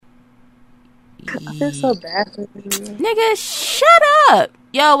I feel so bad for you. Nigga, shut up.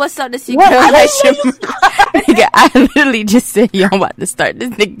 Yo, what's up? This your girl. Nigga, I literally just said, yo, I'm about to start.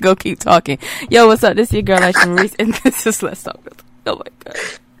 This nigga go keep talking. Yo, what's up? This your girl, Aisha Maurice, and this is Let's Talk. Oh my god.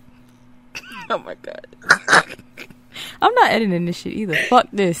 Oh my god. I'm not editing this shit either. Fuck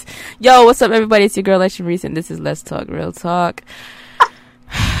this. Yo, what's up, everybody? It's your girl, Aisha Maurice, and this is Let's Talk Real Talk.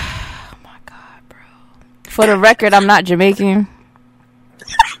 Oh my god, bro. For the record, I'm not Jamaican.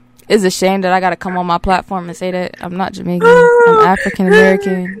 It's a shame that I gotta come on my platform and say that I'm not Jamaican. I'm African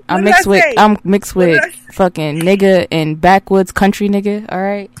American. I'm mixed with fucking nigga and backwoods country nigga. All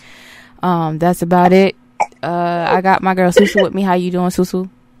right. That's about it. I got my girl Susu with me. How you doing, Susu?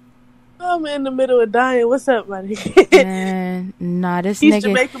 I'm in the middle of dying. What's up, buddy? Man, nah, this He's nigga.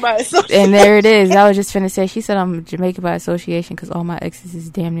 Jamaican by association. And there it is. I was just finna say. She said I'm Jamaican by association because all my exes is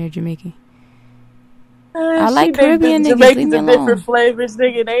damn near Jamaican. I like Caribbean niggas. Jamaicans are different flavors,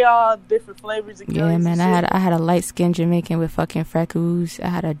 nigga. They all different flavors. Yeah, man. I had a light skinned Jamaican with fucking freckles. I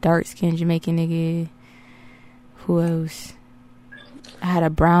had a dark skinned Jamaican nigga. Who else? I had a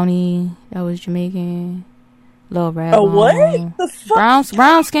brownie that was Jamaican. Little red. Oh, what? The fuck?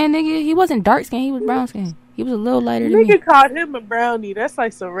 Brown skinned nigga. He wasn't dark skinned. He was brown skinned. He was a little lighter than me. Nigga called him a brownie. That's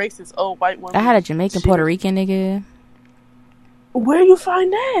like some racist old white woman. I had a Jamaican Puerto Rican nigga. Where you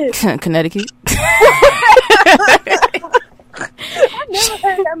find that? Connecticut. I never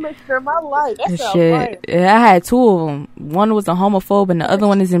had that mixture in my life. That sounds right. Yeah, I had two of them. One was a homophobe, and the other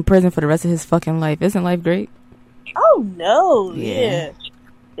one is in prison for the rest of his fucking life. Isn't life great? Oh no! Yeah.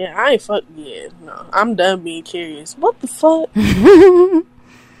 I ain't fuck. Yeah, no. I'm done being curious. What the fuck?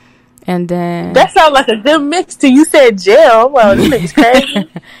 And then that sounds like a good mix. Till you said jail. Well, this nigga's crazy.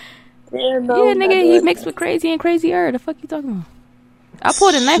 Yeah, nigga, he mixed with crazy and crazier. The fuck you talking about? I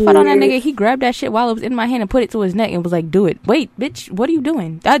pulled a knife out on that nigga. He grabbed that shit while it was in my hand and put it to his neck and was like, do it. Wait, bitch, what are you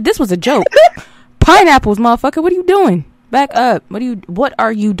doing? This was a joke. Pineapples, motherfucker. What are you doing? Back up. What are you doing? What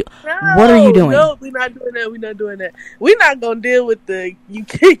are you doing? No, we're not doing that. We're not going to deal with the,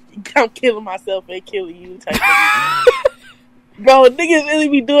 I'm killing myself and killing you type of bro, niggas really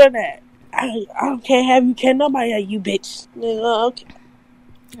be doing that. I can't have you, can't nobody have you, bitch. Nigga, okay.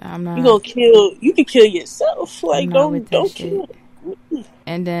 I'm not. You can kill yourself. Like, don't kill.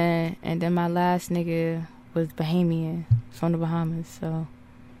 And then my last nigga was Bahamian from the Bahamas, so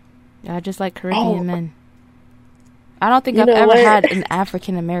I just like Caribbean men. I don't think I've ever had an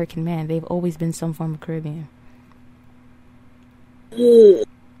African American man. They've always been some form of Caribbean.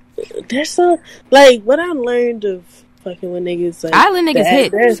 There's so like what I learned of fucking when niggas like island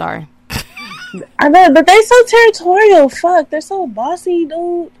niggas hit. Sorry, I know, but they so territorial. Fuck, they're so bossy,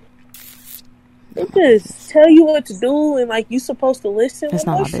 dude. They just tell you what to do and like you supposed to listen. It's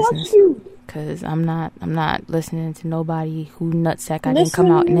not my business. Cause I'm not listening to nobody who nutsack. I didn't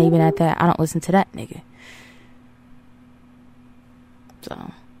come out and even at that. I don't listen to that nigga.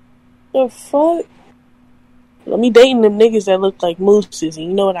 So the fuck. Let me dating them niggas that look like mooses, and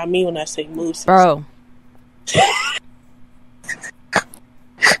you know what I mean when I say mooses, bro.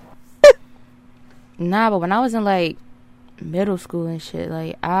 Nah, but when I was in like middle school and shit,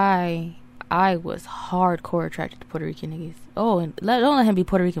 like I was hardcore attracted to Puerto Rican niggas. Oh, and don't let him be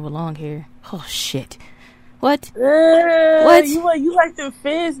Puerto Rican with long hair. Oh shit. What? What? You like them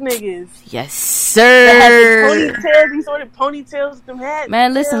Fizz niggas? Yes, sir. They had these sort of ponytails with them hats.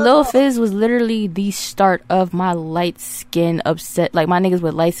 Man, listen, Lil Fizz was literally the start of my light skin like my niggas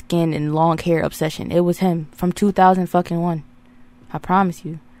with light skin and long hair obsession. It was him from 2001. I promise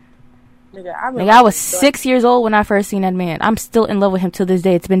you. Nigga, I was 6 years old when I first seen that man. I'm still in love with him to this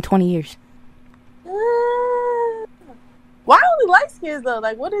day. It's been 20 years. Why only light skins though?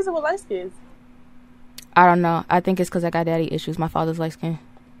 Like, what is it with light skins? I don't know. I think it's because I got daddy issues. My father's light skin.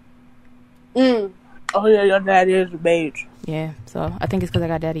 Oh yeah, your daddy is a beige. Yeah, so I think it's because I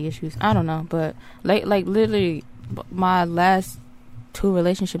got daddy issues. I don't know, but like literally, my last 2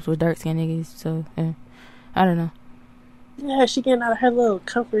 relationships were dark skinned niggas. So I don't know. Yeah, she getting out of her little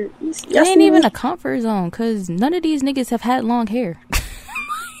comfort. It ain't even a comfort zone because none of these niggas have had long hair.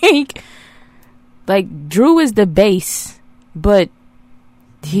 like Drew is the base, but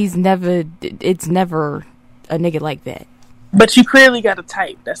it's never a nigga like that. But you clearly got a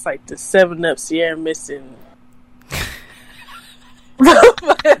type. That's like the 7-Up Sierra missing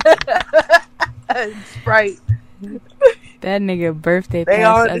Sprite. That nigga birthday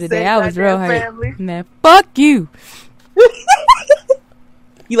passed the other day. I was real hyped. Man, fuck you.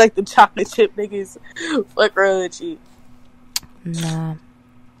 You like the chocolate chip niggas? Fuck wrong with you. Nah.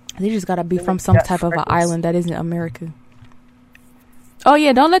 They just gotta be from some type of an island that isn't America. Oh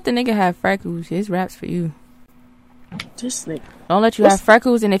yeah, don't let the nigga have freckles. His raps for you. This nigga. Don't let you have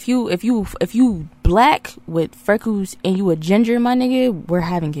freckles. And if you black with freckles and you a ginger, my nigga, we're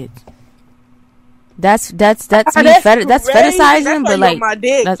having kids. That's me. That's fetishizing, but like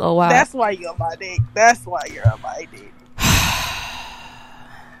that's oh wow. That's why you're on my dick. That's why you're on my dick.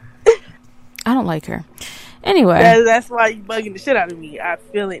 I don't like her. Anyway, that's why you bugging the shit out of me. I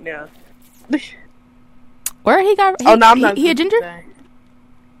feel it now. Where he got? I'm not. He a ginger?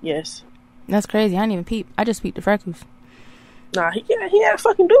 Yes. That's crazy. I didn't even peep. I just peeped the freckles. Nah, he had a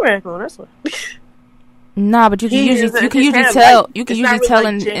fucking do-rag on. That's why. Nah, but you can usually tell. You can usually tell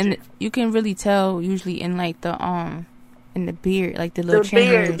in you can really tell usually in like the in the beard, like the little chin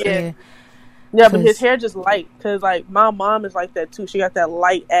hairs. Yeah, but his hair just light, cause like my mom is like that too. She got that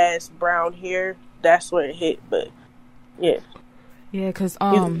light ass brown hair. That's where it hit. But yeah, cause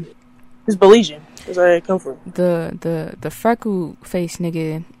he's Belizean. That's where it come from. The freckle face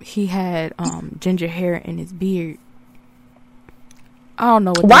nigga, he had ginger hair in his beard. I don't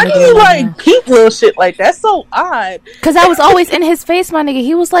know what. Why do you like keep little shit like that? That's so odd. Cause I was always in his face, my nigga.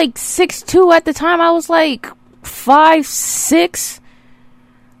 He was like 6'2" at the time. I was like 5'6".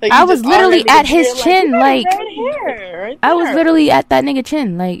 Like I was literally at his chin, like right I was literally at that nigga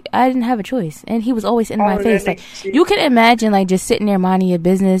chin, like I didn't have a choice, and he was always in my face. Like you can imagine, like just sitting there minding your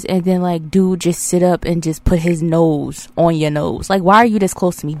business, and then like dude just sit up and just put his nose on your nose. Like, why are you this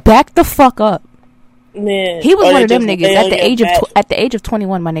close to me? Back the fuck up. Man, he was one of them niggas at the age of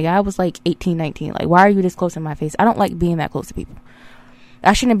 21, my nigga. I was like 18, 19. Like, why are you this close in my face? I don't like being that close to people.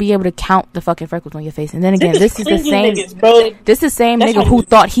 I shouldn't be able to count the fucking freckles on your face. And then again, this is the same niggas, this is the same nigga who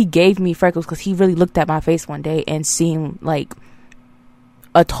thought he gave me freckles because he really looked at my face one day and seen like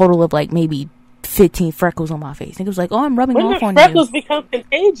a total of like maybe 15 freckles on my face. Nigga was like, "Oh, I'm rubbing off on you." Freckles become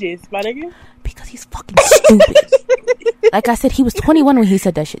contagious, my nigga. Because he's fucking stupid. Like I said, he was 21 when he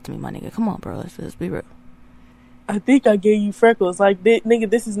said that shit to me, my nigga. Come on, bro. Let's be real. I think I gave you freckles. Like, nigga,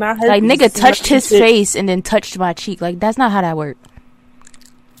 this is not herpes. Like, nigga touched his face and then touched my cheek. Like, that's not how that worked.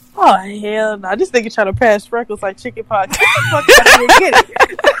 Oh, hell no. This nigga trying to pass freckles like chicken pox. Get the fuck out of here. Get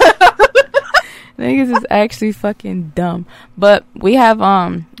it. Niggas is actually fucking dumb. But we have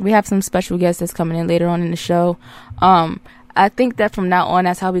some special guests that's coming in later on in the show. I think that from now on,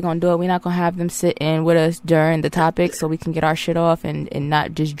 that's how we're going to do it. We're not going to have them sit in with us during the topic so we can get our shit off and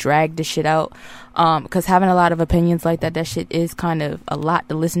not just drag the shit out. Because having a lot of opinions like that shit is kind of a lot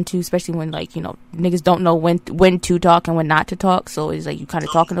to listen to, especially when, like, you know, niggas don't know when to talk and when not to talk. So it's like you kind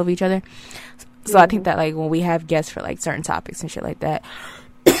of talking over each other. So I think that, like, when we have guests for, like, certain topics and shit like that.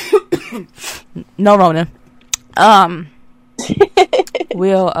 No Rona.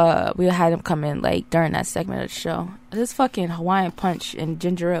 We'll have them come in like during that segment of the show. This fucking Hawaiian punch and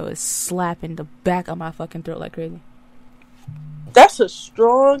ginger ale is slapping the back of my fucking throat like crazy. That's a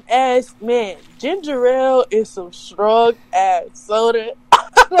strong ass man. Ginger ale is some strong ass soda. I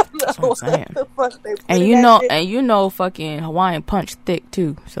don't know what the fuck they put and you know fucking Hawaiian punch thick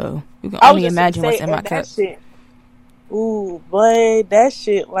too, so you can only imagine what's in my cup. Ooh, boy, that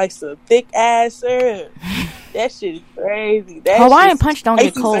shit like some thick ass syrup. That shit is crazy. That Hawaiian punch don't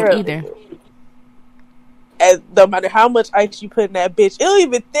get cold either. And no matter how much ice you put in that bitch, it'll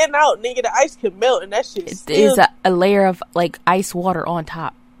even thin out, nigga. The ice can melt, and that shit is a layer of like ice water on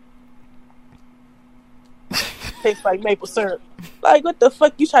top. Tastes like maple syrup. Like, what the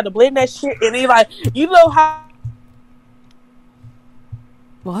fuck? You try to blend that shit, and he like, you know how?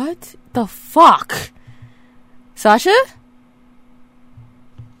 What the fuck? Sasha?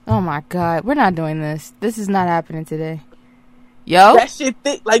 Oh my god, we're not doing this. This is not happening today. Yo, that shit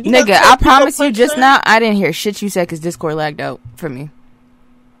thick. Like, nigga, I promise you just now, I didn't hear shit you said because Discord lagged out for me.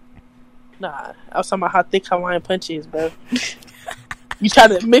 Nah, I was talking about how thick Hawaiian punch is, bro. You try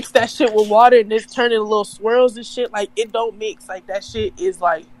to mix that shit with water and it's turning little swirls and shit. Like, it don't mix. Like, that shit is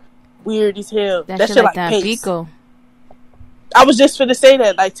like weird as hell. That shit like Tampico. I was just finna say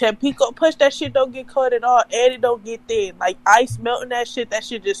that. Like, Tampico punch, that shit don't get cold at all, and it don't get thin. Like, ice melting that shit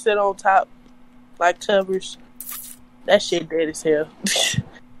just sit on top like covers. That shit dead as hell.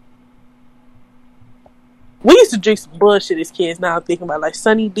 We used to drink some bullshit as kids. Now I'm thinking about, like,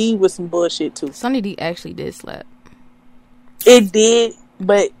 Sunny D was some bullshit too. Sunny D actually did slap. It did,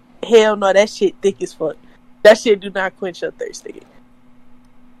 but hell no, that shit thick as fuck. That shit do not quench your thirst, nigga.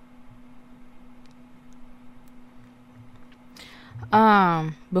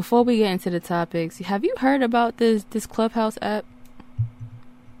 Before we get into the topics, have you heard about this Clubhouse app?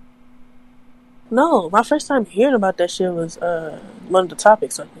 No, my first time hearing about that shit was one of the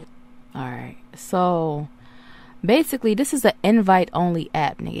topics, I think. Alright, so basically this is an invite only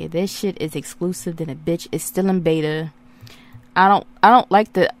app, nigga. This shit is exclusive, then a bitch is still in beta. I don't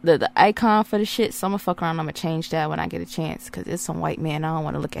like the icon for the shit, so I'm gonna fuck around. I'm gonna change that when I get a chance, because it's some white man. I don't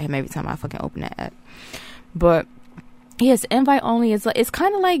want to look at him every time I fucking open that app. But yes, invite only is like, it's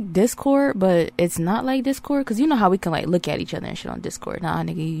kind of like Discord, but it's not like Discord, because you know how we can like look at each other and shit on Discord. Nah,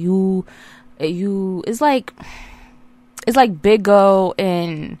 nigga, you it's like Big O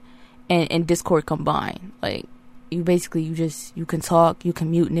and Discord combined. Like, you basically, you can talk, you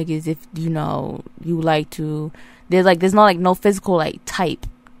can mute niggas if you know you like to. There's no physical like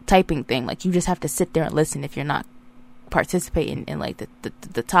typing thing. Like, you just have to sit there and listen if you're not participating in like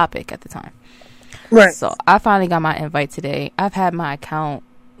the topic at the time. Right. So I finally got my invite today. I've had my account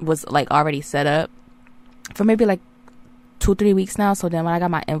was like already set up for maybe like 2-3 weeks now. So then when I got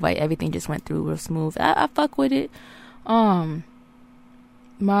my invite, everything just went through real smooth. I fuck with it. My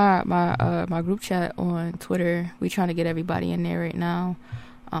group chat on Twitter, we trying to get everybody in there right now.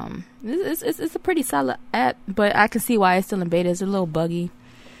 It's a pretty solid app, but I can see why it's still in beta. It's a little buggy.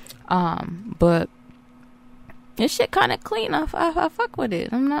 But this shit kind of clean. I fuck with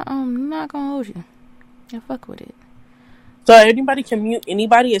it. I'm not gonna hold you. I fuck with it. So anybody can mute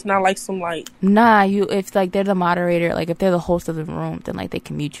anybody? It's not like some like... Nah, if like they're the moderator, like if they're the host of the room, then like they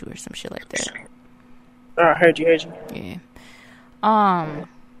can mute you or some shit like that. Oh, I heard you. Yeah.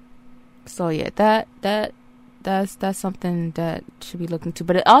 So yeah, that's something that should be looked into.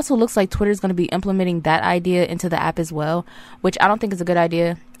 But it also looks like Twitter's going to be implementing that idea into the app as well, which I don't think is a good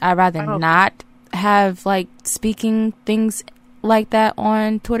idea. I'd rather not have like speaking things like that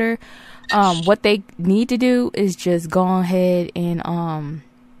on Twitter. What they need to do is just go ahead and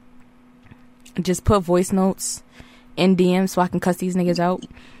just put voice notes in DM so I can cuss these niggas out,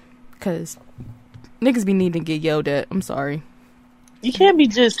 because niggas be needing to get yelled at. I'm sorry. You can't be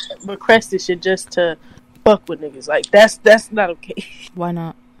just requesting shit just to fuck with niggas. Like, that's not okay. Why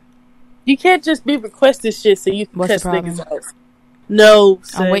not? You can't just be requesting shit so you can cuss niggas out. No,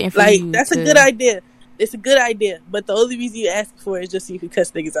 son. I'm waiting for like, you. That's a good idea. It's a good idea, but the only reason you ask for it is just so you can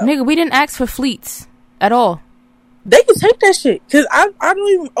cuss niggas out. Nigga, we didn't ask for fleets at all. They can take that shit, because I don't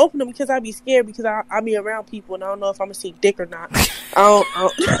even open them because I be scared, because I be around people and I don't know if I'm gonna see dick or not.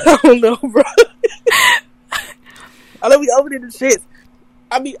 I don't know, bro. I don't be opening the shits.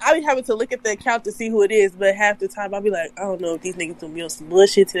 I be having to look at the account to see who it is, but half the time I be like, I don't know if these niggas gonna be on some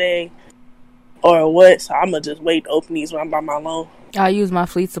bullshit today or what, so I'm gonna just wait to open these when I'm by my loan. I use my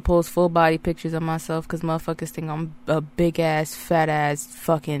fleets to post full body pictures of myself, because motherfuckers think I'm a big ass, fat ass,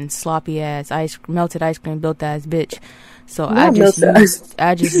 fucking sloppy ass, melted ice cream built ass bitch. So I just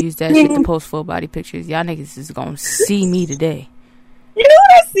use that shit to post full body pictures. Y'all niggas is gonna see me today. You know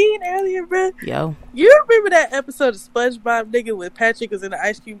what I seen earlier, bro? Yo. You remember that episode of SpongeBob, nigga, when Patrick was in the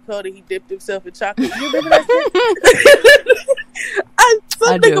ice cream cone and he dipped himself in chocolate? You remember that?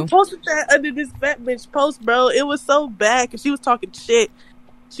 Some nigga posted that under this fat bitch post, bro. It was so bad, because she was talking shit.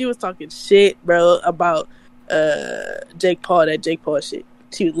 She was talking shit, bro, about Jake Paul, that Jake Paul shit.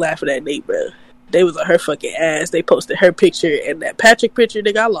 She was laughing at Nate, bro. They was on her fucking ass. They posted her picture and that Patrick picture,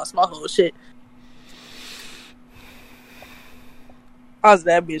 nigga. I lost my whole shit. I was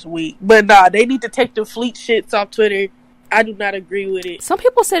that bitch weak. But nah, they need to take the fleet shits off Twitter. I do not agree with it. Some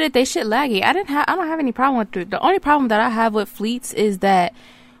people said that they shit laggy. I don't have any problem with it. The only problem that I have with fleets is that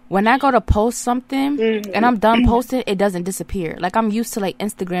when I go to post something and I'm done posting, it doesn't disappear. Like, I'm used to like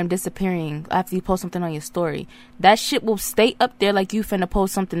Instagram disappearing after you post something on your story. That shit will stay up there like you finna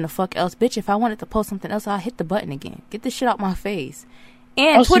post something the fuck else. Bitch, if I wanted to post something else, I'll hit the button again. Get this shit out my face.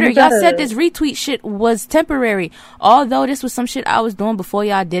 And Twitter, y'all said this retweet shit was temporary. Although this was some shit I was doing before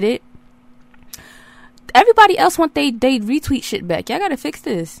y'all did it. Everybody else want they retweet shit back. Y'all gotta fix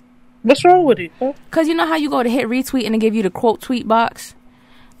this. What's wrong with it? Huh? Cause you know how you go to hit retweet and they give you the quote tweet box?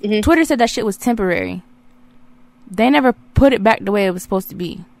 Mm-hmm. Twitter said that shit was temporary. They never put it back the way it was supposed to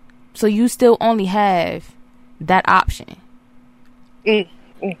be. So you still only have that option. And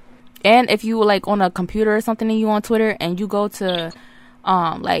if you were like on a computer or something and you on Twitter and you go to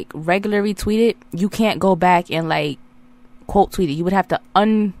like regular retweet it, you can't go back and like quote tweet it. You would have to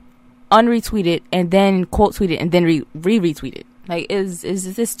unretweet it and then quote tweet it and then retweet it. Like, is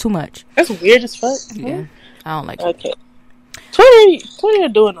this too much? That's weird as fuck. Yeah, I don't like it. Okay, Twitter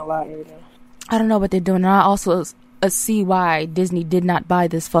doing a lot right now. I don't know what they're doing. And I also see why Disney did not buy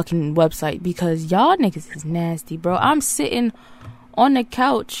this fucking website, because y'all niggas is nasty, bro. I'm sitting on the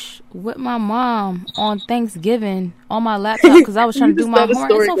couch with my mom on Thanksgiving on my laptop because I was trying to do my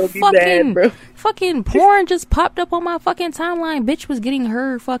homework. So fucking porn just popped up on my fucking timeline. Bitch was getting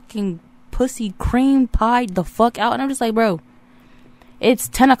her fucking pussy cream pied the fuck out, and I'm just like, bro, it's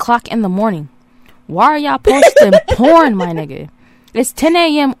 10 o'clock in the morning. Why are y'all posting porn, my nigga? It's 10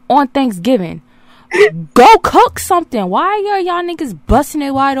 a.m. on Thanksgiving. go cook something. Why are y'all niggas busting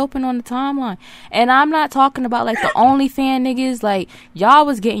it wide open on the timeline? And I'm not talking about like the OnlyFans niggas. Like, y'all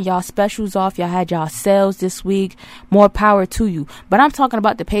was getting y'all specials off. Y'all had y'all sales this week. More power to you. But I'm talking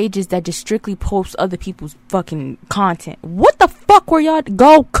about the pages that just strictly post other people's fucking content. What the fuck were y'all?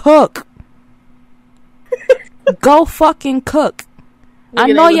 Go cook. Go fucking cook.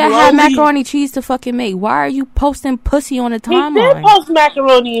 I know y'all had macaroni cheese to fucking make. Why are you posting pussy on the timeline? He did post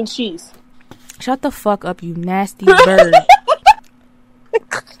macaroni and cheese. Shut the fuck up, you nasty bird.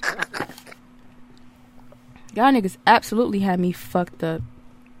 Y'all niggas absolutely had me fucked up.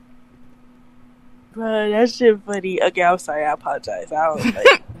 Bro, that shit funny. Okay, I'm sorry. I apologize. I don't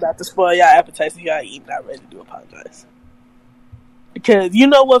not to spoil y'all appetite. If y'all eat, not ready to apologize. Because you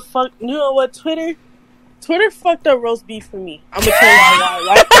know what? Twitter fucked up roast beef for me. I'm gonna tell y'all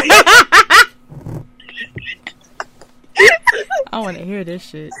why. Right? I want to hear this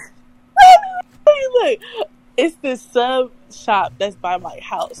shit. Look, it's this sub shop that's by my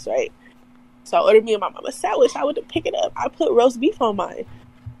house, right? So I ordered me and my mom a sandwich. I went to pick it up. I put roast beef on mine.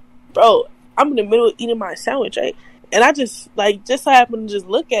 Bro, I'm in the middle of eating my sandwich, right? And I just so happened to just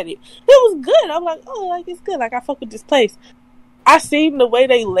look at it. It was good. I'm like, oh, like, it's good. Like, I fuck with this place. I seen the way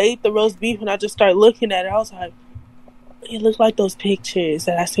they laid the roast beef and I just started looking at it. I was like, it looked like those pictures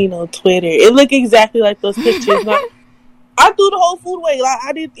that I seen on Twitter. It looked exactly like those pictures. Like, I threw the whole food away. Like,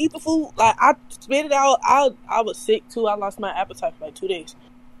 I didn't eat the food. Like, I spit it out. I was sick too. I lost my appetite for like 2 days.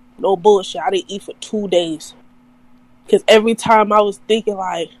 No bullshit. I didn't eat for 2 days. Because every time I was thinking,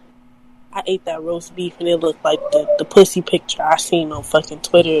 like, I ate that roast beef and it looked like the pussy picture I seen on fucking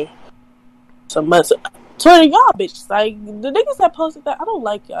Twitter some months ago. Twitter, y'all bitches. Like, the niggas that posted that, I don't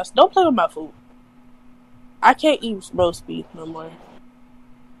like y'all. So don't play with my food. I can't eat roast beef no more.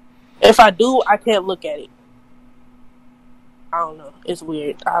 If I do, I can't look at it. I don't know. It's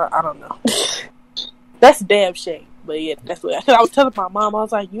weird. I don't know. That's damn shame. But yeah, that's weird. Cause I was telling my mom, I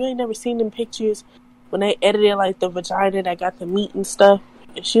was like, you ain't never seen them pictures when they edited like the vagina that got the meat and stuff?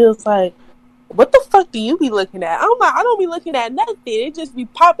 And she was like, what the fuck do you be looking at? I'm like, I don't be looking at nothing. It just be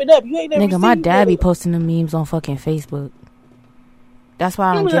popping up. You ain't never seen my dad be posting the memes on fucking Facebook. That's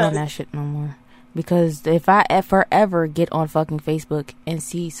why I don't get on that shit no more. Because if I ever get on fucking Facebook and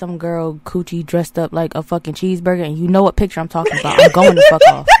see some girl coochie dressed up like a fucking cheeseburger, and you know what picture I'm talking about, I'm going the fuck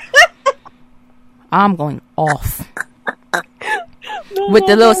off. I'm going off. With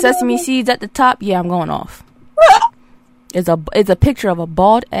the little sesame seeds at the top, yeah, I'm going off. It's a picture of a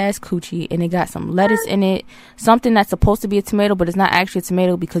bald ass coochie, and it got some lettuce in it, something that's supposed to be a tomato, but it's not actually a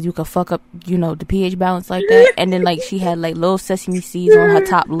tomato because you could fuck up, the pH balance like that. And then like she had like little sesame seeds on her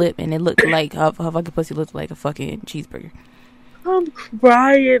top lip, and it looked like her fucking pussy looked like a fucking cheeseburger. I'm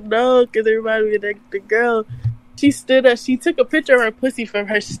crying, no, because it reminded me of the girl. She stood up. She took a picture of her pussy from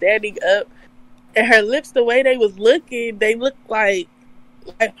her standing up, and her lips, the way they was looking, they looked like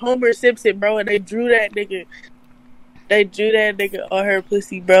Homer Simpson, bro. And they drew that nigga on her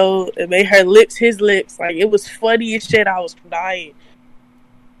pussy, bro, and made her lips his lips. Like, it was funny as shit. I was dying.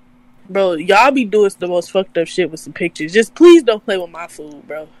 Bro, y'all be doing the most fucked up shit with some pictures. Just please don't play with my food,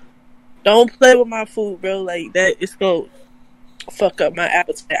 bro. Don't play with my food, bro. Like, that, it's gonna fuck up my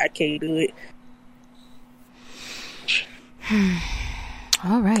appetite. I can't do it.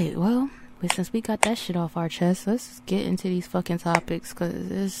 Alright, well, since we got that shit off our chest, let's get into these fucking topics, because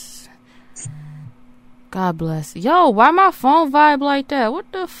it's... God bless. Yo, why my phone vibe like that?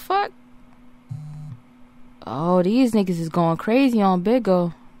 What the fuck? Oh, these niggas is going crazy on Big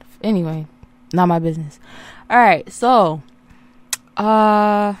O. Anyway, not my business. Alright, so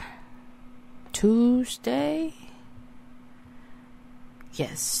Tuesday?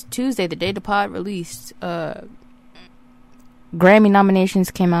 Yes, Tuesday, the day the pod released. Grammy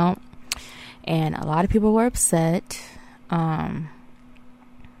nominations came out, and a lot of people were upset.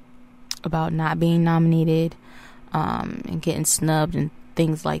 About not being nominated, and getting snubbed and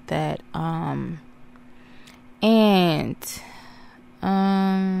things like that.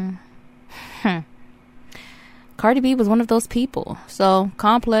 Cardi B was one of those people. So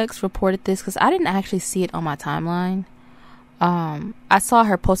Complex reported this because I didn't actually see it on my timeline. I saw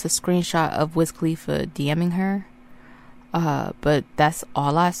her post a screenshot of Wiz Khalifa DMing her, but that's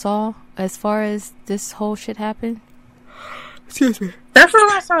all I saw as far as this whole shit happened. Excuse me. That's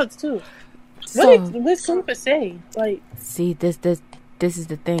what I saw too. So, what did Wiz Khalifa say? Like, see, this is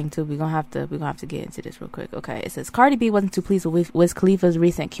the thing too. We're gonna have to get into this real quick. Okay, it says Cardi B wasn't too pleased with Wiz Khalifa's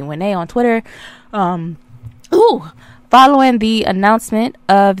recent Q&A on Twitter. Following the announcement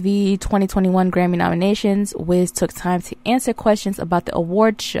of the 2021 Grammy nominations, Wiz took time to answer questions about the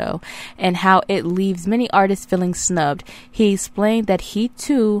award show and how it leaves many artists feeling snubbed. He explained that he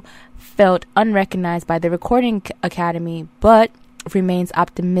too felt unrecognized by the Recording Academy, but remains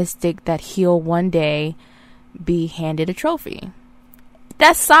optimistic that he'll one day be handed a trophy.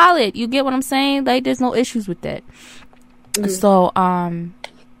 That's solid. You get what I'm saying? Like, there's no issues with that. Mm-hmm. So,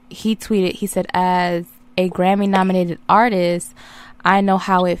 he tweeted, he said, as a Grammy-nominated artist, I know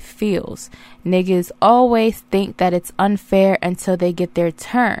how it feels. Niggas always think that it's unfair until they get their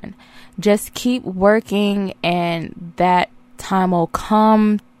turn. Just keep working and that time will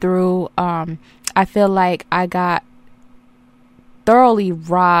come through. I feel like I got thoroughly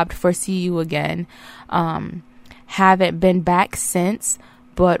robbed for See You Again. Haven't been back since,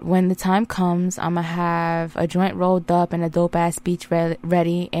 but when the time comes, I'm gonna have a joint rolled up and a dope-ass speech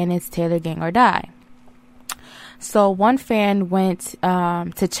ready, and it's Taylor Gang or Die. So one fan went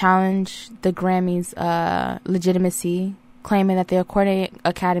to challenge the Grammys' legitimacy, claiming that the Recording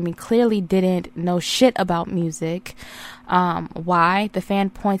Academy clearly didn't know shit about music. Why? The fan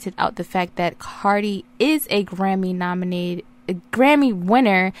pointed out the fact that Cardi is a Grammy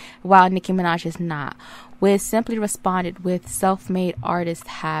winner, while Nicki Minaj is not. Wiz simply responded with, self-made artists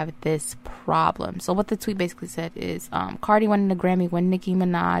have this problem. So what the tweet basically said is, Cardi winning the Grammy when Nicki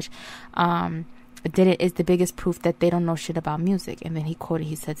Minaj did it is the biggest proof that they don't know shit about music. And then he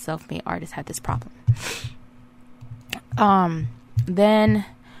said self-made artists have this problem. Then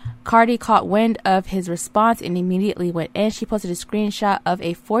Cardi caught wind of his response and immediately went in. She posted a screenshot of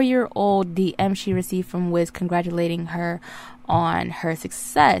a 4-year-old DM she received from Wiz congratulating her on her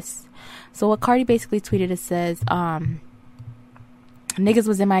success. So what Cardi basically tweeted, it says, niggas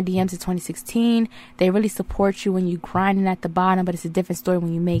was in my DMs in 2016. They really support you when you grinding at the bottom, but it's a different story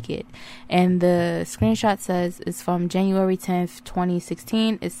when you make it. And the screenshot says, it's from January 10th,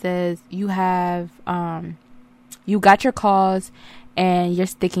 2016. It says, you have, you got your cause and you're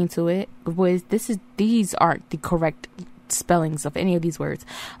sticking to it. These aren't the correct spellings of any of these words.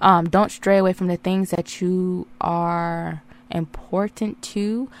 Don't stray away from the things that you are important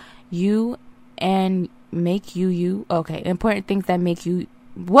to you and make you. Okay, important things that make you.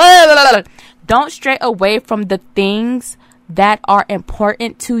 Don't stray away from the things that are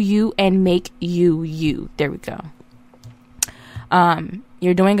important to you and make you. There we go.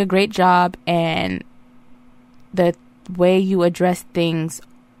 You're doing a great job, and the way you address things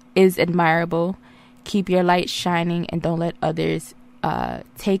is admirable. Keep your light shining and don't let others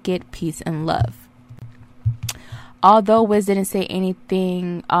take it. Peace and love. Although Wiz didn't say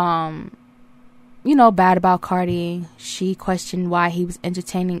anything bad about Cardi, she questioned why he was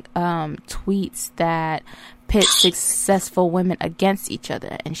entertaining tweets that pit successful women against each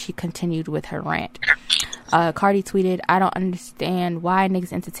other, and she continued with her rant. Cardi tweeted, I don't understand why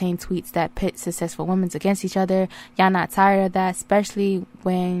niggas entertain tweets that pit successful women against each other. Y'all not tired of that, especially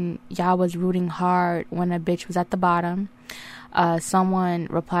when y'all was rooting hard when a bitch was at the bottom. Someone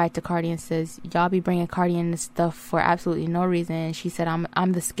replied to Cardi and says, y'all be bringing Cardi in this stuff for absolutely no reason. She said,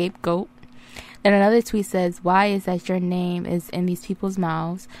 I'm the scapegoat. Then another tweet says, why is that your name is in these people's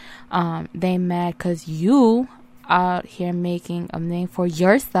mouths? They mad because you out here making a name for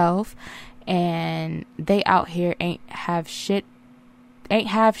yourself, and they out here ain't have shit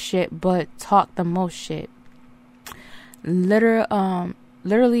but talk the most shit.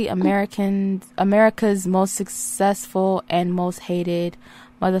 Literally America's most successful and most hated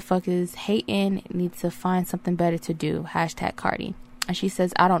motherfuckers hating need to find something better to do. Cardi. And she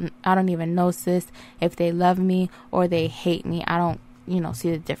says, I don't even know, sis, if they love me or they hate me. I don't,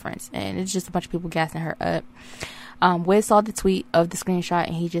 see the difference. And it's just a bunch of people gassing her up. Wiz saw the tweet of the screenshot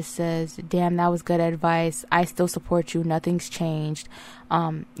and he just says, damn, that was good advice. I still support you. Nothing's changed.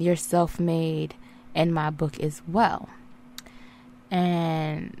 You're self-made in my book as well.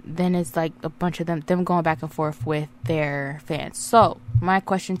 And then it's like a bunch of them going back and forth with their fans. So my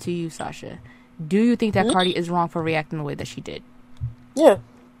question to you, Sasha, do you think that Cardi is wrong for reacting the way that she did? Yeah.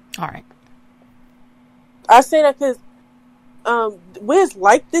 All right. I say that because Wiz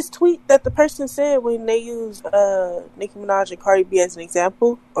liked this tweet that the person said when they used Nicki Minaj and Cardi B as an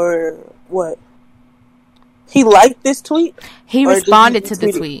example, or what? He liked this tweet? He responded to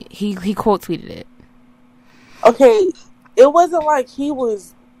the tweet. He quote tweeted it. Okay. It wasn't like he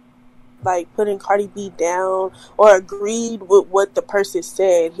was like putting Cardi B down or agreed with what the person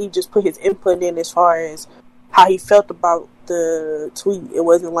said. He just put his input in as far as how he felt about the tweet. It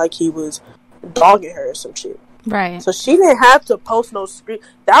wasn't like he was dogging her or some shit. Right. So she didn't have to post no script.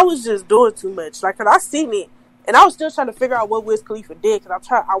 That was just doing too much. Like, cause I seen it and I was still trying to figure out what Wiz Khalifa did. Cause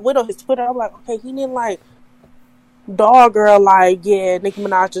I went on his Twitter. I'm like, okay, he didn't like dog girl, like, yeah, Nicki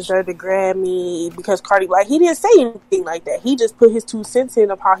Minaj deserved a Grammy because Cardi, like, he didn't say anything like that. He just put his 2 cents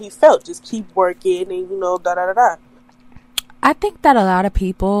in of how he felt. Just keep working and, da da da da. I think that a lot of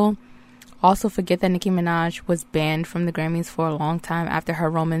people also forget that Nicki Minaj was banned from the Grammys for a long time after her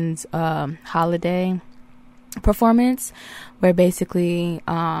Roman's Holiday performance, where basically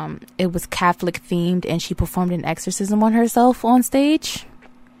it was Catholic themed and she performed an exorcism on herself on stage.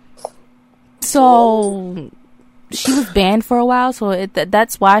 So she was banned for a while, so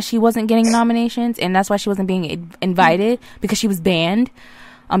that's why she wasn't getting nominations, and that's why she wasn't being invited, because she was banned,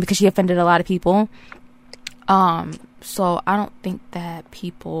 because she offended a lot of people. So I don't think that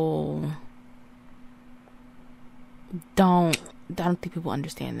people I don't think people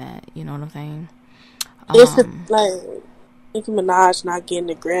understand that. You know what I'm saying? It's like Nicki Minaj not getting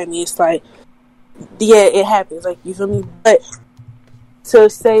the Grammy. It's like, yeah, it happens. Like, you feel me? But to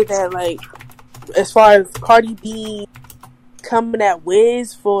say that, like, as far as Cardi B coming at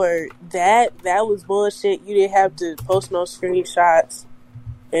Wiz for that was bullshit. You didn't have to post no screenshots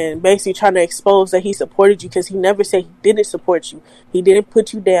and basically trying to expose that he supported you, because he never said he didn't support you. He didn't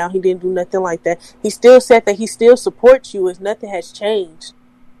put you down. He didn't do nothing like that. He still said that he still supports you, as nothing has changed.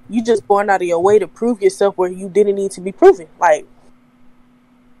 You just going out of your way to prove yourself where you didn't need to be proven. Like,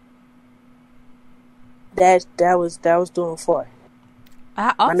 that was doing for.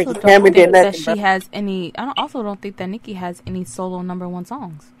 I also don't think that she has any. I also don't think that Nicki has any solo #1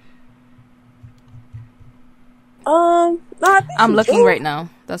 songs. No, I'm looking right now.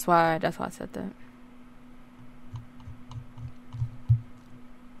 That's why I said that.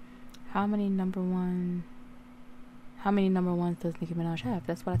 How many number ones does Nicki Minaj have?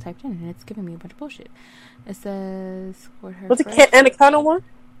 That's what I typed in, and it's giving me a bunch of bullshit. It says for her. What's the Anaconda one?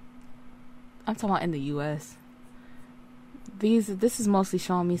 I'm talking about in the U.S. This is mostly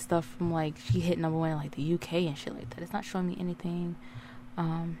showing me stuff from, like, she hit #1 in, like, the UK and shit like that. It's not showing me anything.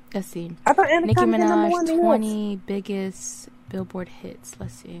 Let's see. I thought Nicki Minaj 20 biggest Billboard hits.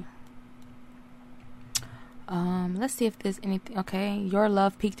 Let's see. Let's see if there's anything. Okay, Your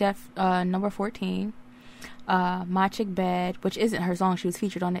Love peaked at number 14. My Chick Bad, which isn't her song, she was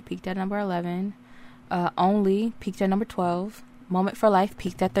featured on it, peaked at number 11. Only peaked at number 12. Moment for Life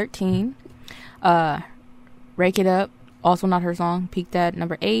peaked at 13. Rake It Up, also not her song, peaked at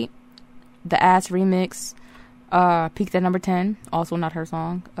number 8. The Ass Remix peaked at number 10, also not her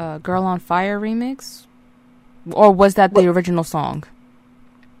song. Girl on Fire remix, or was that the original song?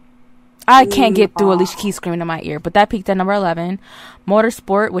 I can't get through Alicia Keys screaming in my ear, but that peaked at number 11.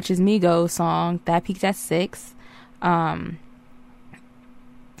 Motorsport, which is Migos' song, that peaked at 6. Hey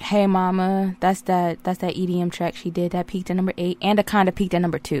Mama, that's that EDM track she did, that peaked at number 8. Anaconda peaked at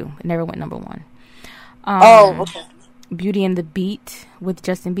number 2. It never went number 1. Okay. Beauty and the Beat with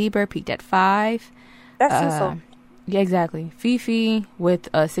Justin Bieber peaked at 5. That's his song. Yeah, exactly. Fifi with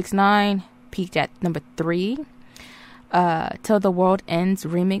 6ix9ine peaked at number 3. Till the World Ends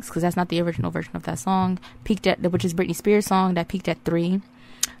remix, because that's not the original version of that song, peaked at, which is Britney Spears' song, that peaked at 3.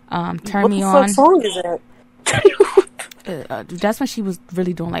 Turn Me On. What song is that? That's when she was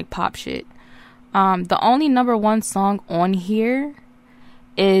really doing, like, pop shit. The only #1 song on here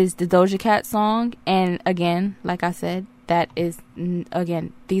is the Doja Cat song, and again, like I said, that is,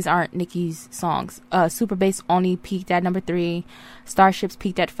 again, these aren't Nicki's songs. Super Bass only peaked at number 3. Starships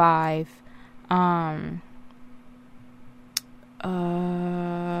peaked at 5.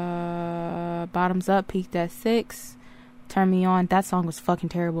 Bottoms Up peaked at 6. Turn Me On, that song was fucking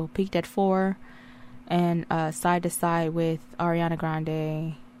terrible, peaked at 4. And Side to Side with Ariana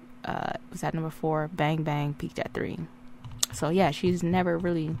Grande was at number 4. Bang Bang peaked at 3. So yeah, she's never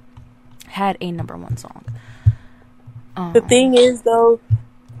really had a #1 song. The thing is, though,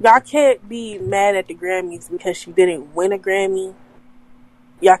 y'all can't be mad at the Grammys because she didn't win a Grammy.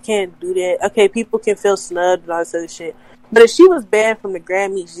 Y'all can't do that. Okay, people can feel snubbed and all this other shit, but if she was banned from the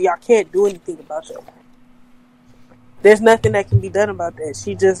Grammys, y'all can't do anything about that. There's nothing that can be done about that.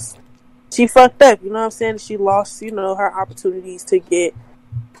 She fucked up, you know what I'm saying? She lost, her opportunities to get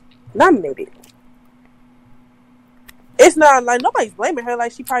nominated. It's not like nobody's blaming her.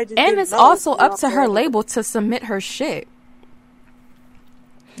 Like, she probably just and it's also up to her label to submit her shit.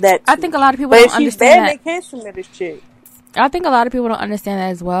 I think a lot of people don't understand that. They can't submit her shit. I think a lot of people don't understand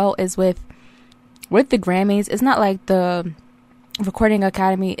that as well. Is with the Grammys, it's not like the Recording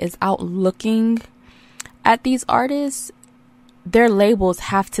Academy is out looking at these artists. Their labels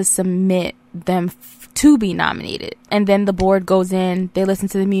have to submit them to be nominated, and then the board goes in, they listen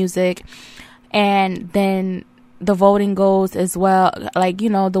to the music, and then the voting goes as well, like,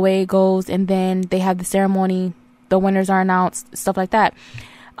 the way it goes, and then they have the ceremony, the winners are announced, stuff like that.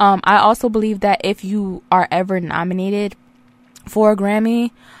 I also believe that if you are ever nominated for a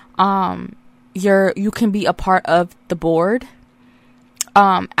Grammy, you can be a part of the board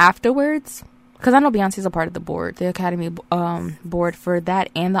afterwards. Because I know Beyonce's a part of the board, the Academy board for that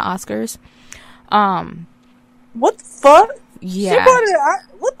and the Oscars. What the fuck? Yeah.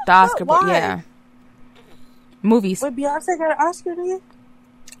 What the Oscar board, Why? yeah. Movies. Wait, Beyonce got an Oscar again?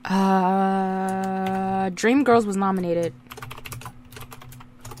 Dreamgirls was nominated.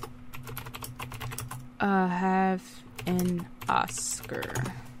 Have an Oscar.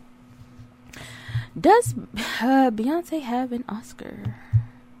 Does Beyonce have an Oscar?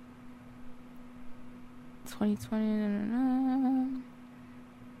 2020.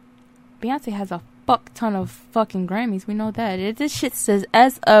 Beyonce has a fuck ton of fucking Grammys. We know that. This shit says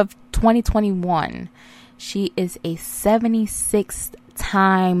as of 2021, she is a 76th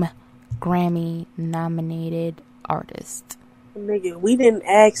time Grammy nominated artist. Nigga, we didn't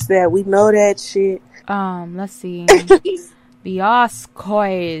ask that. We know that shit. Let's see. The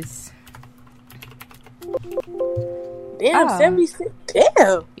Oscars. Damn, 76.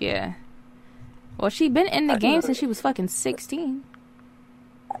 Damn. Yeah. Well, she been in the game since she was fucking 16.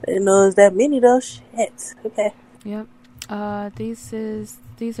 I didn't know it was that many though. Shit. Okay. Yep.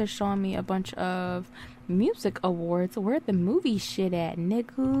 These are showing me a bunch of music awards. Where the movie shit at,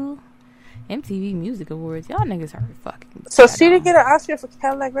 nigga? MTV Music Awards. Y'all niggas are fucking. So she didn't get an Oscar for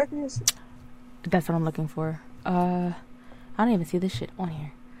Cadillac Records? That's what I'm looking for. I don't even see this shit on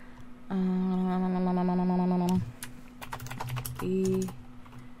here. The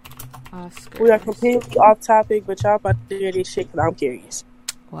Oscars. We are completely off topic, but y'all about to hear this shit because I'm curious.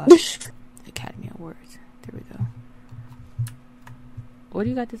 What? Academy Awards. There we go. What do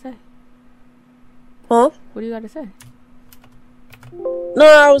you got to say? Huh? What do you got to say? No,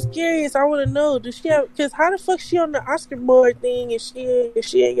 I was curious. I want to know. Does she have? Because how the fuck she on the Oscar board thing if she ain't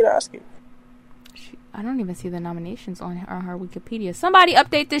get an Oscar? I don't even see the nominations on her Wikipedia. Somebody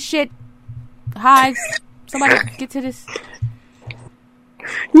update this shit. Hi. Somebody get to this.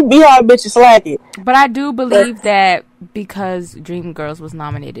 You Beehive bitch is slacking. But I do believe that because Dreamgirls was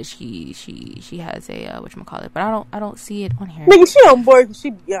nominated, she has a whatchamacallit. But I don't see it on here. Nigga, she on board because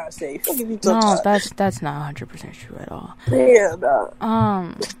she Beyonce. No, that's not 100% true at all. Yeah,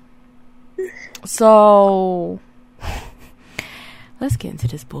 no. So let's get into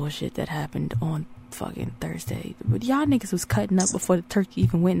this bullshit that happened on fucking Thursday. But y'all niggas was cutting up before the turkey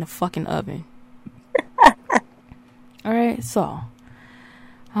even went in the fucking oven. Alright, so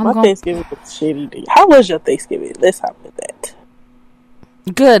my Thanksgiving was shitty. How was your Thanksgiving? Let's hop with that.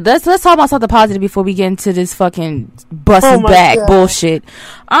 Good. Let's talk about something positive before we get into this fucking busting back bullshit.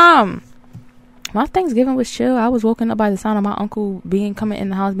 My Thanksgiving was chill. I was woken up by the sound of my uncle coming in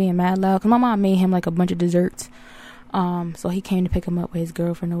the house being mad loud because my mom made him like a bunch of desserts. So he came to pick him up with his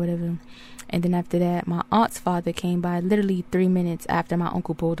girlfriend or whatever. And then after that, my aunt's father came by literally 3 minutes after my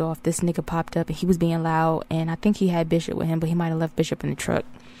uncle pulled off. This nigga popped up and he was being loud. And I think he had Bishop with him, but he might have left Bishop in the truck.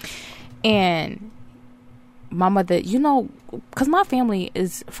 And my mother, you know, because my family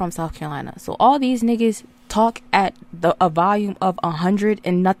is from South Carolina. So all these niggas talk at a volume of 100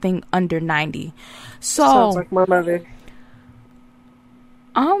 and nothing under 90. So sounds like my mother.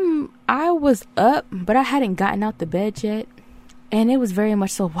 I was up, but I hadn't gotten out the bed yet. And it was very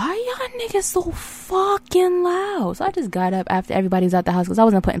much so, why y'all niggas so fucking loud? So I just got up after everybody was out the house because I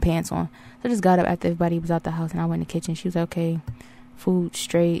wasn't putting pants on. So I just got up after everybody was out the house and I went in the kitchen. She was like, okay, food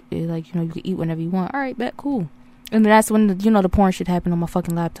straight. Like, you know, you can eat whenever you want. All right, bet, cool. And then that's when, the porn shit happened on my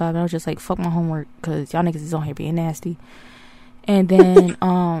fucking laptop. And I was just like, fuck my homework because y'all niggas is on here being nasty. And then,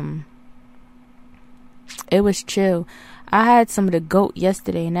 it was chill. I had some of the goat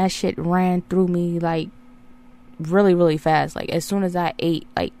yesterday and that shit ran through me like really, really fast. Like as soon as I ate,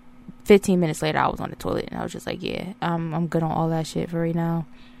 like 15 minutes later, I was on the toilet and I was just like, yeah, I'm good on all that shit for right now.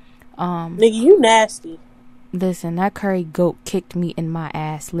 Nigga, you nasty. Listen, that curry goat kicked me in my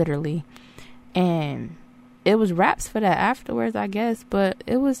ass, literally. And it was wraps for that afterwards, I guess. But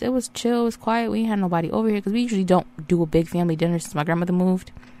it was chill. It was quiet. We ain't had nobody over here because we usually don't do a big family dinner since my grandmother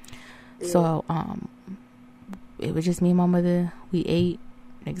moved. Yeah. So, it was just me and my mother. We ate.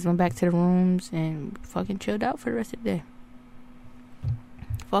 Niggas went back to the rooms and fucking chilled out for the rest of the day.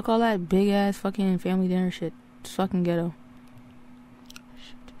 Fuck all that big ass fucking family dinner shit. It's fucking ghetto.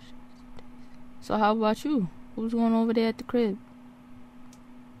 So how about you? What's going on over there at the crib?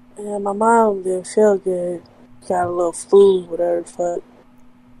 Yeah, my mom didn't feel good. Got a little flu, whatever the fuck.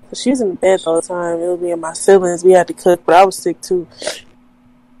 She was in the bed all the time. It was me and my siblings. We had to cook, but I was sick too.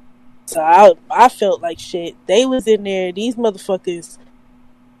 So I felt like shit. They was in there. These motherfuckers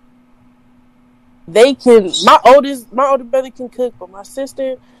they can. My older brother can cook, but my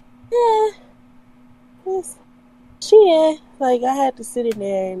sister, like I had to sit in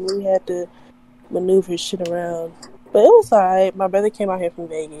there and we had to maneuver shit around. But it was alright. My brother came out here from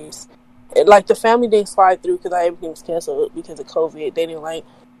Vegas. Like the family didn't slide through because everything was canceled because of COVID. They didn't want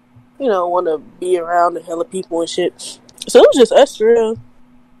to be around the hella people and shit. So it was just us for real.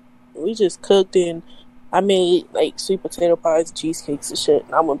 We just cooked and I made like sweet potato pies, cheesecakes and shit.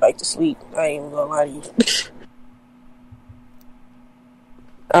 And I went back to sleep. I ain't even gonna lie to you.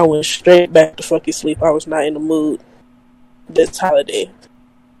 I went straight back to fucking sleep. I was not in the mood this holiday.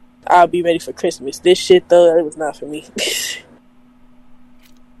 I'll be ready for Christmas. This shit though, it was not for me.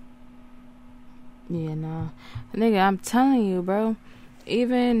 Yeah, no. Nigga, I'm telling you, bro.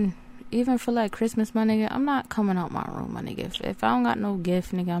 Even for like Christmas, my nigga, I'm not coming out my room, my nigga. If I don't got no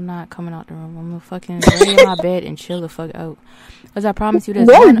gift, nigga, I'm not coming out the room. I'm gonna fucking lay in my bed and chill the fuck out. Cause I promise you this.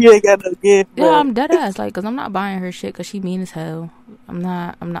 No, you ain't got no gift, bro. Yeah, I'm dead ass. Like, cause I'm not buying her shit cause she mean as hell. I'm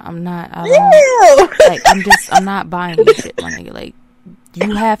not. I'm not buying her shit, my nigga. Like,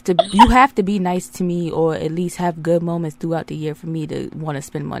 you have to be nice to me or at least have good moments throughout the year for me to want to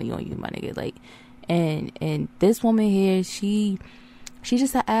spend money on you, my nigga. Like, and this woman here, she's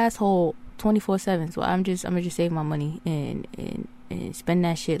just an asshole 24/7. So I'm gonna just save my money and spend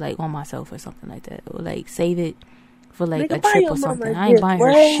that shit like on myself or something like that, or like save it for like nigga, a trip or something. I ain't buying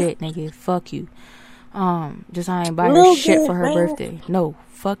her shit, nigga. Fuck you. I ain't buying her shit for her birthday. No,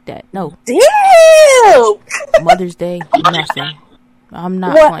 fuck that. No. Damn. Mother's Day, nothing. I'm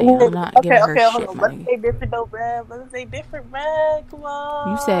not playing. I'm not giving her shit, my Mother's Day different though, bruh. Mother's Day different, bruh. Come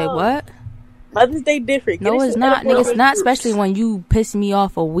on. You said what? Mother's Day different. No, it's not, nigga. It's not, especially when you pissed me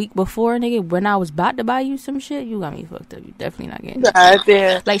off a week before, nigga. When I was about to buy you some shit, you got me fucked up. You definitely not getting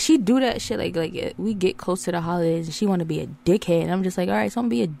it. Like, she do that shit, like we get close to the holidays and she want to be a dickhead. And I'm just like, all right, so I'm gonna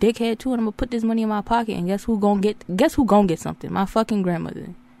be a dickhead too, and I'm gonna put this money in my pocket. And guess who gonna get something? My fucking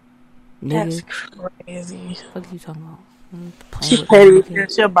grandmother. Nigga. That's crazy. What are you talking about? She petty.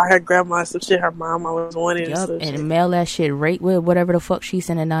 She'll buy her grandma some shit her mom always wanted. Yep, and mail that shit right with whatever the fuck she's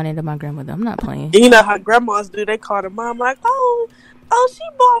sending down into my grandmother. I'm not playing. You know how grandmas do? They call their mom like, oh, she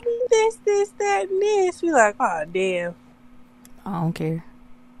bought me this, that, and this. We like, oh, damn. I don't care.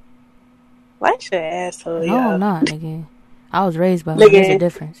 Like your asshole, no, y'all. I'm not, nigga. I was raised by her. There's a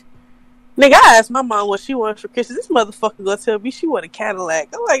difference. Nigga, I asked my mom what she wanted for Christmas. This motherfucker gonna tell me she want a Cadillac.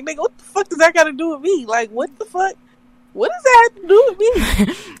 I'm like, nigga, what the fuck does that got to do with me? Like, what the fuck? What does that have to do with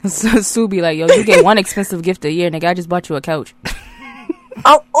me? So Sue be like, yo, you get one expensive gift a year, nigga. I just bought you a couch.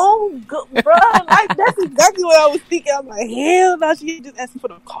 Oh, good, bro. Like, that's exactly what I was thinking. I'm like, hell no, she just asking for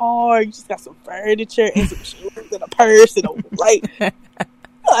the car. You just got some furniture and some shoes and a purse and a light.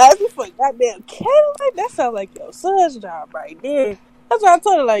 Asking for a goddamn Cadillac? That sounds like your son's job right there. That's what I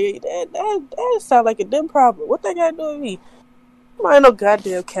told her. Like, that sounds like a dumb problem. What that got to do with me? I ain't no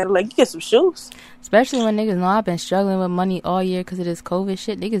goddamn Cadillac. You get some shoes. Especially when niggas know I've been struggling with money all year because of this COVID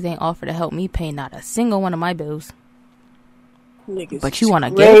shit. Niggas ain't offered to help me pay not a single one of my bills. Niggas, but you want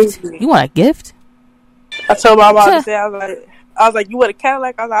a gift? You want a gift? I told my mom to say, I was like, you want a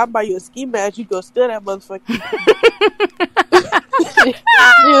Cadillac? I was like, I'll buy you a ski mask. You go steal that motherfucker. She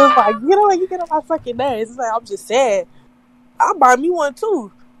was like, you get on my fucking nerves. It's like, I'm just saying, I'll buy me one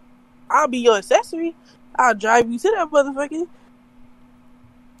too. I'll be your accessory. I'll drive you to that motherfucker.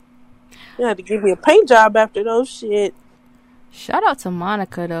 You had to give me a paint job after those shit. Shout out to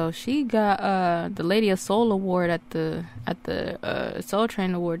Monica though. She got the Lady of Soul award at the Soul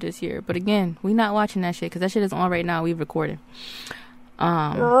Train award this year. But again, we not watching that shit because that shit is on right now. We recording.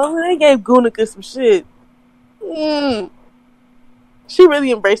 They gave Gunica some shit. She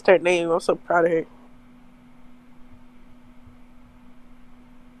really embraced her name. I'm so proud of her.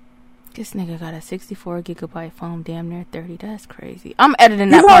 This nigga got a 64 gigabyte phone, damn near 30. That's crazy. I'm editing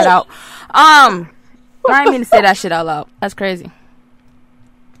that part out. I didn't mean to say that shit out loud. That's crazy.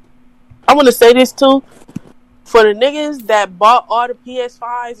 I want to say this too. For the niggas that bought all the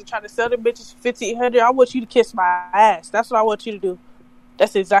PS5s and try to sell them bitches for $1,500, I want you to kiss my ass. That's what I want you to do.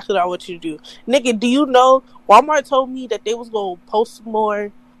 That's exactly what I want you to do. Nigga, do you know Walmart told me that they was going to post more?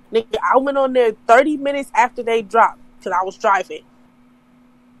 Nigga, I went on there 30 minutes after they dropped because I was driving.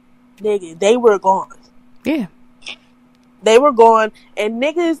 Nigga, they were gone. Yeah. They were gone. And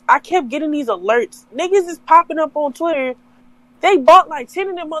niggas, I kept getting these alerts. Niggas is popping up on Twitter. They bought like 10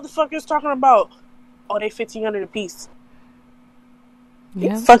 of them motherfuckers talking about, oh, they $1,500 a piece.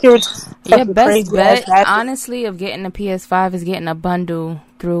 Yeah. Your best bet, honestly, of getting a PS5 is getting a bundle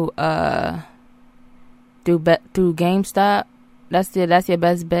through GameStop. That's your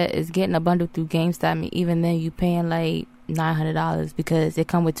best bet, is getting a bundle through GameStop. I mean, even then, you paying like $900 because it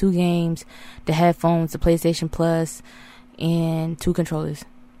come with 2 games, the headphones, the PlayStation Plus, and 2 controllers.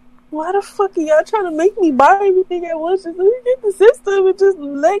 Why the fuck are y'all trying to make me buy everything at once? Just let me get the system and just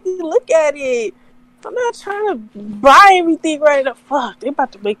let me look at it. I'm not trying to buy everything right now. Fuck, they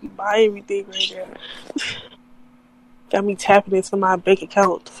about to make me buy everything right now. Got me tapping into my bank account.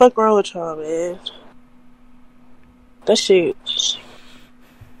 What the fuck wrong with y'all, man? That shit.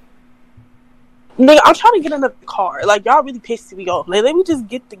 Nigga, I'm trying to get another car. Like, y'all really pissing me off. Like, let me just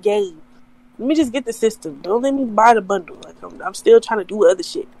get the game. Let me just get the system. Don't let me buy the bundle. Like, I'm still trying to do other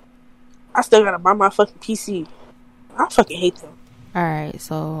shit. I still gotta buy my fucking PC. I fucking hate them. Alright,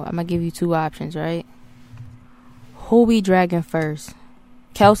 so I'm gonna give you 2 options, right? Who we dragging first?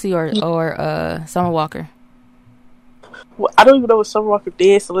 Kelsey or Summer Walker? Well, I don't even know what Summer Walker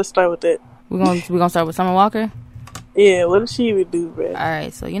did, so let's start with that. We're gonna start with Summer Walker? Yeah, what did she even do, man?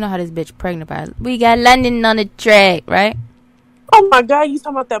 Alright, so you know how this bitch pregnant by. We got London on the track, right? Oh my god, you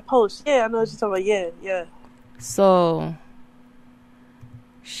talking about that post. Yeah, I know what you're talking about. Yeah. So,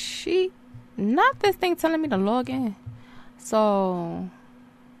 not this thing telling me to log in. So,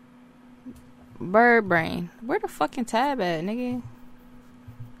 Bird Brain. Where the fucking tab at, nigga?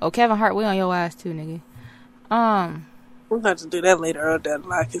 Oh, Kevin Hart, we on your ass too, nigga. We're going to do that later on down the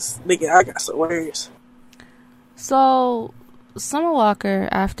line, because, nigga, I got some words. So, Summer Walker,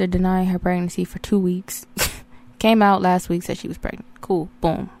 after denying her pregnancy for 2 weeks, came out last week, said she was pregnant. Cool.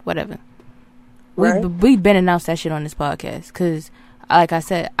 Boom. Whatever. Right. We've been announced that shit on this podcast, because, like I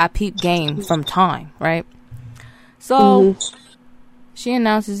said, I peep game from time, right? So, she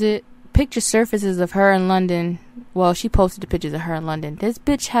announces it. Picture surfaces of her in London. Well, she posted the pictures of her in London. This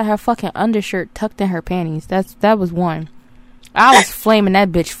bitch had her fucking undershirt tucked in her panties. That was one. I was flaming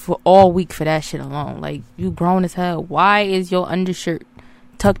that bitch for all week for that shit alone. Like, you grown as hell. Why is your undershirt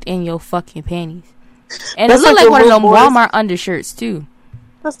tucked in your fucking panties? And that's it looked like one of them Walmart undershirts, too.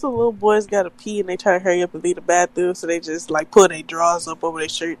 That's the little boys gotta pee and they try to hurry up and leave the bathroom, so they just, like, pull their drawers up over their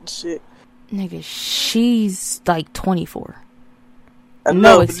shirt and shit. Nigga, she's, like, 24. I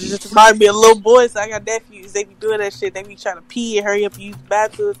know, but it just reminds me of little boys. I got nephews. They be doing that shit. They be trying to pee and hurry up and use the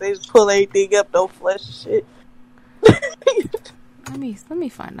bathroom. They just pull everything up, don't flush shit. Let me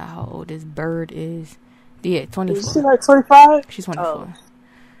find out how old this bird is. Yeah, 24. Is she like 25? She's 24.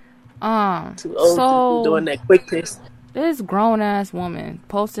 Too old to be doing that quick piss. This grown ass woman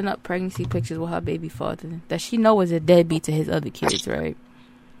posting up pregnancy pictures with her baby father that she know is a deadbeat to his other kids, right?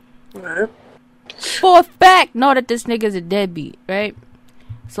 Right. For a fact, know that this nigga's a deadbeat, right?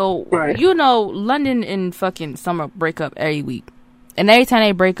 So, you know, London and fucking Summer break up every week. And every time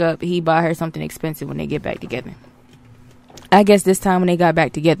they break up, he buy her something expensive when they get back together. I guess this time when they got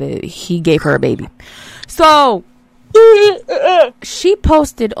back together, he gave her a baby. So, she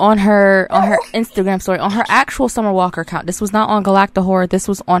posted on her Instagram story, on her actual Summer Walker account. This was not on Galacta Horror. This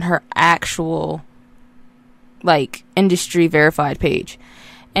was on her actual, like, industry verified page.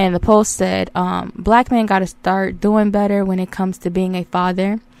 And the post said, black men gotta start doing better when it comes to being a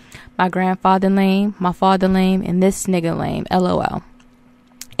father. My grandfather lame, my father lame, and this nigga lame. LOL.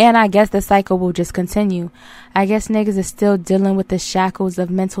 And I guess the cycle will just continue. I guess niggas is still dealing with the shackles of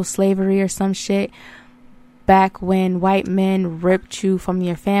mental slavery or some shit. Back when white men ripped you from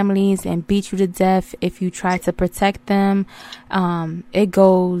your families and beat you to death if you try to protect them. It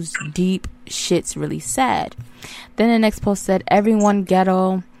goes deep. Shit's really sad. Then the next post said, everyone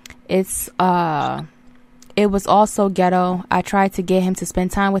ghetto. It was also ghetto. I tried to get him to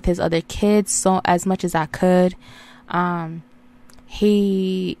spend time with his other kids so as much as I could.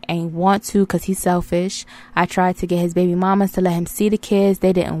 He ain't want to because he's selfish. I tried to get his baby mamas to let him see the kids.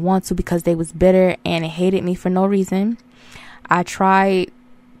 They didn't want to because they was bitter and hated me for no reason. I tried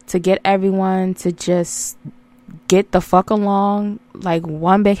to get everyone to just get the fuck along like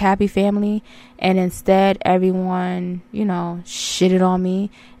one big happy family, and instead everyone, you know, shitted on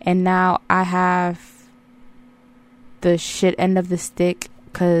me, and now I have the shit end of the stick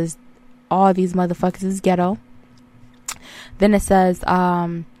because all these motherfuckers is ghetto. Then it says,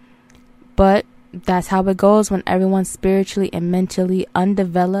 but that's how it goes when everyone's spiritually and mentally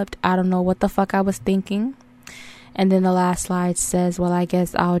undeveloped. I don't know what the fuck I was thinking. And then the last slide says, well, I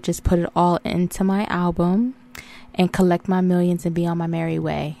guess I'll just put it all into my album and collect my millions and be on my merry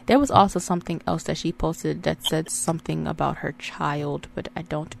way. There was also something else that she posted that said something about her child, but I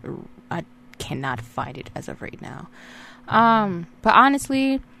cannot find it as of right now. But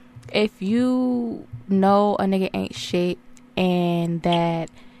honestly, if you know a nigga ain't shit and that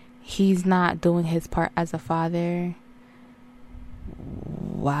he's not doing his part as a father,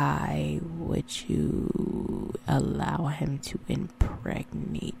 why would you allow him to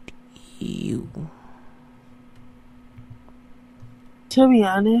impregnate you? To be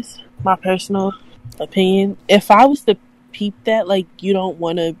honest, my personal opinion, if I was to peep that, like, you don't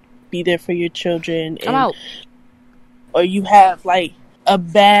want to be there for your children, I'm out. Or you have, like, a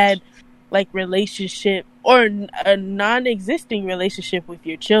bad, like, relationship or a non-existing relationship with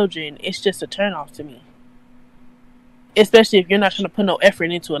your children, it's just a turn-off to me. Especially if you're not trying to put no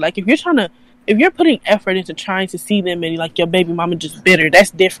effort into it. Like, if you're putting effort into trying to see them and, like, your baby mama just bitter,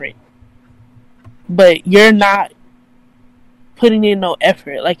 that's different. But you're not putting in no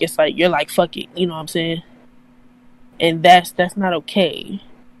effort. Like, it's like, you're like, fuck it. You know what I'm saying? And that's not okay.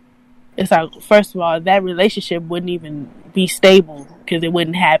 It's like, first of all, that relationship wouldn't even be stable because it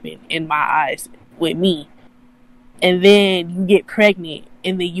wouldn't happen in my eyes with me. And then you get pregnant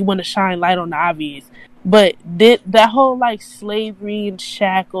and then you want to shine light on the obvious. But that whole, like, slavery and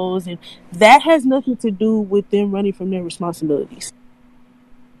shackles, and that has nothing to do with them running from their responsibilities.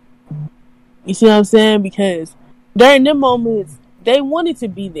 You see what I'm saying? Because during them moments, they wanted to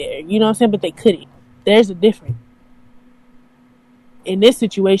be there, you know what I'm saying? But they couldn't. There's a difference. In this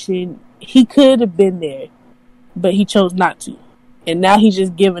situation, he could have been there, but he chose not to. And now he's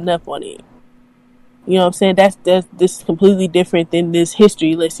just giving up on it. You know what I'm saying? This is completely different than this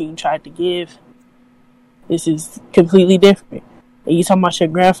history lesson you tried to give. This is completely different. And you talking about your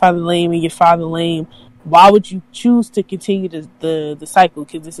grandfather lame and your father lame. Why would you choose to continue the cycle?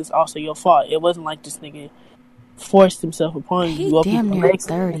 Because this is also your fault. It wasn't like this nigga forced himself upon you. He damn near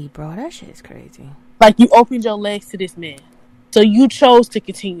 30, bro. That shit is crazy. Like, you opened your legs to this man. So you chose to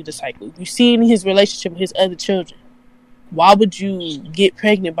continue the cycle. You see in his relationship with his other children. Why would you get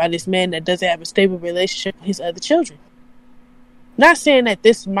pregnant by this man that doesn't have a stable relationship with his other children? Not saying that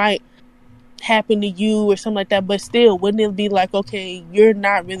this might happen to you or something like that, but still, wouldn't it be like, okay, you're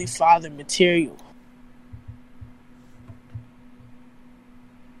not really father material?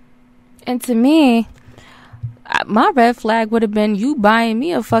 And to me, my red flag would have been you buying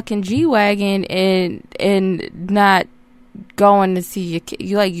me a fucking G-Wagon and not going to see your kid.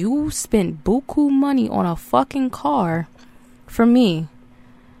 You spent buku money on a fucking car for me,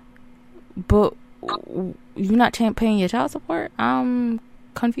 but you're not paying your child support? I'm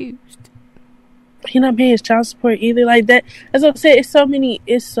confused. You're not paying his child support either. Like that. As I said, it's so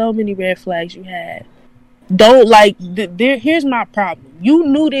many red flags you had. Don't, like, here's my problem. You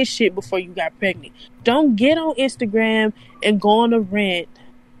knew this shit before you got pregnant. Don't get on Instagram and go on a rant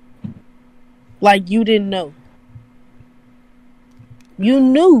like you didn't know. You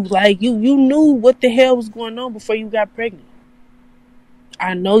knew, like, you knew what the hell was going on before you got pregnant.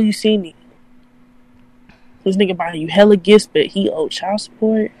 I know you seen it. This nigga buying you hella gifts, but he owed child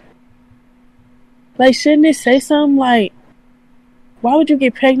support. Like, shouldn't it say something like, why would you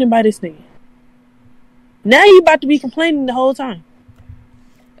get pregnant by this nigga? Now you about to be complaining the whole time.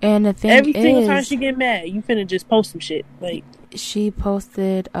 And the thing every single time she get mad, you finna just post some shit. Like, she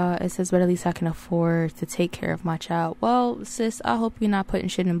posted, it says, but at least I can afford to take care of my child. Well, sis, I hope you're not putting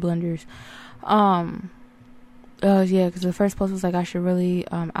shit in blenders. Yeah, because the first post was like, I should really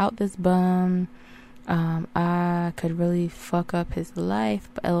out this bum. I could really fuck up his life,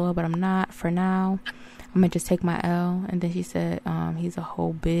 but I'm not for now. I'm gonna just take my L. And then she said, he's a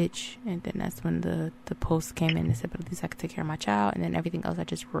whole bitch. And then that's when the post came in and said, but at least I could take care of my child. And then everything else I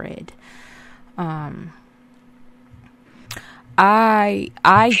just read. I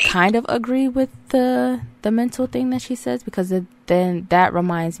kind of agree with the mental thing that she says, because then that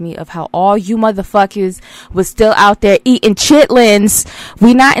reminds me of how all you motherfuckers was still out there eating chitlins.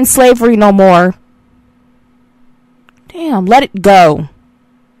 We not in slavery no more. Damn, let it go.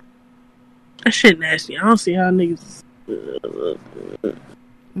 That shit nasty. I don't see how niggas.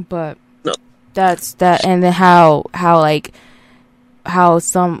 But no. That's that, and then how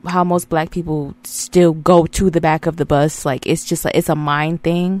most black people still go to the back of the bus. Like, it's just like, it's a mind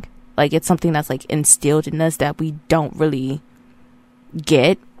thing. Like, it's something that's like instilled in us that we don't really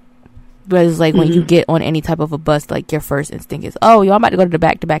get. But it's like, when you get on any type of a bus, like, your first instinct is, oh, yo, I'm about to go to the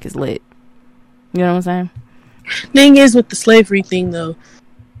back. The back is lit. You know what I'm saying? Thing is, with the slavery thing though,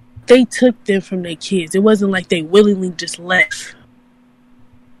 they took them from their kids. It wasn't like they willingly just left.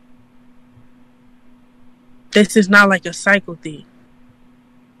 This is not like a cycle thing.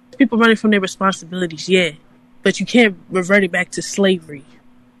 People running from their responsibilities, yeah, but you can't revert it back to slavery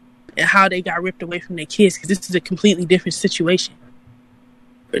and how they got ripped away from their kids, because this is a completely different situation.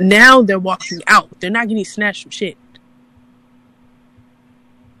 But now they're walking out. They're not getting snatched from shit.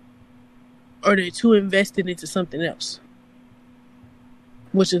 Or they're too invested into something else,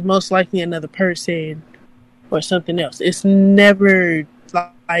 which is most likely another person or something else. It's never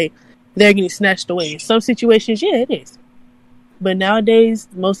like they're getting snatched away. In some situations, yeah, it is. But nowadays,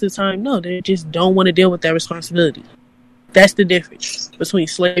 most of the time, no, they just don't want to deal with that responsibility. That's the difference between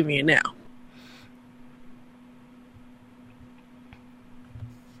slavery and now.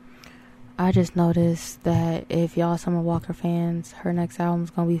 I just noticed that if y'all Summer Walker fans, her next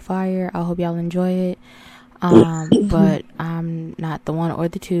album's gonna be fire. I hope y'all enjoy it. But I'm not the one or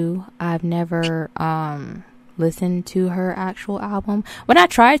the two. I've never listened to her actual album. When I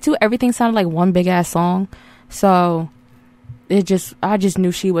tried to, everything sounded like one big ass song. So I just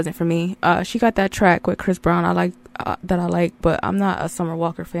knew she wasn't for me. She got that track with Chris Brown I like, but I'm not a Summer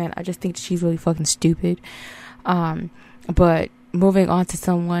Walker fan. I just think she's really fucking stupid. But moving on to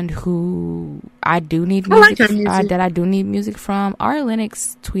someone who I do need music, that I do need music from. Ari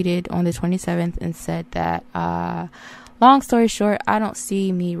Lennox tweeted on the 27th and said that, long story short, I don't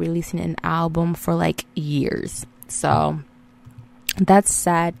see me releasing an album for like years. So that's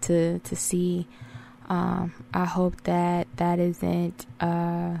sad to see. I hope that isn't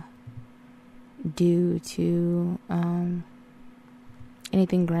due to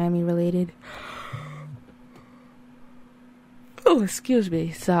anything Grammy related. Oh, excuse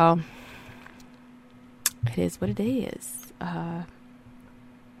me. So it is what it is. As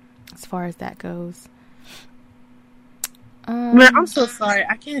far as that goes. Man, I'm so sorry.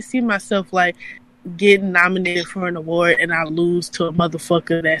 I can't see myself like getting nominated for an award and I lose to a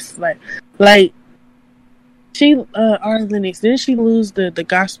motherfucker that's like she Ari Lennox, didn't she lose the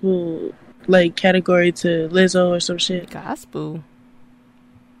gospel like category to Lizzo or some shit? Gospel.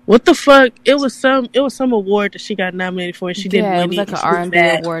 What the fuck? It was some award that she got nominated for and she didn't win it. Yeah, it was like an R&B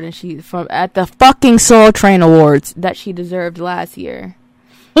award and she at the fucking Soul Train Awards that she deserved last year.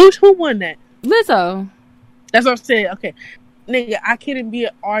 Who won that? Lizzo. That's what I'm saying. Okay. Nigga, I couldn't be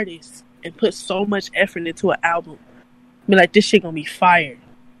an artist and put so much effort into an album. Be like, this shit gonna be fire.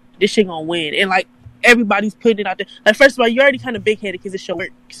 This shit gonna win. And like, everybody's putting it out there. Like, first of all, you're already kind of big-headed because it's your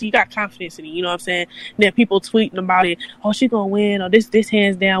work. So you got confidence in it, you know what I'm saying? And then people tweeting about it. Oh, she's gonna win. Or this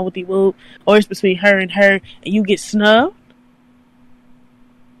hands down with the whoop. Or it's between her. And you get snubbed.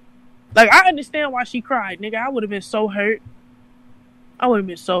 Like, I understand why she cried, nigga. I would have been so hurt.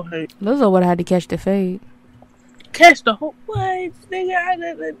 Lizzo would have had to catch the fade. Catch the whole... What?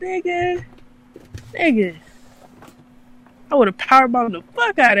 Nigga. I would have powerbombed the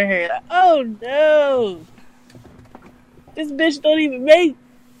fuck out of her. Like, oh no. This bitch don't even make...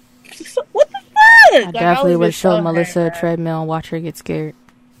 What the fuck? I definitely would show Melissa a treadmill and watch her get scared.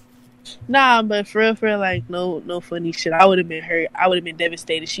 Nah, but for real, like, no funny shit. I would have been hurt. I would have been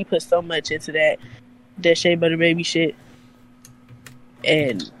devastated. She put so much into that Shea Butter Baby shit.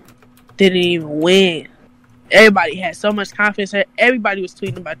 And didn't even win. Everybody had so much confidence. Everybody was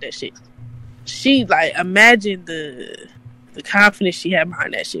tweeting about that shit. She, like, imagine the confidence she had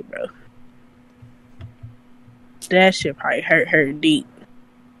behind that shit, bro. That shit probably hurt her deep.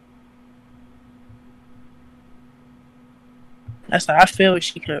 That's how I feel when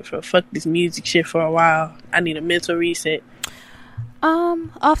she come from. Fuck this music shit for a while. I need a mental reset.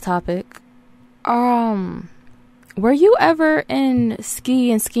 Off topic. Were you ever in Ski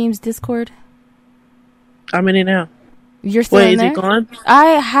and Scheme's Discord? I'm in it now. You're still in there? Is it gone?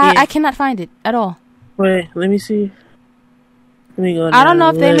 I cannot find it at all. Wait, let me see. Let me go. I don't know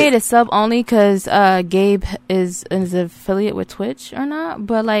if they made it sub only because Gabe is an affiliate with Twitch or not.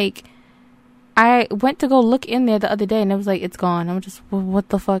 But like, I went to go look in there the other day and it was like it's gone. I'm just, what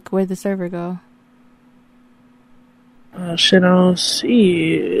the fuck? Where'd the server go? Oh shit! I don't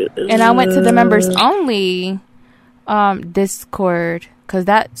see it. And I went to the members only Discord because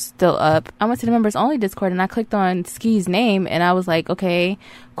that's still up. I went to the members only Discord and I clicked on Ski's name and I was like, okay,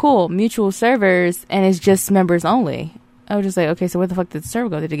 cool, mutual servers, and it's just members only. I was just like, okay, so where the fuck did the server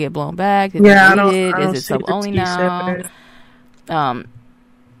go? Did it get blown back? Did I it don't Is it sub only now? Server.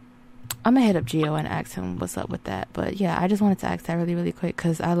 I'm gonna hit up Gio and ask him what's up with that. But yeah, I just wanted to ask that really, really quick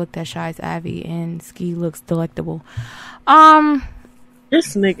because I looked at Shy's Abby and Ski looks delectable.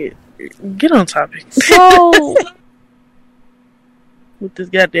 This nigga, get on topic. So with this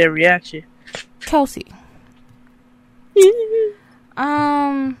goddamn reaction, Kelsey.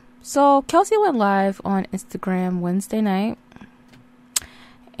 So Kelsey went live on Instagram Wednesday night,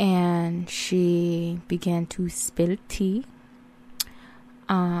 and she began to spill tea.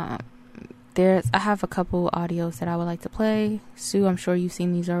 I have a couple audios that I would like to play. Sue, I'm sure you've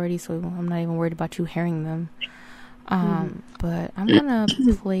seen these already, so I'm not even worried about you hearing them. But I'm gonna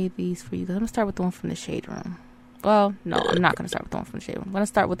play these for you. I'm gonna start with the one from the Shade Room. Well, no, I'm not gonna start with the one from the Shade Room. I'm gonna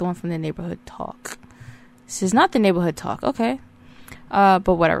start with the one from the Neighborhood Talk. This is not the Neighborhood Talk, okay? But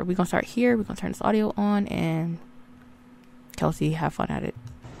whatever. We're gonna start here. We're gonna turn this audio on, and Kelsey, have fun at it.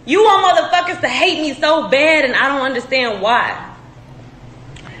 You want motherfuckers to hate me so bad, and I don't understand why.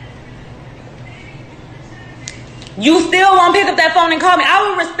 You still won't pick up that phone and call me. I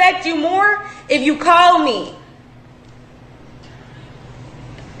will respect you more if you call me.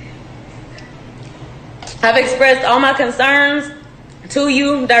 I've expressed all my concerns to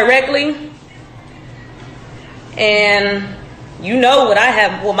you directly. And you know what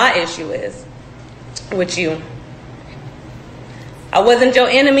my issue is with you. I wasn't your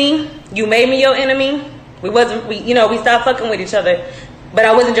enemy. You made me your enemy. We stopped fucking with each other, but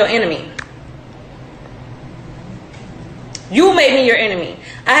I wasn't your enemy. You made me your enemy.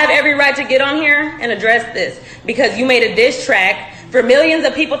 I have every right to get on here and address this because you made a diss track for millions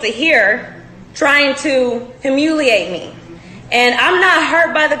of people to hear trying to humiliate me. And I'm not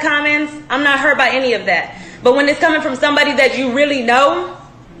hurt by the comments. I'm not hurt by any of that. But when it's coming from somebody that you really know,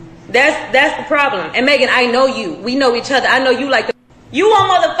 that's the problem. And Megan, I know you. We know each other. I know you like you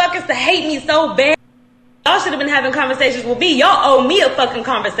want motherfuckers to hate me so bad. Y'all should have been having conversations with me. Y'all owe me a fucking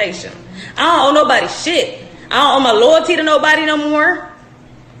conversation. I don't owe nobody shit. I don't owe my loyalty to nobody no more.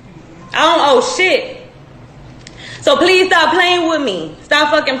 I don't owe shit. So please stop playing with me.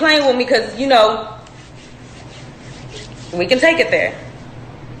 Stop fucking playing with me because, we can take it there.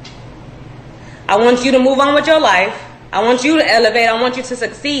 I want you to move on with your life. I want you to elevate. I want you to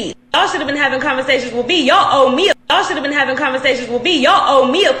succeed. Y'all should have been having conversations with me. Y'all owe me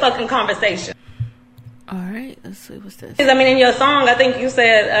a fucking conversation. All right, let's see what's this. I mean, in your song, I think you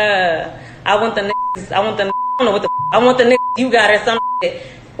said, I want the niggas you got or something.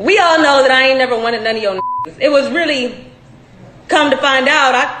 We all know that I ain't never wanted none of your niggas. It was really, come to find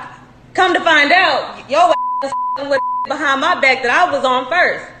out, your ass with behind my back that I was on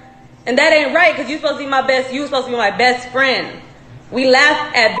first. And that ain't right, because you supposed to be my best friend. We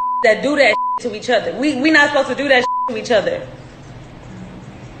laugh at that do that to each other. We not supposed to do that to each other.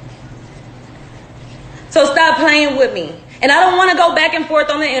 So stop playing with me. And I don't want to go back and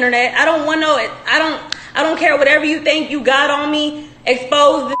forth on the internet. I don't care whatever you think you got on me.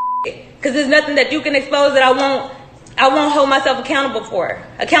 Expose the because there's nothing that you can expose that I won't hold myself accountable for.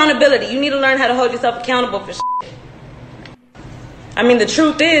 Accountability. You need to learn how to hold yourself accountable for shit. I mean, the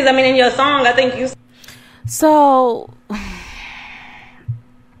truth is, in your song, I think you... So...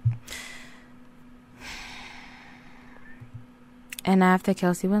 And after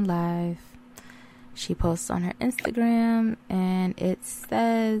Kelsey went live, she posts on her Instagram, and it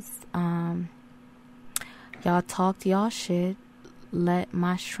says, y'all talked y'all shit. Let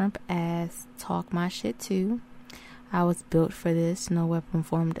my shrimp ass talk my shit too. I was built for this. No weapon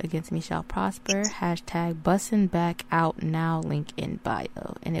formed against me shall prosper. Hashtag bussin' back out now. Link in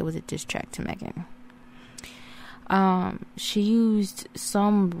bio. And it was a diss track to Megan. She used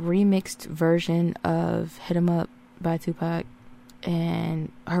some remixed version of Hit 'Em Up by Tupac,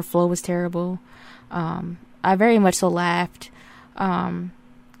 and her flow was terrible. I very much so laughed.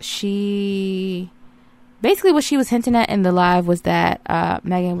 Basically, what she was hinting at in the live was that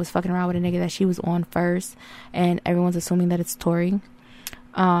Megan was fucking around with a nigga that she was on first, and everyone's assuming that it's Tory.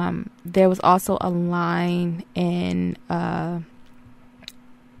 There was also a line in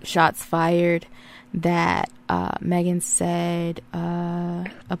Shots Fired that Megan said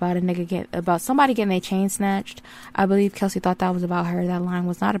about somebody getting their chain snatched. I believe Kelsey thought that was about her. That line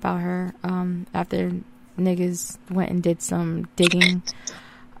was not about her. After niggas went and did some digging,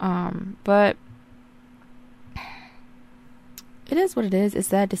 but. It is what it is. It's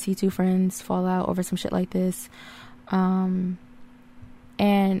sad to see two friends fall out over some shit like this. And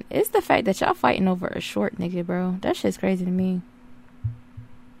it's the fact that y'all fighting over a short nigga, bro. That shit's crazy to me.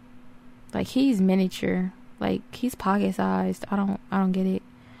 Like, he's miniature. Like, he's pocket sized. I don't get it.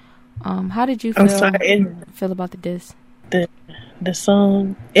 How did you feel about the diss? The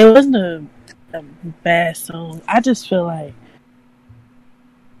song, it wasn't a bad song. I just feel like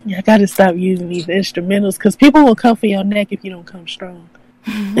I gotta stop using these instrumentals because people will come for your neck if you don't come strong.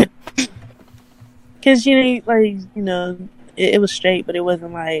 Because it was straight, but it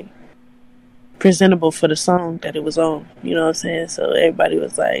wasn't like presentable for the song that it was on. You know what I'm saying? So everybody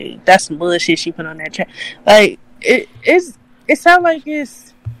was like, "That's some bullshit she put on that track." Like it sounds like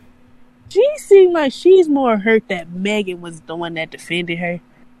it's. She seemed like she's more hurt that Megan was the one that defended her.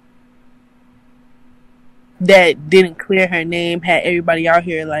 That didn't clear her name, had everybody out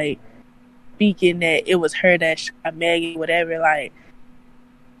here like speaking that it was her that shot Megan, whatever, like,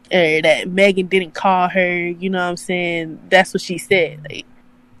 or that Megan didn't call her, you know what I'm saying? That's what she said. Like,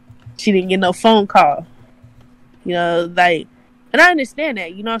 she didn't get no phone call, and I understand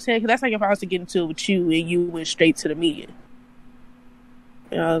that, you know what I'm saying? Because that's like if I was to get into it with you and you went straight to the media.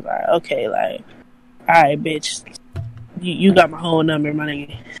 I was like, okay, like, alright, bitch, you got my whole number, my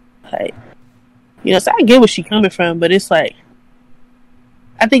nigga. Like, so I get where she coming from, but it's like,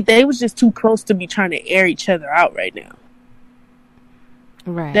 I think they was just too close to be trying to air each other out right now.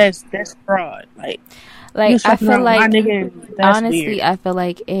 Right. That's fraud. Like I feel like nigga, honestly, weird. I feel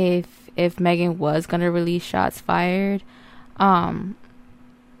like if Megan was gonna release shots fired,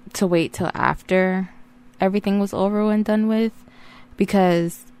 to wait till after everything was over and done with,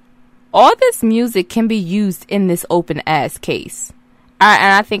 because all this music can be used in this open ass case.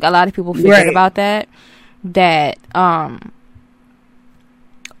 And I think a lot of people forget about that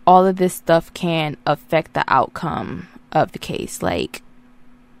all of this stuff can affect the outcome of the case. Like,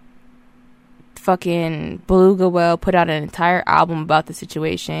 fucking Beluga Well put out an entire album about the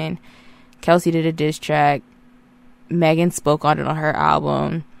situation. Kelsey did a diss track. Megan spoke on it on her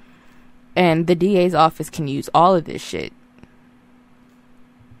album. And the DA's office can use all of this shit.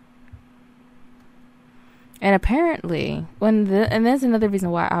 And apparently, and there's another reason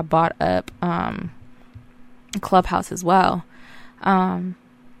why I bought up Clubhouse as well.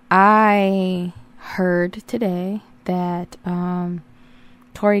 I heard today that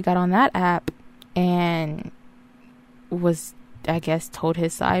Tory got on that app and was, I guess, told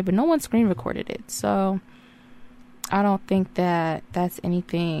his side, but no one screen recorded it. So I don't think that that's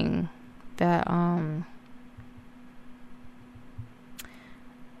anything that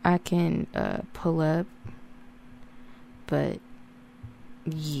I can pull up. But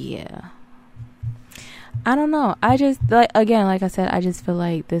yeah, I don't know. I just, like I said, I just feel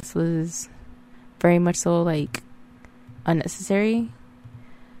like this was very much so like unnecessary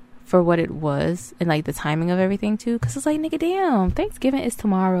for what it was, and like the timing of everything too. Because it's like, nigga, damn, Thanksgiving is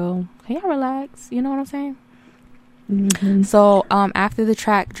tomorrow. Can y'all relax? You know what I'm saying? Mm-hmm. So after the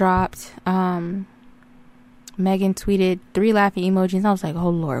track dropped, Megan tweeted 3 laughing emojis. And I was like, oh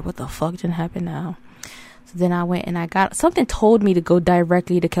Lord, what the fuck didn't happen now? So then I went and I got something, told me to go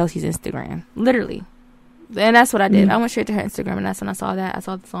directly to Kelsey's Instagram, literally, and that's what I did. I went straight to her Instagram, and that's when I saw that. I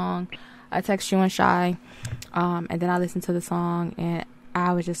saw the song. I texted you and Shy, and then I listened to the song, and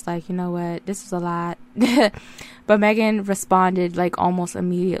I was just like, you know what, this is a lot. But Megan responded like almost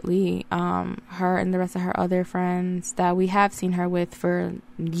immediately. Her and the rest of her other friends that we have seen her with for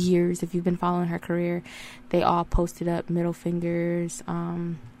years, if you've been following her career, they all posted up middle fingers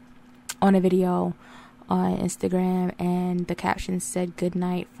on a video on Instagram, and the caption said "Good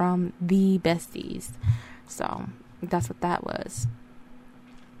night from the besties." So that's what that was.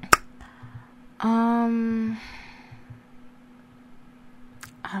 I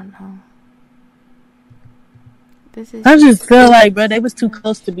don't know. I just feel like, bro, they was too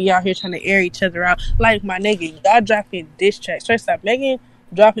close to be out here trying to air each other out. Like, my nigga, y'all dropping diss tracks. First off, Megan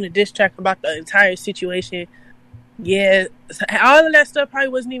dropping a diss track about the entire situation. Yeah, all of that stuff probably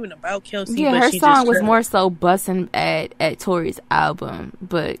wasn't even about Kelsey. Yeah, but her she song just was more so busting at Tory's album,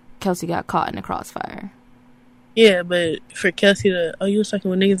 but Kelsey got caught in the crossfire. Yeah, but for Kelsey to, you was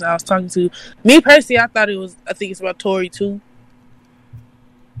talking with niggas I was talking to. Me personally, I think it's about Tory too.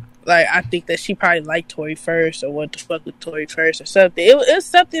 Like, I think that she probably liked Tory first, or wanted to fuck with Tory first, or something. It's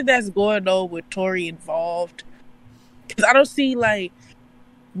something that's going on with Tory involved. Because I don't see, like,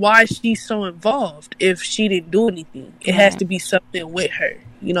 why she's so involved if she didn't do anything. It has to be something with her.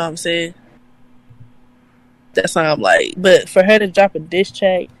 You know what I'm saying? That's how I'm like. But for her to drop a diss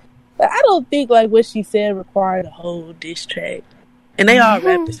track, I don't think like what she said required a whole diss track. And they all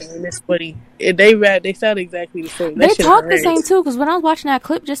rap the same. It's funny. And they sound exactly the same. They talk the same too. Because when I was watching that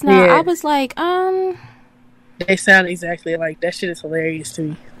clip just now, I was like, They sound exactly like that. Shit is hilarious to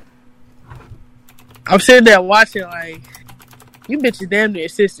me. I'm sitting there watching like, you bitches damn near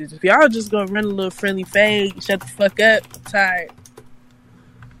sisters. If y'all just gonna run a little friendly fade, shut the fuck up. I'm tired.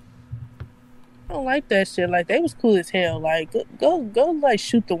 I don't like that shit. Like, they was cool as hell. Like, go like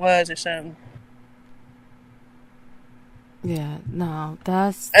shoot the ones or something. Yeah, no,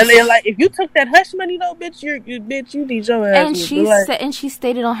 that's. And then like, if you took that hush money though, bitch, you need your ass. And she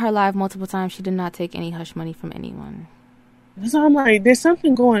stated on her live multiple times she did not take any hush money from anyone. So I'm like, there's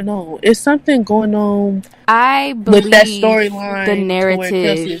something going on. It's something going on. I believe with that storyline. The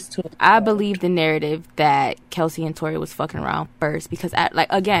narrative. I believe the narrative that Kelsey and Tory was fucking around first, because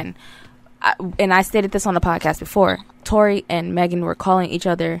and I stated this on the podcast before. Tory and Megan were calling each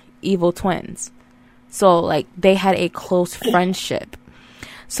other evil twins, so like they had a close friendship.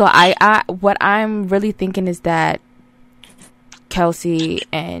 So I what I'm really thinking is that Kelsey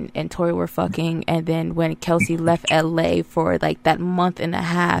and Tory were fucking, and then when Kelsey left LA for like that month and a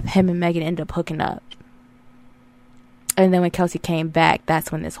half, him and Megan ended up hooking up. And then when Kelsey came back,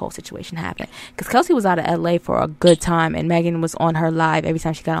 that's when this whole situation happened. Because Kelsey was out of LA for a good time, and Megan was on her live every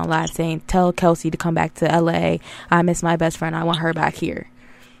time she got on live saying, tell Kelsey to come back to LA. I miss my best friend. I want her back here.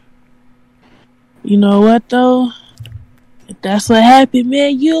 You know what, though? That's what happened,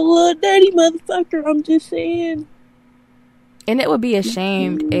 man. You a little dirty motherfucker. I'm just saying. And it would be a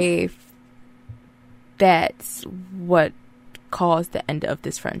shame if that's what caused the end of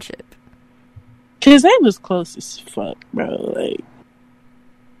this friendship. Cause they was close as fuck, bro. Like,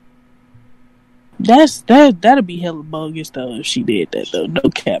 that'd be hella bogus though if she did that though. No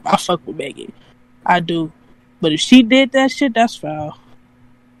cap. I fuck with Megan. I do. But if she did that shit, that's foul.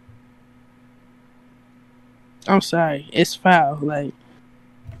 I'm sorry. It's foul. Like,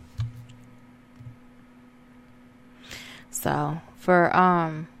 so for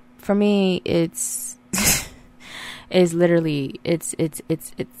me it's it's literally it's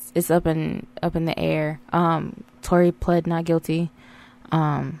up in the air. Tory pled not guilty.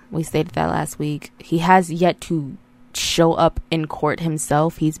 We stated that last week. He has yet to show up in court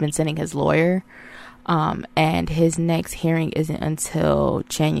himself. He's been sending his lawyer. And his next hearing isn't until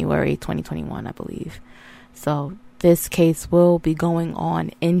January 2021, I believe. So this case will be going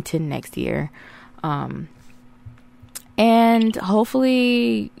on into next year. And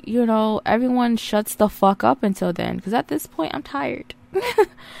hopefully, everyone shuts the fuck up until then. Because at this point, I'm tired.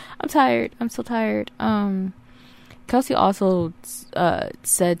 I'm tired. I'm so tired. Kelsey also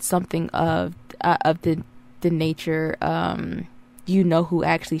said something of the nature, who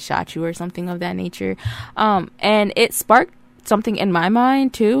actually shot you or something of that nature. And it sparked something in my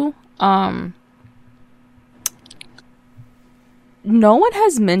mind too. No one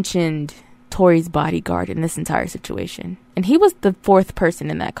has mentioned Tory's bodyguard in this entire situation. And he was the fourth person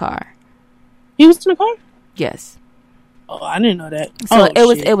in that car. He was in the car? Yes. Oh, I didn't know that. So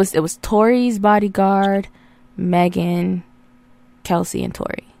it was Tory's bodyguard, Megan, Kelsey, and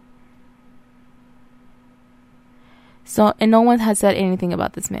Tory. So, and no one has said anything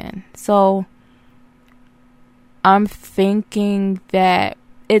about this man. So, I'm thinking that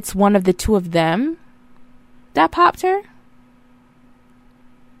it's one of the two of them that popped her.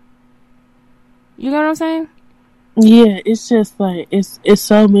 You know what I'm saying? Yeah, it's just like, it's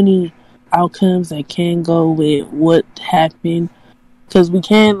so many outcomes that can go with what happened. Because we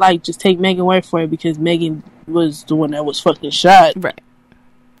can't, just take Megan's word for it because Megan was the one that was fucking shot. Right.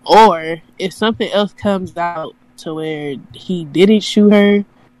 Or, if something else comes out to where he didn't shoot her,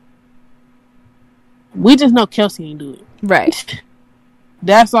 we just know Kelsey ain't do it. Right.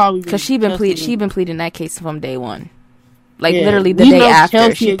 That's all we. Because she been pleading that case from day one. Literally the day after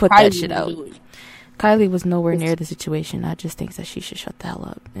Kelsey she put that shit out. Kylie was nowhere near the situation. I just think that she should shut the hell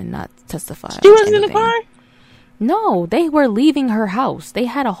up and not testify. She wasn't in the car? No, they were leaving her house. They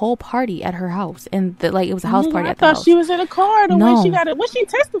had a whole party at her house, and it was a house party at the house. I thought she was in a car. The way she got it. What's she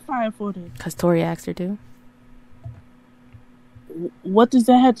testifying for then? Because Tory asked her to. What does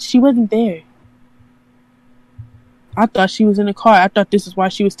that have? She wasn't there. I thought she was in the car. I thought this is why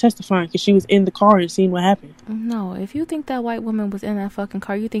she was testifying, because she was in the car and seeing what happened. No, if you think that white woman was in that fucking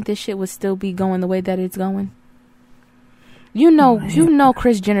car, you think this shit would still be going the way that it's going? You know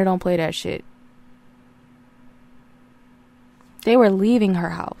Kris Jenner don't play that shit. They were leaving her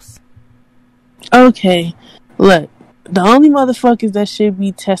house. Okay, look, the only motherfuckers that should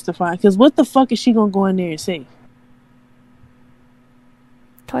be testifying, because what the fuck is she gonna go in there and say?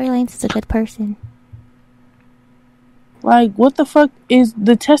 Tory Lanez is a good person. What the fuck is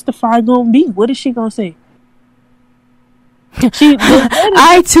the testifier gonna be? What is she gonna say?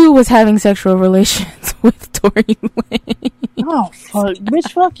 I too was having sexual relations with Tory Lanez. Oh fuck,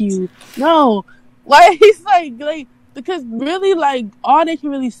 bitch, fuck you. No, it's because really, all they can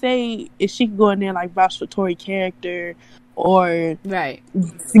really say is she can go in there vouch for Tory character or right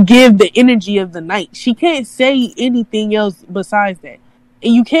give the energy of the night. She can't say anything else besides that,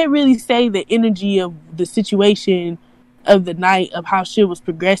 and you can't really say the energy of the situation of the night, of how shit was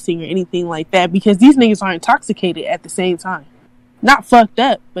progressing or anything like that, because these niggas are intoxicated at the same time. Not fucked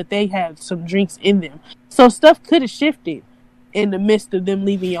up, but they have some drinks in them. So stuff could have shifted in the midst of them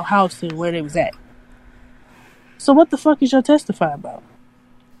leaving your house and where they was at. So what the fuck is your testify about?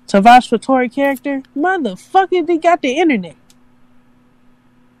 To vouch for Tory character? Motherfucker, they got the internet.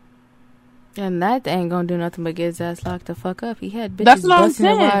 And that ain't gonna do nothing but get his ass locked the fuck up. He had bitches busting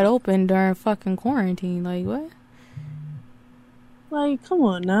it wide open during fucking quarantine. What? Come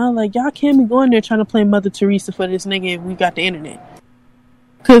on now. Y'all can't be going there trying to play Mother Teresa for this nigga if we got the internet.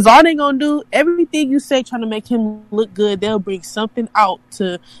 Because all they gonna do, everything you say trying to make him look good, they'll bring something out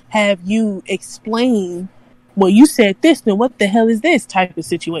to have you explain, well, you said this, then what the hell is this type of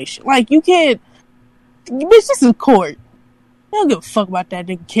situation? You can't, bitch, this is court. They don't give a fuck about that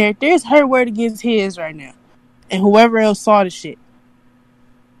nigga character. It's her word against his right now. And whoever else saw the shit.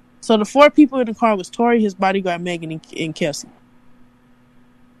 So the 4 people in the car was Tory, his bodyguard, Megan, and Kelsey.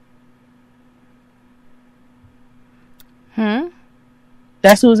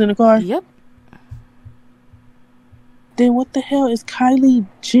 That's who was in the car? Yep. Then what the hell is Kylie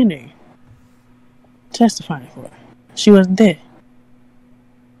Jenner testifying for? She wasn't there.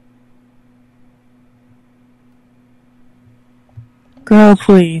 Girl,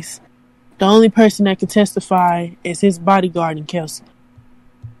 please. The only person that can testify is his bodyguard and Kelsey.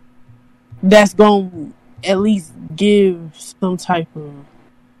 That's going to at least give some type of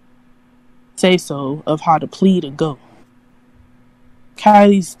say-so of how the plea to go.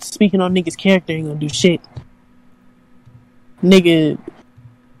 Kylie's speaking on niggas' character ain't gonna do shit. Nigga,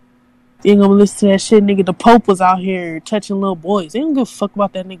 you ain't gonna listen to that shit. Nigga, the Pope was out here touching little boys. They don't give a fuck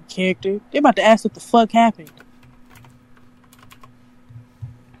about that nigga character. They about to ask what the fuck happened.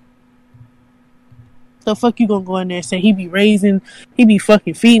 So fuck you gonna go in there and say he be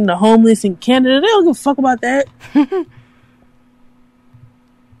fucking feeding the homeless in Canada. They don't give a fuck about that.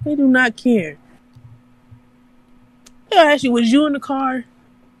 They do not care. They'll ask you, was you in the car?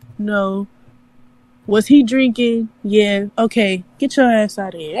 No. Was he drinking? Yeah. Okay, get your ass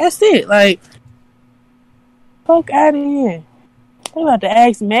out of here. That's it. Like, fuck out of here. They about to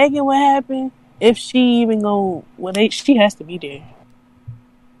ask Megan what happened. If she even go, well, she has to be there.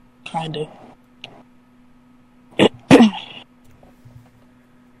 Kinda.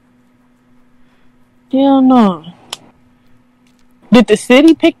 Hell no. Did the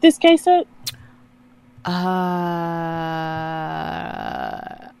city pick this case up?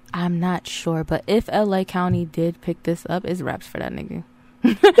 I'm not sure, but if LA County did pick this up, it's raps for that nigga.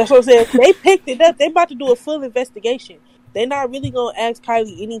 That's what I'm saying. They picked it up. They about to do a full investigation. They're not really gonna ask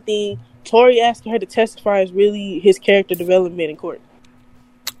Kylie anything. Tory asking her to testify is really his character development in court.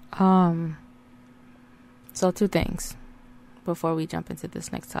 So 2 things before we jump into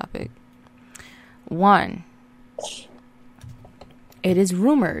this next topic. 1, it is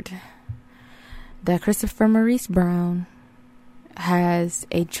rumored that Christopher Maurice Brown has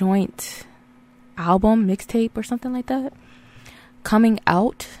a joint album, mixtape, or something like that coming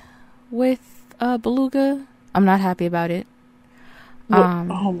out with Beluga. I'm not happy about it. I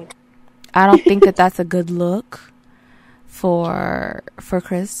don't think that that's a good look for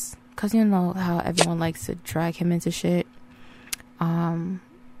Chris, because you know how everyone likes to drag him into shit.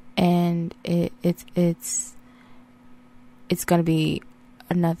 And it's gonna be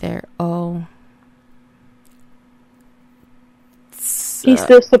another he's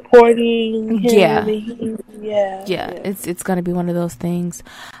still supporting him. Yeah. It's gonna be one of those things.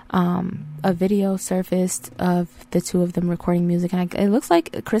 A video surfaced of the 2 of them recording music, and it looks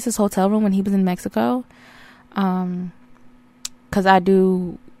like Chris's hotel room when he was in Mexico. Because I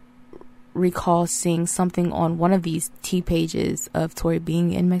do recall seeing something on one of these T pages of Tory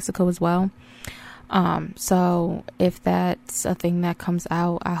being in Mexico as well. So if that's a thing that comes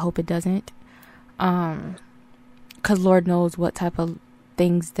out, I hope it doesn't. Because Lord knows what type of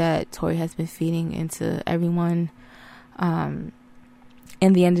things that Tory has been feeding into everyone in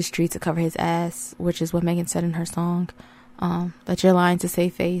the industry to cover his ass, which is what Megan said in her song, that you're lying to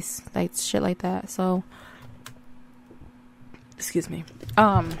save face, like shit like that. So excuse me.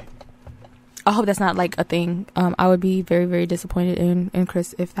 I hope that's not like a thing. I would be very, very disappointed in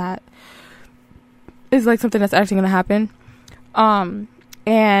Chris if that is like something that's actually going to happen.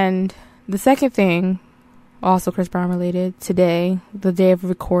 And the second thing, also Chris Brown related, today, the day of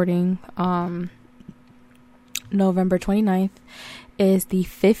recording, November 29th, is the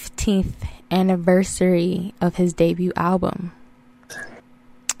 15th anniversary of his debut album.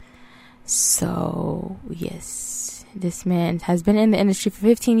 So, yes, this man has been in the industry for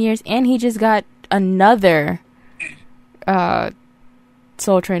 15 years, and he just got another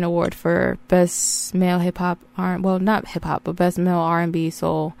Soul Train Award for Best Male Hip Hop, well, not hip hop, but Best Male R&B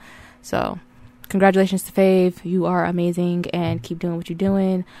Soul. So, congratulations to Fave. You are amazing, and keep doing what you're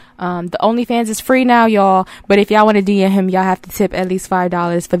doing. The OnlyFans is free now, y'all, but if y'all want to DM him, y'all have to tip at least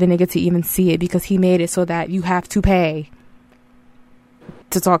 $5 for the nigga to even see it, because he made it so that you have to pay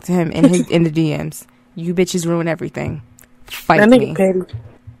to talk to him in the DMs. You bitches ruin everything. Fight that me. Petty.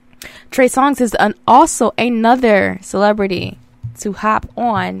 Trey Songz is also another celebrity to hop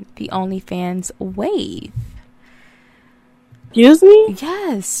on the OnlyFans wave. Excuse me?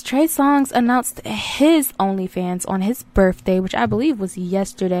 Yes, Trey Songz announced his OnlyFans on his birthday, which I believe was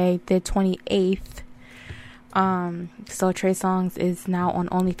yesterday, the 28th. So Trey Songz is now on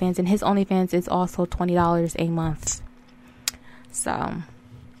OnlyFans, and his OnlyFans is also $20 a month. So,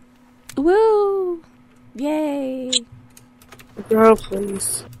 woo! Yay! Girl,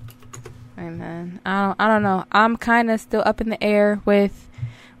 please. Amen. I don't know. I'm kind of still up in the air with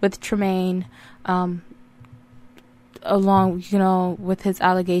Tremaine. along, with his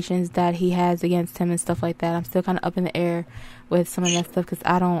allegations that he has against him and stuff like that, I'm still kind of up in the air with some of that stuff because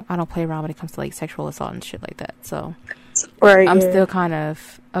I don't play around when it comes to like sexual assault and shit like that. So I'm still kind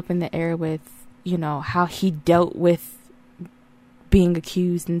of up in the air with how he dealt with being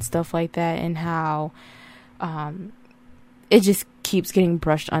accused and stuff like that, and how it just keeps getting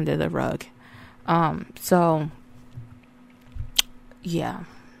brushed under the rug. So yeah,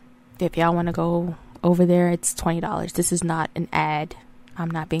 if y'all want to go over there, it's $20. This is not an ad.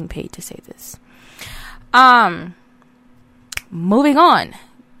 I'm not being paid to say this. Moving on.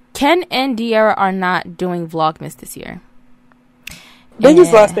 Ken and De'Ara are not doing Vlogmas this year. They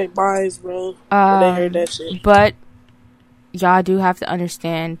just lost their minds, bro, when they heard that shit. But y'all do have to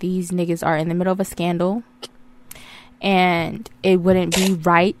understand, these niggas are in the middle of a scandal, and it wouldn't be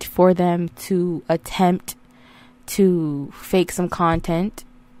right for them to attempt to fake some content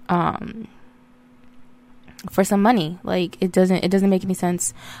for some money. Like, it doesn't make any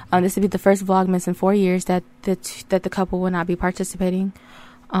sense. This would be the first Vlogmas in 4 years that the couple will not be participating.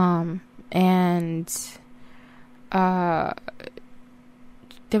 And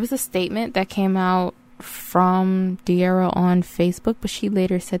there was a statement that came out from De'Ara on Facebook, but she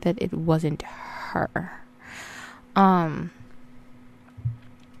later said that it wasn't her.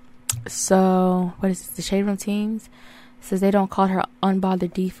 So what is this? The Shade Room Teens says they don't call her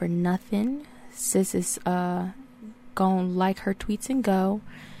Unbothered D for nothing. Sis is gonna like her tweets and go,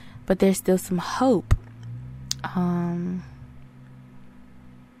 but there's still some hope.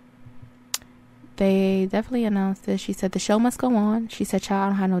 They definitely announced this. She said the show must go on. She said, child, I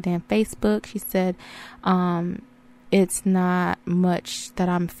don't have no damn Facebook. She said, it's not much that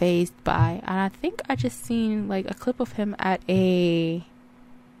I'm fazed by. And I think I just seen like a clip of him at a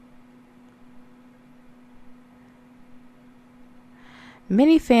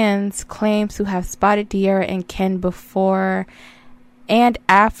many fans claim to have spotted De'Ara and Ken before and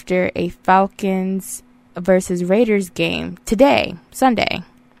after a Falcons versus Raiders game today, Sunday.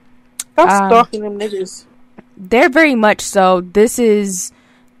 I'm stalking them niggas. They're very much so. This is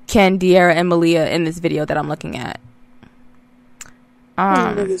Ken, De'Ara, and Malia in this video that I'm looking at.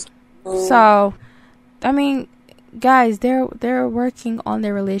 So, I mean, guys, they're working on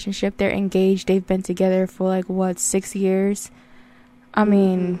their relationship. They're engaged. They've been together for like 6 years. I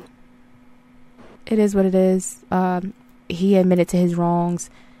mean, it is what it is. He admitted to his wrongs.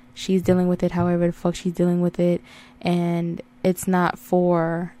 She's dealing with it however the fuck she's dealing with it. And it's not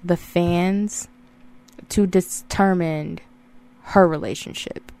for the fans to determine her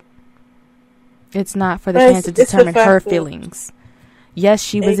relationship. It's not for the fans to determine her feelings. Yes,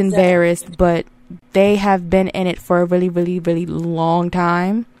 she was embarrassed, but they have been in it for a really, really, really long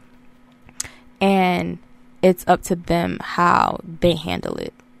time. And it's up to them how they handle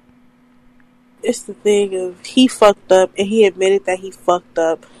it. It's the thing of he fucked up and he admitted that he fucked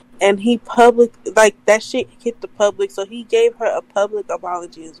up. And he that shit hit the public, so he gave her a public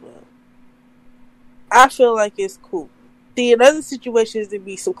apology as well. I feel like it's cool. See, in other situations, there'd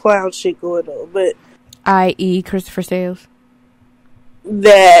be some clown shit going on, but... i.e. Christopher Sales?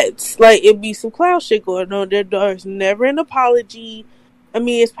 That's, it'd be some clown shit going on. There's never an apology. I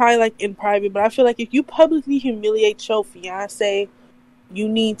mean, it's probably, in private, but I feel like if you publicly humiliate your fiancé, you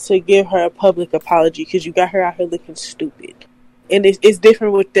need to give her a public apology, because you got her out here looking stupid. And it's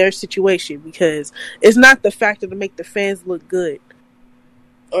different with their situation, because it's not the factor to make the fans look good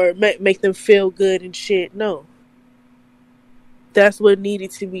or make them feel good and shit. No. That's what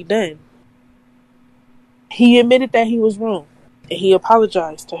needed to be done. He admitted that he was wrong, and he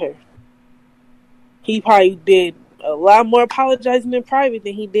apologized to her. He probably did a lot more apologizing in private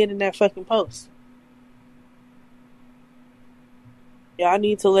than he did in that fucking post. Y'all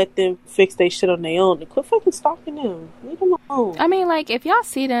need to let them fix their shit on their own and quit fucking stalking them. Leave them alone. I mean, if y'all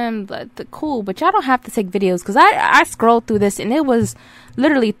see them, cool, but y'all don't have to take videos, because I scrolled through this and it was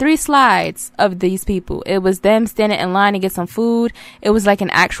literally 3 slides of these people. It was them standing in line to get some food. It was like an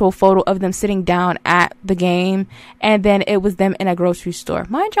actual photo of them sitting down at the game, and then it was them in a grocery store.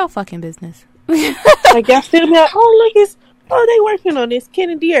 Mind y'all fucking business. Y'all still be like, oh look, they working on this, Ken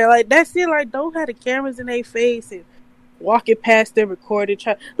and De'Ara. That's it. Don't have the cameras in their face and walking past them, recording.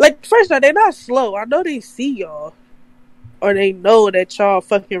 First off, they're not slow. I know they see y'all, or they know that y'all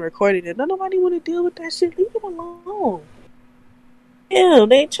fucking recording it. Nobody want to deal with that shit. Leave them alone. Yeah,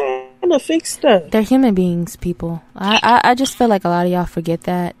 they trying to fix stuff. They're human beings, people. I just feel like a lot of y'all forget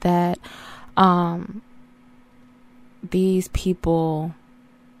that these people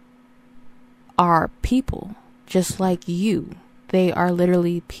are people just like you. They are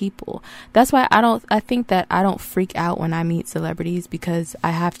literally people. That's why I think that I don't freak out when I meet celebrities, because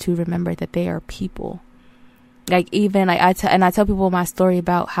I have to remember that they are people. Like, even like I tell people my story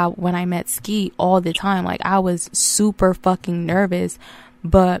about how when I met Ski all the time, like I was super fucking nervous,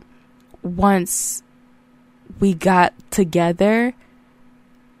 but once we got together,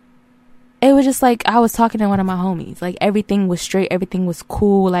 it was just like I was talking to one of my homies. Like, everything was straight, everything was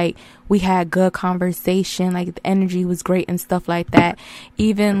cool. Like, we had good conversation. Like, the energy was great and stuff like that.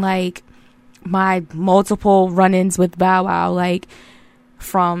 Even like my multiple run-ins with Bow Wow, like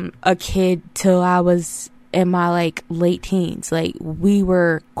from a kid till I was in my like late teens, like we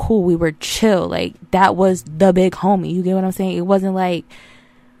were cool, we were chill. Like, that was the big homie. You get what I'm saying? It wasn't like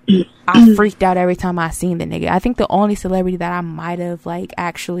I freaked out every time I seen the nigga. I think the only celebrity that I might have like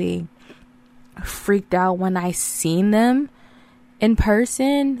actually freaked out when I seen them in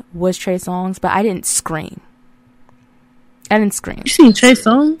person was Trey Songz, but I didn't scream. You seen Trey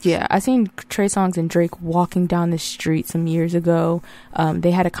Songz? Yeah, I seen Trey Songz and Drake walking down the street some years ago.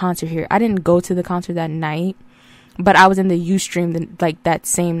 They had a concert here. I didn't go to the concert that night, but I was in the Ustream like that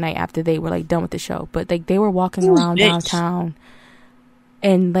same night after they were like done with the show. But like they were walking around downtown,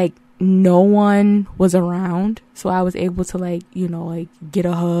 and like no one was around, so I was able to like, you know, like get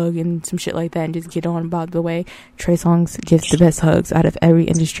a hug and some shit like that and just get on about the way. Trey Songz gives the best hugs out of every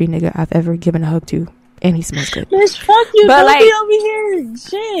industry nigga I've ever given a hug to, and he smells good. Bitch, fuck you, but don't like, be over here,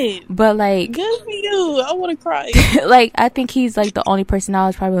 shit. But like, good for you. I want to cry. Like, I think he's like the only person I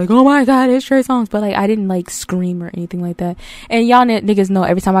was probably like, oh my god, it's Trey Songz. But like, I didn't like scream or anything like that. And y'all niggas know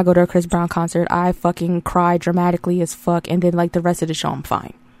every time I go to a Chris Brown concert, I fucking cry dramatically as fuck, and then like the rest of the show I'm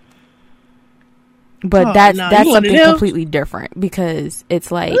fine. But that's something completely different, because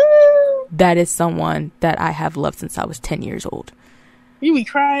it's like that is someone that I have loved since I was 10 years old. You be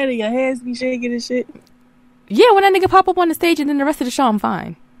crying and your hands be shaking and shit? Yeah, when that nigga pop up on the stage, and then the rest of the show I'm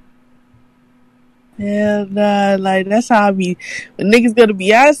fine. Yeah, nah, like that's how I be. When niggas go to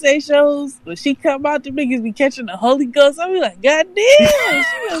Beyonce shows, when she come out, the niggas be catching the Holy Ghost. I be like, god damn,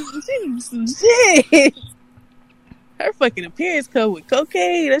 she do some shit. Her fucking appearance come with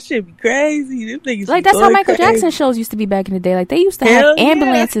cocaine. That shit be crazy. Them niggas like, that's how Michael Jackson shows used to be back in the day. Like, they used to have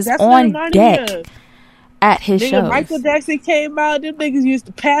ambulances that's on deck at his shows. Michael Jackson came out, them niggas used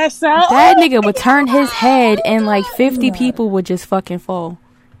to pass out. That nigga would turn his head and like 50 people would just fucking fall.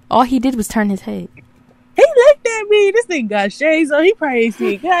 All he did was turn his head. He looked at me. This nigga got shades on. He probably ain't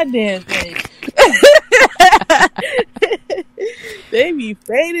seen goddamn thing. They be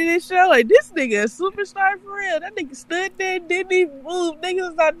fading this show like this nigga a superstar for real. That nigga stood there, didn't even move. Niggas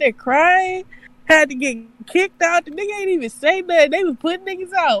was out there crying, had to get kicked out. The nigga ain't even say nothing. They was putting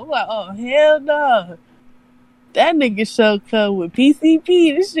niggas out. I'm like, oh hell no. That nigga show come with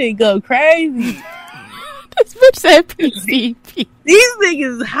PCP. This shit go crazy. This bitch said PCP. These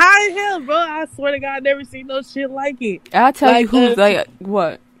niggas high as hell, bro. I swear to God, I never seen no shit like it. I'll tell you who's like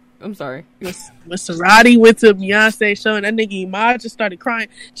what. I'm sorry. When Sarati went to Beyonce show and that nigga Imaj just started crying.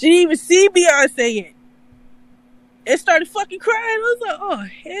 She didn't even see Beyonce yet. It started fucking crying. I was like, oh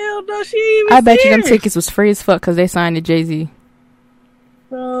hell no, she didn't even I bet you them tickets was free as fuck because they signed to Jay-Z.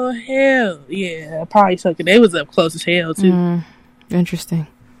 Oh hell yeah, probably something. They was up close as hell too. Interesting.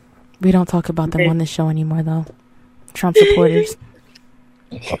 We don't talk about them on this show anymore though. Trump supporters.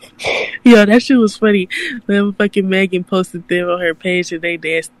 Yo, that shit was funny. When fucking Megan posted them on her page and they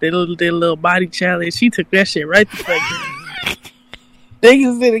danced their little body challenge. She took that shit right the fuck down.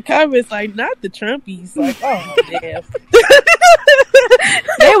 Niggas in the comments like, not the Trumpies. Like, oh damn.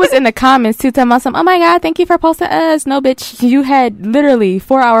 They was in the comments too, talking about something. Oh my god, thank you for posting us. No, bitch, you had literally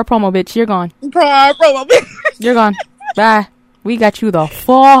 4-hour promo, bitch. You're gone. 4-hour promo, bitch. You're gone. Bye. We got you the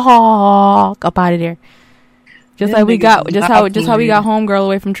fuck up out of there. Just like we got, just how we got homegirl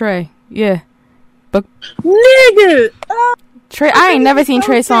away from Trey. Yeah, but nigga, Trey, I ain't never seen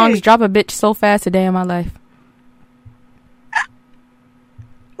Trey Songz drop a bitch so fast a day in my life.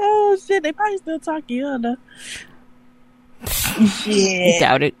 Oh shit, they probably still talking, you know. Shit,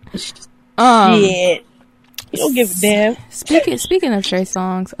 doubt it. Shit, you don't give a damn. Speaking of Trey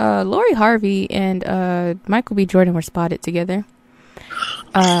Songz, Lori Harvey and Michael B. Jordan were spotted together.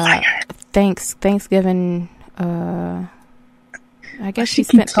 Thanksgiving. I guess she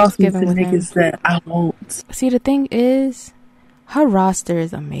spent Thanksgiving with him. That I won't. See, the thing is, her roster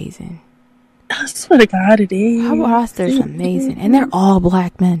is amazing. I swear to God, it is. Her roster is amazing, and they're all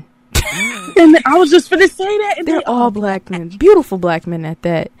black men. And I was just gonna say that. And they're all black men, beautiful black men at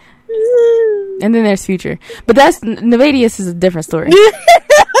that. And then there's Future, but that's Nevadius is a different story.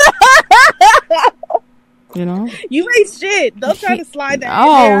 You know, you ain't shit. Don't try to slide that.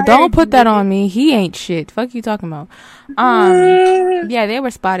 Oh, don't put that on me. He ain't shit. Fuck you talking about. Yeah, they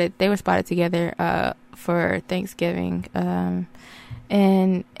were spotted. They were spotted together for Thanksgiving.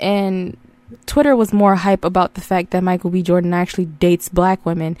 And Twitter was more hype about the fact that Michael B. Jordan actually dates black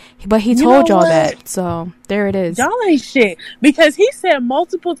women, but he told y'all that, so there it is. Y'all ain't shit, because he said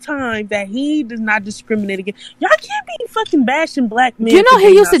multiple times that he does not discriminate against. Y'all can't be fucking bashing black men. You know he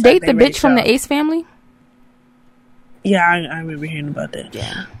used to date the bitch from the Ace Family? Yeah, I remember hearing about that.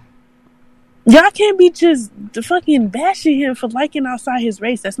 Yeah. Y'all can't be just fucking bashing him for liking outside his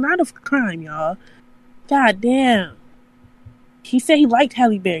race. That's not a crime, y'all. God damn. He said he liked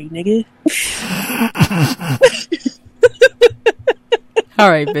Halle Berry, nigga. All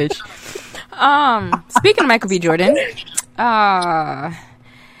right, bitch. Speaking of Michael B. Jordan,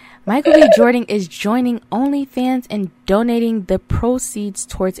 Michael B. Jordan is joining OnlyFans and donating the proceeds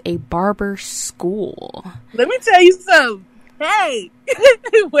towards a barber school. Let me tell you something. Hey,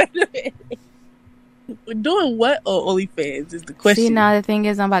 wait a minute. We're doing what on OnlyFans is the question. See, now the thing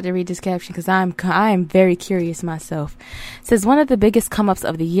is, I'm about to read this caption because I am very curious myself. It says, one of the biggest come-ups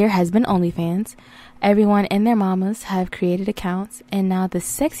of the year has been OnlyFans. Everyone and their mamas have created accounts, and now the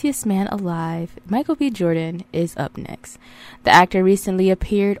sexiest man alive, Michael B. Jordan, is up next. The actor recently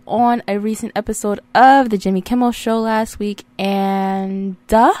appeared on a recent episode of the Jimmy Kimmel Show last week, and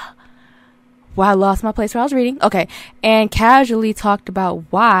I lost my place where I was reading. Okay. And casually talked about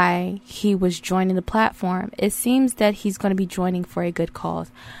why he was joining the platform. It seems that he's going to be joining for a good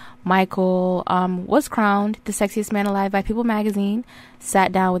cause. Michael was crowned the sexiest man alive by People magazine,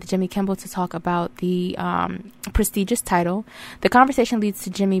 sat down with Jimmy Kimmel to talk about the prestigious title. The conversation leads to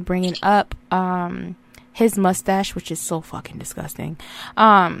Jimmy bringing up his mustache, which is so fucking disgusting.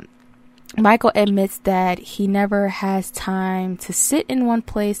 Michael admits that he never has time to sit in one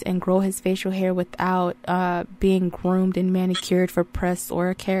place and grow his facial hair without being groomed and manicured for press or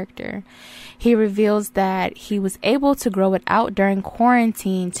a character. He reveals that he was able to grow it out during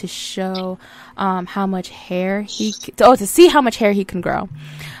quarantine to show how much hair to see how much hair he can grow.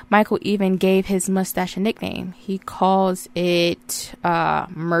 Michael even gave his mustache a nickname. He calls it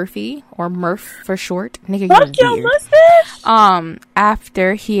Murphy, or Murph for short. Nigga, fuck your mustache.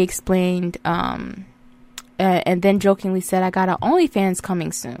 After he explained, and then jokingly said, "I got an OnlyFans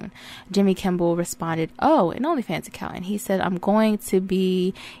coming soon." Jimmy Kimmel responded, "Oh, an OnlyFans account." And he said, "I'm going to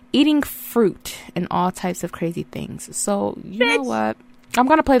be eating fruit and all types of crazy things." So you know what? I'm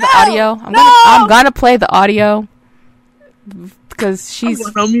gonna play the audio. I'm gonna play the audio. Because she's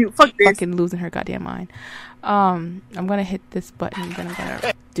fucking losing her goddamn mind. I'm gonna hit this button, then I'm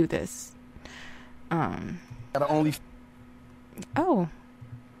gonna do this. Oh,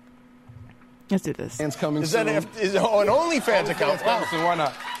 let's do this. Is an OnlyFans account? Wow. So why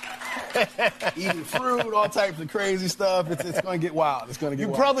not? Eating fruit, all types of crazy stuff. It's going to get wild. It's going to get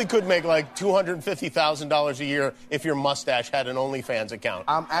wild. You probably could make like $250,000 a year if your mustache had an OnlyFans account.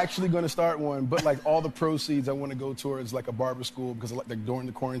 I'm actually going to start one, but like all the proceeds I want to go towards like a barber school because like during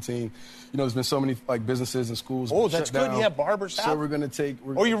the quarantine, you know, there's been so many like businesses and schools. Oh, that's good. Yeah, barbers. So we're going to take.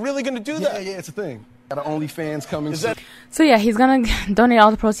 Oh, you're really going to do that? Yeah, it's a thing. Got an OnlyFans coming. So yeah, he's gonna donate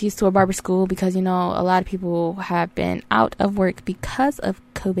all the proceeds to a barber school because, you know, a lot of people have been out of work because of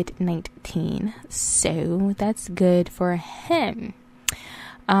COVID-19. So that's good for him.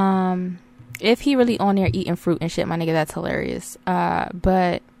 If he really on there eating fruit and shit, my nigga, that's hilarious.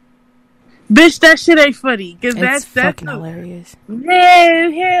 But bitch, that shit ain't funny. Cause that's fucking hilarious.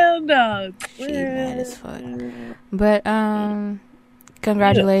 Man, hell no. She mad as fuck. But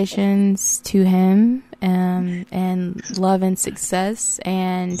congratulations to him, and love and success,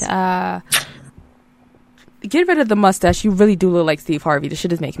 and get rid of the mustache. You really do look like Steve Harvey. This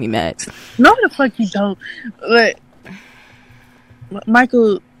shit is making me mad. No, the fuck you don't. Like,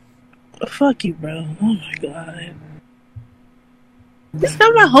 Michael, fuck you, bro. Oh my god. It's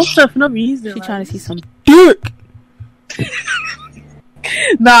not my hopes up for no reason. She trying to see some dick.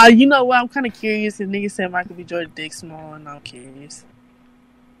 Nah, you know what? I'm kind of curious. If niggas said Michael B. Jordan dick small, and I'm curious.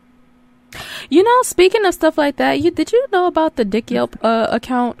 You know, speaking of stuff like that, did you know about the Dick Yelp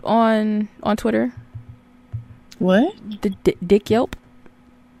account on Twitter? What? The Dick Yelp?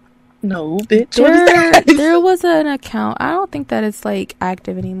 No, bitch. There was an account. I don't think that it's like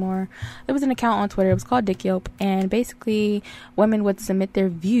active anymore. There was an account on Twitter. It was called Dick Yelp, and basically women would submit their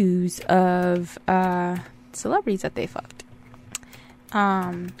views of celebrities that they fucked.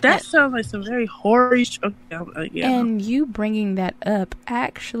 That sounds like some very hoary. And you bringing that up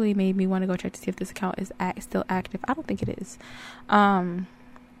actually made me want to go check to see if this account is still active. I don't think it is.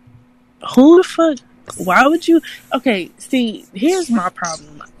 Who the fuck? Why would you? Okay, see, here's my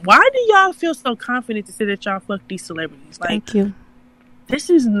problem. Why do y'all feel so confident to say that y'all fuck these celebrities? Like, thank you. This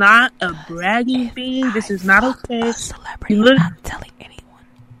is not a bragging thing. This is not okay. A celebrity, I'm not telling anyone.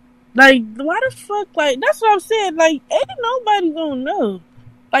 Like, why the fuck? Like, that's what I'm saying. Like, ain't nobody gonna know.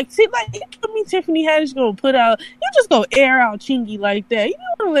 Like, see, like, you tell me Tiffany Haddish gonna put out, you just gonna air out Chingy like that. You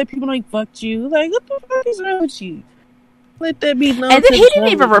don't wanna let people know he fucked you. Like, what the fuck is wrong with you? Let that be known. And then he didn't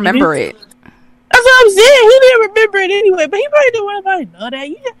even remember it. That's what I'm saying. He didn't remember it anyway, but he probably didn't want anybody to know that.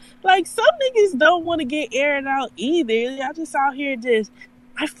 Yeah, like, some niggas don't want to get aired out either. Y'all just out here just,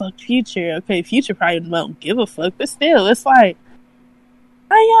 I fucked Future. Okay, Future probably don't give a fuck, but still, it's like,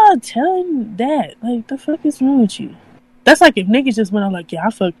 how y'all telling that? Like, the fuck is wrong with you? That's like if niggas just went on like, yeah,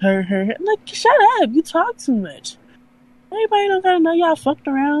 I fucked her. Like, shut up. You talk too much. Everybody don't gotta know y'all fucked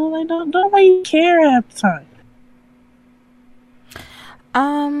around. Like, don't nobody care half the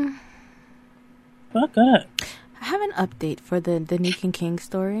time. Fuck up. I have an update for the Nick and King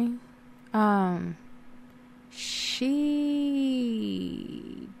story. She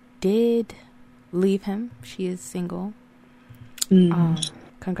did leave him. She is single.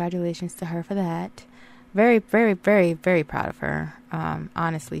 Congratulations to her for that. Very, very, very, very proud of her.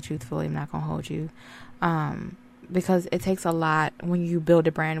 Honestly, truthfully, I'm not gonna hold you. Because it takes a lot when you build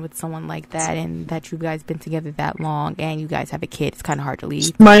a brand with someone like that, and that you guys been together that long, and you guys have a kid. It's kind of hard to leave.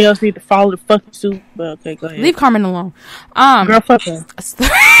 Somebody else need to follow the fucking suit. But okay, go ahead. Leave Carmen alone. Girl, fuck her.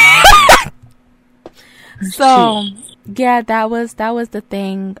 So yeah, that was the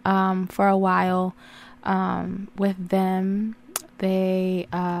thing. For a while, with them, they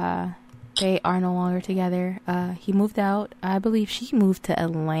are no longer together. He moved out. I believe she moved to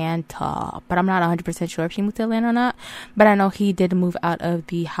Atlanta, but I'm not 100% sure if she moved to Atlanta or not. But I know he did move out of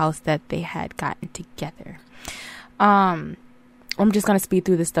the house that they had gotten together. I'm just gonna speed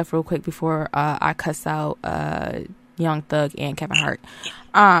through this stuff real quick before I cuss out Young Thug and Kevin Hart.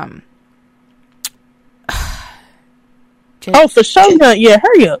 Jake, for sure. Yeah,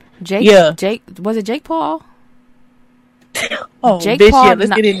 hurry up. Jake, was it Jake Paul?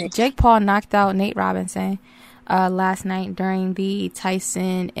 Jake Paul knocked out Nate Robinson last night during the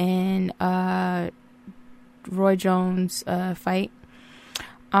Tyson and Roy Jones fight.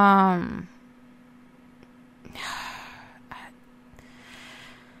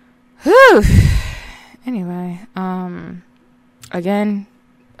 Anyway, again,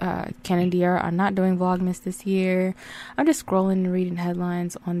 Ken and Dior are not doing Vlogmas this year. I'm just scrolling and reading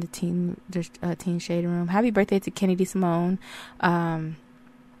headlines on the Teen Shade Room. Happy birthday to Kennedy Simone.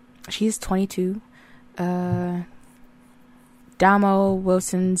 She's 22. Damo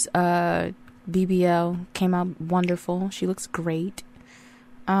Wilson's BBL came out wonderful. She looks great.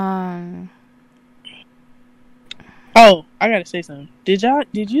 Oh, I gotta say something. Did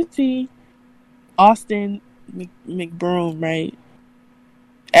you see Austin McBroom, right?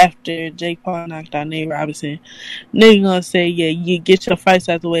 After Jake Paul knocked out Nate Robinson, nigga gonna say, yeah, you get your fights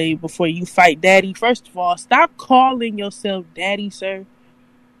out the way before you fight daddy. First of all, stop calling yourself daddy, sir.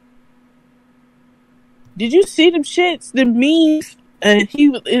 Did you see them shits, the memes?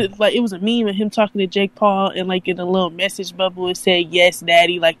 It was a meme of him talking to Jake Paul, and like in a little message bubble it said, yes,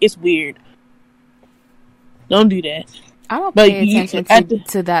 daddy. Like, it's weird. Don't do that. I don't pay attention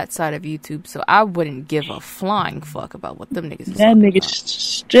to that side of YouTube, so I wouldn't give a flying fuck about what them niggas is that nigga about.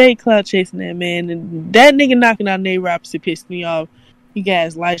 Straight clout chasing that man, and that nigga knocking out Nate Robinson pissed me off. You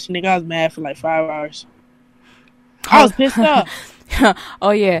guys liked nigga. I was mad for like 5 hours. I was pissed off.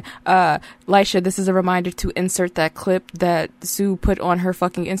 Oh yeah, Lisha, this is a reminder to insert that clip that Sue put on her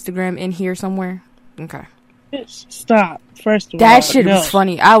fucking Instagram in here somewhere. Okay. Bitch, stop. First of all, that shit was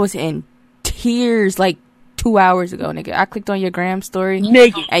funny. I was in tears like 2 hours ago, nigga. I clicked on your Gram story,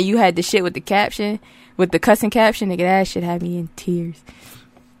 nigga, and you had the shit with the caption, with the cussing caption, nigga. That shit had me in tears.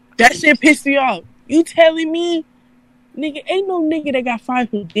 That shit pissed me off. You telling me, nigga, ain't no nigga that got fired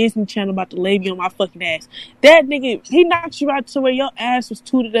from Disney Channel about to lay me on my fucking ass. That nigga, he knocked you out to where your ass was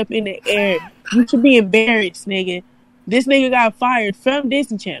tooted up in the air. You should be embarrassed, nigga. This nigga got fired from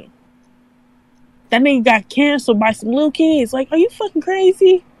Disney Channel. That nigga got canceled by some little kids. Like, are you fucking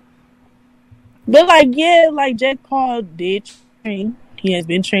crazy? But like, yeah, like Jake Paul did train. He has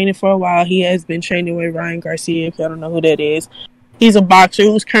been training for a while. He has been training with Ryan Garcia, if I don't know who that is. He's a boxer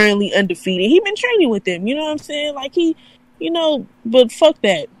who's currently undefeated. He's been training with him. You know what I'm saying? Like, but fuck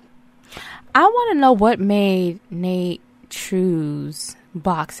that. I want to know what made Nate choose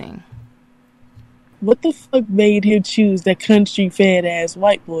boxing. What the fuck made him choose that country fed ass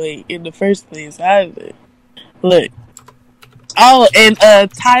white boy in the first place? Look. Oh, and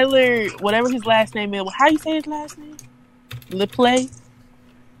Tyler, whatever his last name is. How you say his last name? LePlay?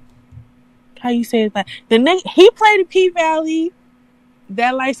 How you say his last name? The nigga, he played in P-Valley.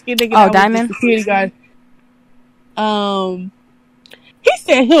 That light-skinned nigga. Oh, Diamond? The security guard. He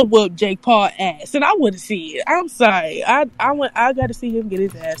said he'll whoop Jake Paul ass, and I want to see it. I'm sorry. I got to see him get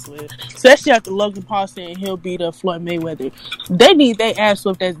his ass whipped, especially after Logan Paul saying he'll beat up Floyd Mayweather. They need their ass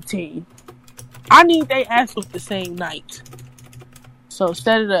whipped as a team. I need their ass whipped the same night. So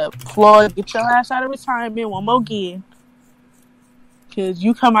set it up, Floyd. Get your ass out of retirement one more again, because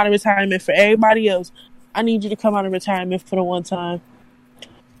you come out of retirement for everybody else. I need you to come out of retirement for the one time.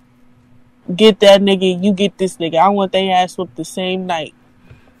 Get that nigga, you get this nigga. I want they ass whooped the same night.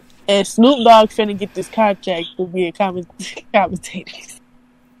 And Snoop Dogg finna get this contract for being commentators.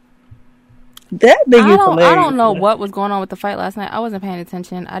 That nigga hilarious. I don't know what was going on with the fight last night. I wasn't paying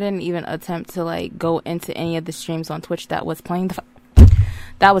attention. I didn't even attempt to like go into any of the streams on Twitch that was playing the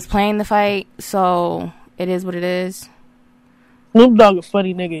fight. So it is what it is. Snoop Dogg a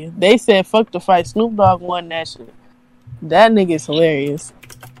funny nigga. They said fuck the fight. Snoop Dogg won that shit. That nigga is hilarious.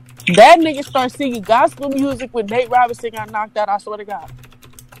 That nigga start singing gospel music when Nate Robinson got knocked out. I swear to God.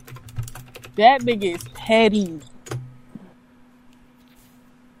 That nigga is petty.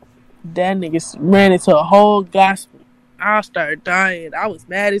 That nigga ran into a whole gospel. I started dying. I was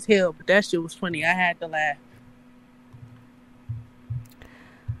mad as hell, but that shit was funny. I had to laugh.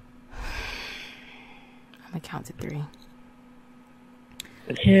 I'm gonna count to 3.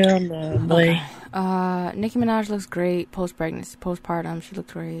 Hell no, boy. Nicki Minaj looks great postpartum. She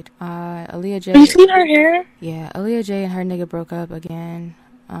looked great. Aaliyah J. Have you seen her hair? Yeah, Aaliyah J and her nigga broke up again.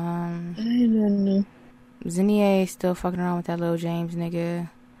 I don't know. Zinnie still fucking around with that Lil James nigga.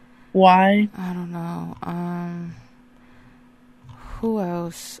 Why? I don't know. Who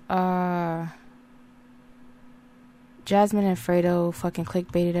else? Jasmine and Fredo fucking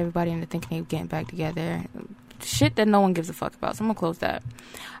clickbaited everybody into thinking they were getting back together. Shit that no one gives a fuck about. So I'm gonna close that.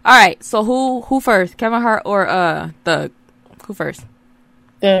 All right. So who first? Kevin Hart or Thug? Who first?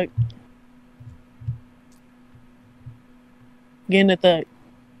 Thug. Getting the Thug.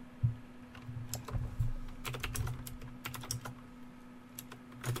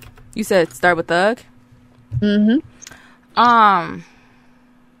 You said start with Thug? Mm-hmm.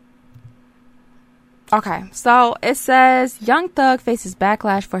 Okay, so it says Young Thug faces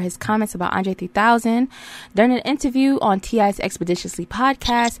backlash for his comments about Andre 3000. During an interview on T.I.'s Expeditiously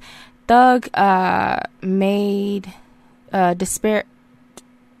podcast, Thug made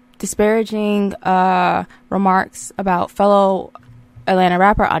disparaging remarks about fellow Atlanta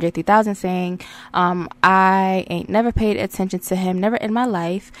rapper Andre 3000, saying, I ain't never paid attention to him, never in my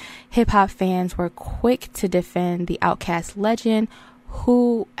life. Hip-hop fans were quick to defend the Outkast legend,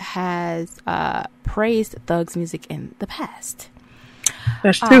 who has praised Thug's music in the past.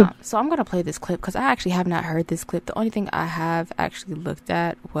 That's true. So I'm going to play this clip because I actually have not heard this clip. The only thing I have actually looked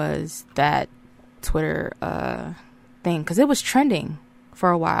at was that Twitter thing, because it was trending for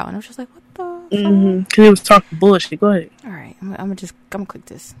a while. And I was just like, what the fuck? Because it was talking bullshit. Go ahead. All right. I'm going to click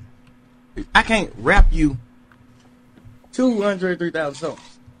this. I can't rap you 203,000 songs.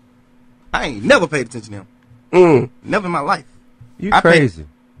 I ain't never paid attention to him. Never in my life. You crazy.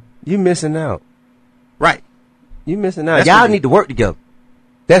 You missing out. Right. You missing out. Y'all need to work together.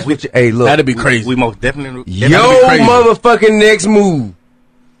 That's what you... Hey, look. That'd be crazy. We most definitely... Yo, motherfucking next move.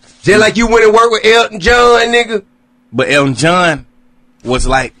 Just like you went and worked with Elton John, nigga. But Elton John was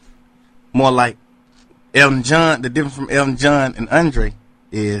like... More like... Elton John... The difference from Elton John and Andre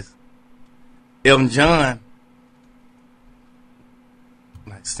is... Elton John...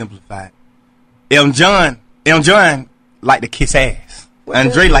 Like, simplified. Elton John like to kiss ass.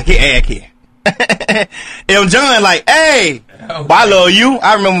 Andre like his ass kiss. Elton John like, hey, I love you.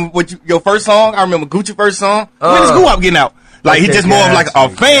 I remember your first song. I remember Gucci first song. When is Guap getting out? Like, he just more of like a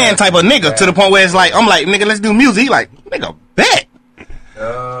fan type of nigga, to the point where it's like, I'm like, nigga, let's do music. He like, nigga, bet.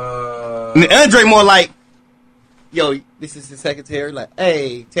 And Andre more like, yo, this is the secretary. Like,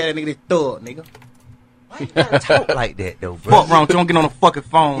 hey, tell that nigga this thug, nigga. Why you gotta talk like that, though, bro? Fuck wrong, don't get on the fucking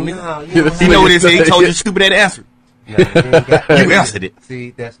phone, nigga. He know what it is. He told you stupid ass answer. No, you answered it.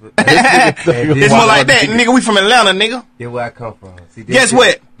 See, that's what... It's more like that, nigga. We from Atlanta, nigga. That's where I come from. See, guess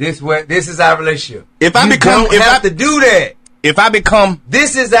what? This is our relationship. If I become... If I have to do that. If I become...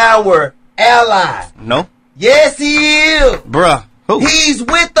 This is our ally. No. Yes, he is. Bruh. Who? He's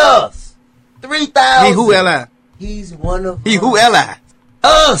with us. 3,000. He who ally? He's one of He who ally?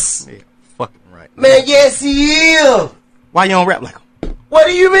 Us. Yeah, fucking right. Man, yes, he is. Why you don't rap like him? What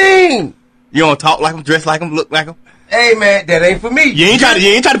do you mean? You don't talk like him, dress like him, look like him? Hey, man, that ain't for me. You ain't try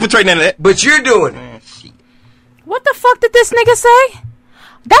to portray none of that. But you're doing it. Shit. What the fuck did this nigga say?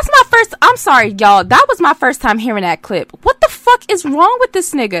 That's my first... I'm sorry, y'all. That was my first time hearing that clip. What the fuck is wrong with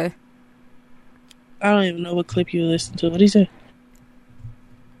this nigga? I don't even know what clip you listened to. What did he say?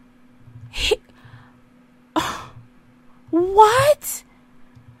 What?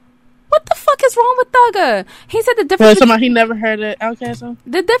 Thugger. He said the So difference. somebody he never heard of Outkast song?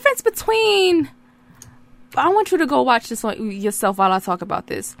 The difference between. I want you to go watch this on yourself while I talk about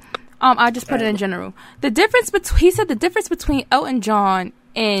this. I just put it in general. The difference between. He said the difference between Elton John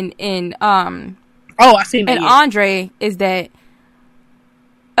and I seen that. and Andre is that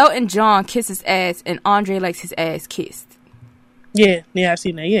Elton John kisses ass and Andre likes his ass kissed. Yeah, I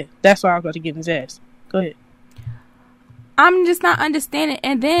seen that. Yeah, that's why I was about to get in his ass. Go ahead. I'm just not understanding.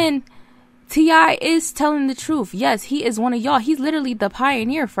 And then T.I. is telling the truth. Yes, he is one of y'all. He's literally the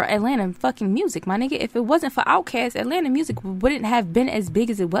pioneer for Atlanta fucking music, my nigga. If it wasn't for Outkast, Atlanta music wouldn't have been as big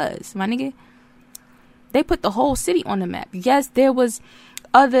as it was, my nigga. They put the whole city on the map. Yes, there was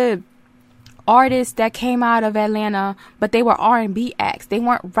other artists that came out of Atlanta, but they were R&B acts. They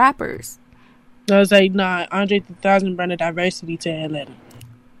weren't rappers. I was like, nah, Andre 3000 brought a diversity to Atlanta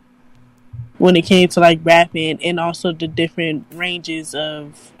when it came to like rapping and also the different ranges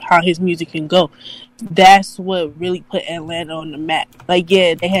of how his music can go. That's what really put Atlanta on the map. Like,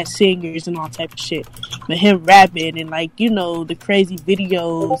 yeah, they had singers and all type of shit, but him rapping and like, you know, the crazy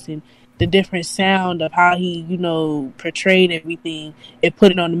videos and the different sound of how he, you know, portrayed everything, it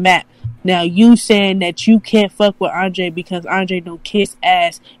put it on the map. Now, you saying that you can't fuck with Andre because Andre don't kiss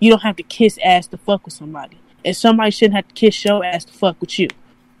ass. You don't have to kiss ass to fuck with somebody. And somebody shouldn't have to kiss your ass to fuck with you.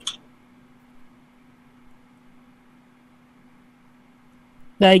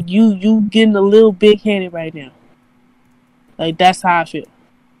 Like, you getting a little big-headed right now. Like, that's how I feel.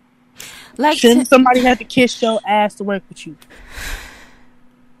 Like, shouldn't somebody have to kiss your ass to work with you?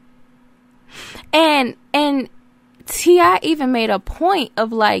 And T.I. even made a point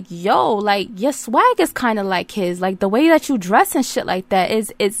of like, yo, like your swag is kind of like his, like the way that you dress and shit like that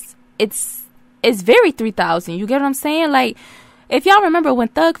it's very 3000. You get what I'm saying? Like, if y'all remember when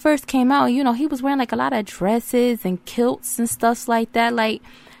Thug first came out, you know, he was wearing like a lot of dresses and kilts and stuff like that. Like,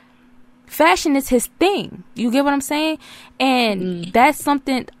 fashion is his thing. You get what I'm saying? And that's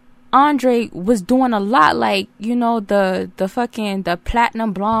something Andre was doing a lot, like, you know, the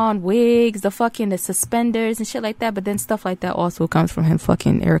platinum blonde wigs, the suspenders and shit like that. But then stuff like that also comes from him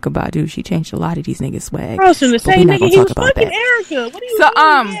fucking Erykah Badu. She changed a lot of these niggas' swag. I was gonna say, nigga, he was fucking Erykah. What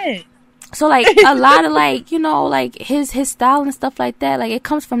are you doing? So like a lot of like, you know, like his style and stuff like that, like it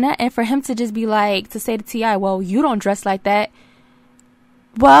comes from that. And for him to just be like, to say to T.I., well, you don't dress like that.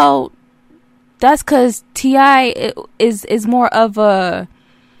 Well, that's because T.I. is more of a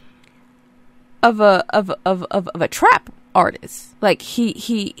trap artist. Like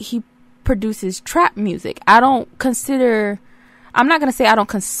he produces trap music. I'm not gonna say I don't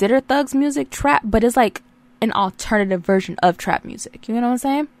consider Thug's music trap, but it's like an alternative version of trap music. You know what I'm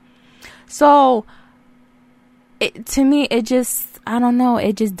saying? So to me, it just, I don't know,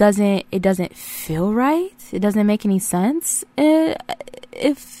 it doesn't feel right. It doesn't make any sense.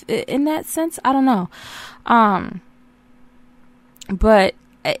 If in that sense, I don't know. But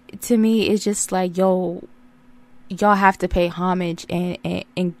to me, it's just like, yo, y'all have to pay homage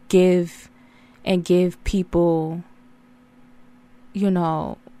and give people, you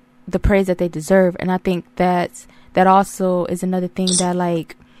know, the praise that they deserve. And I think that also is another thing that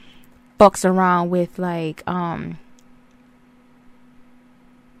like fucks around with like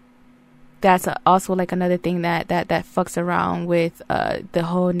that's also like another thing that fucks around with the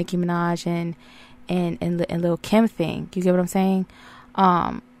whole Nicki Minaj and Lil Kim thing. You get what I'm saying?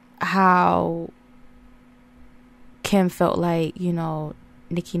 How Kim felt like, you know,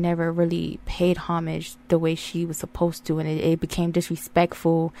 Nicki never really paid homage the way she was supposed to, and it became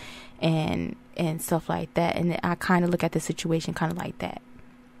disrespectful and stuff like that. And I kind of look at the situation kind of like that.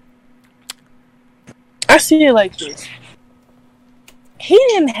 I see it like this. He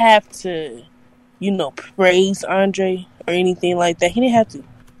didn't have to, you know, praise Andre or anything like that. He didn't have to.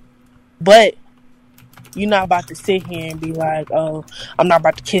 But you're not about to sit here and be like, oh, I'm not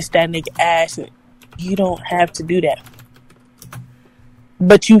about to kiss that nigga ass. You don't have to do that.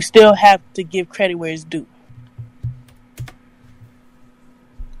 But you still have to give credit where it's due.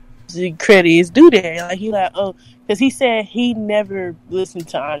 The credit is due there. Like, because he said he never listened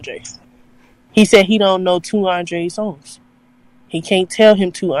to Andre. He said he don't know 2 Andre songs. He can't tell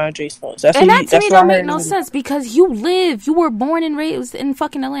him 2 Andre songs. And that to me don't make no sense, because you were born and raised in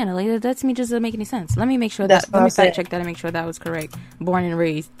fucking Atlanta. Like, that to me just doesn't make any sense. Let me make sure let me fact check that and make sure that was correct. Born and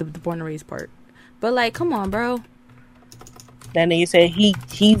raised, the born and raised part. But like, come on, bro. That nigga said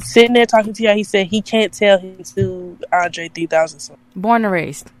he's sitting there talking to y'all. He said he can't tell him 2 Andre 3000 songs. Born and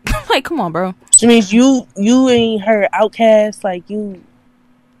raised. Like, come on, bro. Which means you ain't heard Outkast. Like, you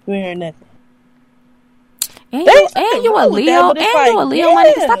ain't heard nothing. And you a Leo, my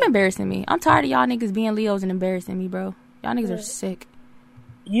nigga. Stop embarrassing me. I'm tired of y'all niggas being Leos and embarrassing me, bro. Y'all niggas are sick.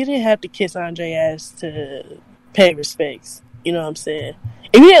 you didn't have to kiss Andre ass to pay respects. You know what I'm saying?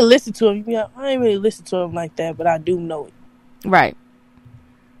 If you didn't listen to him, you'd be like, I ain't really listen to him like that, but I do know it. Right.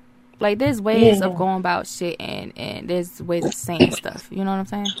 Like, there's ways of going about shit, and there's ways of saying stuff. You know what I'm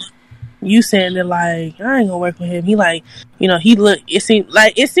saying? You saying that, like, I ain't gonna work with him. He like, you know, it seemed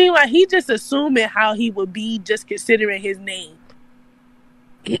like he just assuming how he would be just considering his name.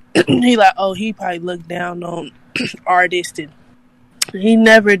 He like, oh, he probably looked down on artists, and he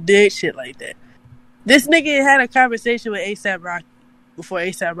never did shit like that. This nigga had a conversation with A$AP Rocky before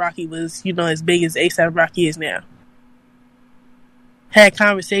A$AP Rocky was, you know, as big as A$AP Rocky is now. Had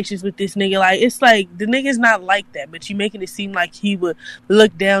conversations with this nigga. Like, it's like, the nigga's not like that, but you making it seem like he would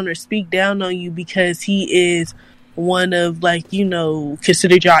look down or speak down on you because he is one of, like, you know,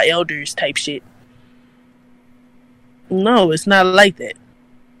 considered y'all elders type shit. No, it's not like that.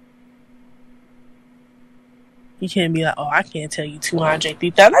 You can't be like, oh, I can't tell you 200,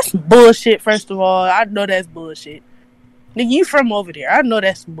 3,000. That's bullshit, first of all. I know that's bullshit. Nigga, you from over there. I know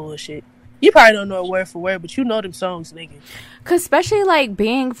that's some bullshit. You probably don't know it word for word, but you know them songs, nigga. Cause especially like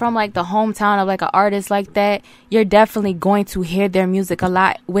being from like the hometown of like an artist like that, you're definitely going to hear their music a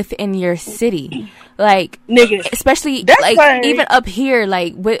lot within your city. Like, nigga, especially like even up here,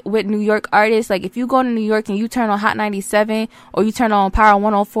 like with New York artists. Like, if you go to New York and you turn on Hot 97 or you turn on Power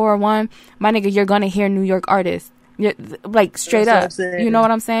 104.1, my nigga, you're gonna hear New York artists. You're, like, straight up. You know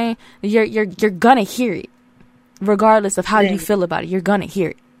what I'm saying? You're gonna hear it, regardless of how you feel about it. You're gonna hear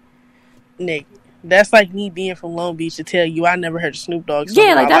it. Nigga, that's like me being from Long Beach to tell you I never heard of Snoop Dogg.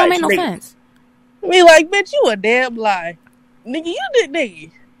 Yeah, like, that don't make no sense. We like, bitch, you a damn lie. Nigga, you did,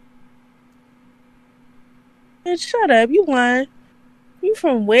 nigga. Bitch, shut up, you lying. You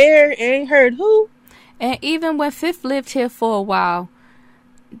from where? Ain't heard who? And even when Fifth lived here for a while,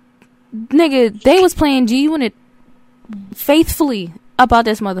 nigga, they was playing G-Unit faithfully about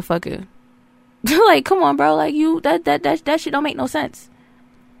this motherfucker. Like, come on, bro. Like, you, that shit don't make no sense.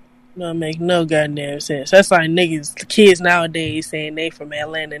 Don't make no goddamn sense. That's like niggas, the kids nowadays saying they from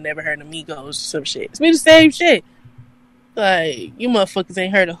Atlanta and never heard of Migos or some shit. It's be the same shit. Like, you motherfuckers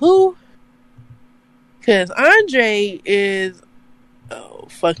ain't heard of who? Cause Andre is a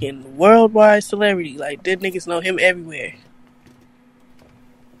fucking worldwide celebrity. Like, them niggas know him everywhere.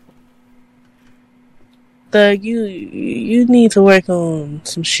 Thug, you need to work on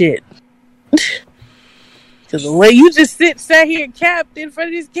some shit. Cause the way you just sat here capped in front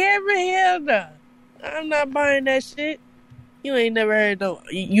of this camera, hell no. I'm not buying that shit. You ain't never heard no.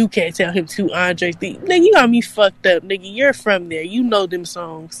 You can't tell him 200 things. Nigga, you got me fucked up, nigga. You're from there. You know them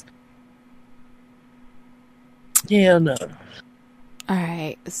songs. Hell no.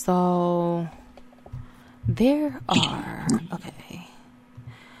 Alright, so there are. Okay.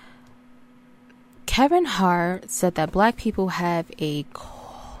 Kevin Hart said that black people have a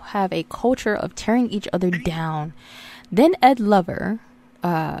culture of tearing each other down. Then Ed Lover,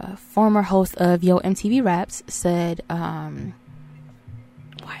 former host of Yo MTV Raps, said, why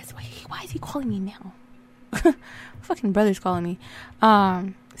is he calling me now? Fucking brother's calling me.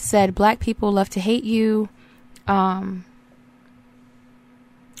 Said black people love to hate you.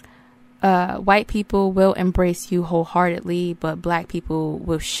 White people will embrace you wholeheartedly, but black people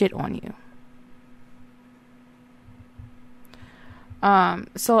will shit on you.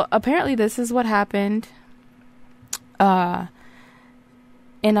 So apparently this is what happened in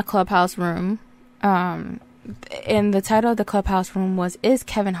a Clubhouse room. And the title of the Clubhouse room was, "Is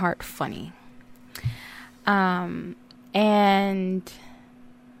Kevin Hart Funny?" And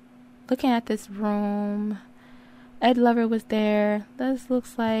looking at this room, Ed Lover was there. This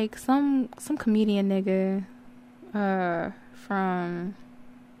looks like some comedian nigga from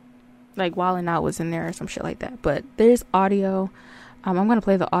like Wildin' Out was in there or some shit like that. But there's audio. I'm gonna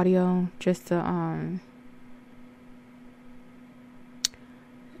play the audio just to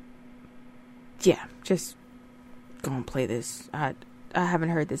yeah, just gonna play this. I haven't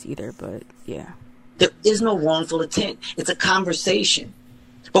heard this either, but yeah. There is no wrongful intent. It's a conversation.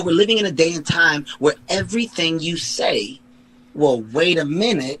 But we're living in a day and time where everything you say, well, wait a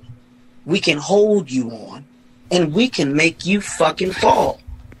minute, we can hold you on and we can make you fucking fall.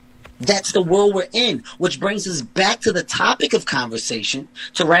 That's the world we're in, which brings us back to the topic of conversation.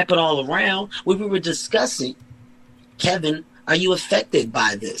 To wrap it all around, what we were discussing, Kevin, are you affected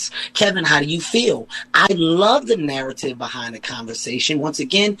by this? Kevin, how do you feel? I love the narrative behind the conversation, once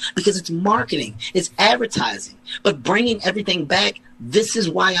again, because it's marketing, it's advertising. But bringing everything back, this is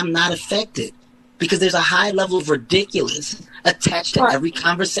why I'm not affected. Because there's a high level of ridiculous attached to every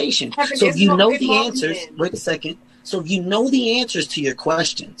conversation. So if you know the answers, wait a second. So if you know the answers to your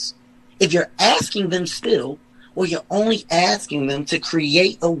questions, if you're asking them still, Well, you're only asking them to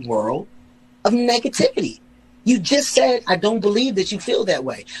create a world of negativity. You just said, I don't believe that you feel that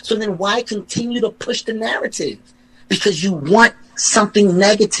way. So then why continue to push the narrative? Because you want something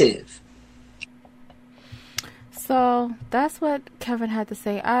negative. So that's what Kevin had to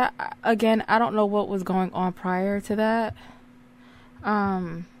say. I don't know what was going on prior to that.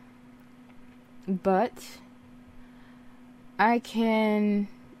 But I can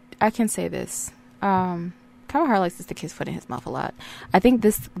say this. Kevin Hart likes to stick his foot in his mouth a lot. I think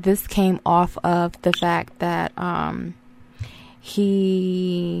this came off of the fact that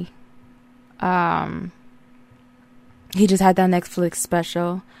he just had that Netflix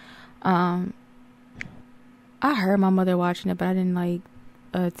special. I heard my mother watching it, but I didn't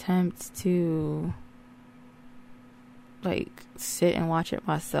attempt to sit and watch it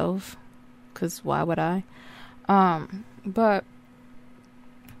myself, because why would I? But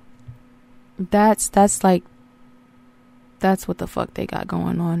that's what the fuck they got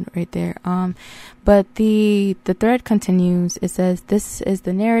going on right there. But the thread continues. It says, "This is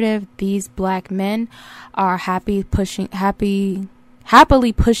the narrative these black men are happily pushing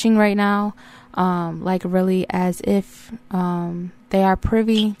right now, really as if they are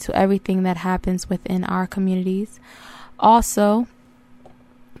privy to everything that happens within our communities. Also,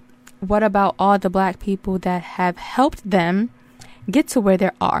 what about all the black people that have helped them get to where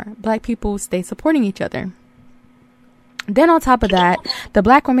they are? Black people stay supporting each other. Then on top of that, the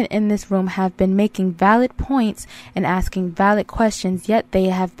black women in this room have been making valid points and asking valid questions, yet they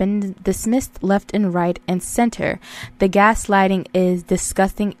have been dismissed left and right and center. The gaslighting is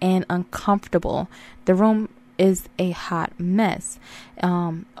disgusting and uncomfortable. The room is a hot mess."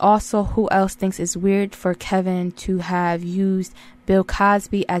 Also, who else thinks it's weird for Kevin to have used Bill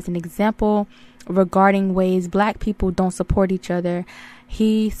Cosby as an example regarding ways black people don't support each other?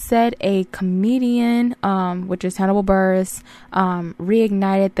 He said a comedian, which is Hannibal Buress,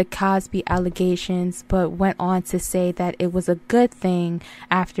 reignited the Cosby allegations, but went on to say that it was a good thing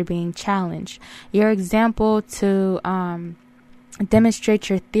after being challenged. Your example to demonstrate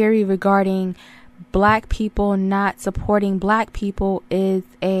your theory regarding black people not supporting black people is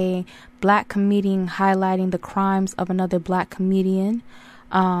a black comedian highlighting the crimes of another black comedian,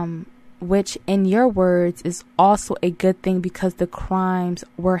 which in your words is also a good thing because the crimes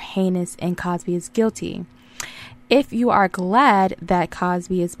were heinous and Cosby is guilty. If you are glad that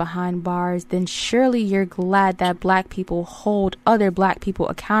Cosby is behind bars, then surely you're glad that black people hold other black people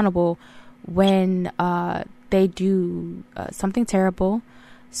accountable when they do something terrible.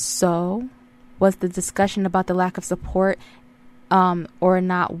 So was the discussion about the lack of support or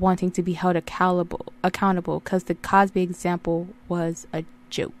not wanting to be held accountable, because the Cosby example was a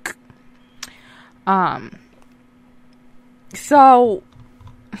joke. So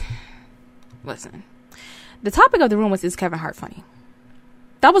listen, the topic of the room was, is Kevin Hart funny?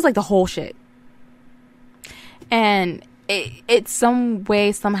 That was the whole shit. And it some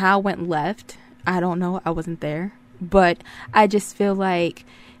way somehow went left. I don't know. I wasn't there, but I just feel like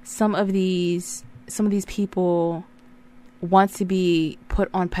some of these people want to be put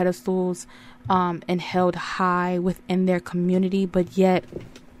on pedestals and held high within their community, but yet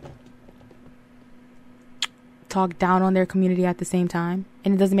talk down on their community at the same time,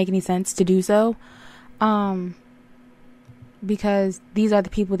 and it doesn't make any sense to do so, because these are the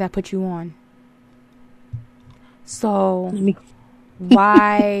people that put you on. So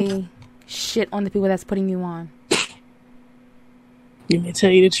why shit on the people that's putting you on? Let me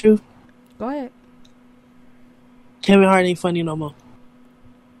tell you the truth. Go ahead. Kevin Hart ain't funny no more.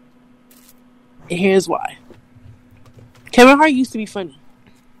 And here's why. Kevin Hart used to be funny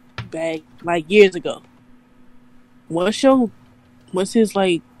back years ago. Once his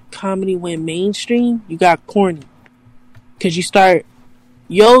comedy went mainstream, you got corny. Cause you start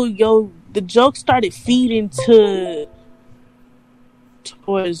the joke started feeding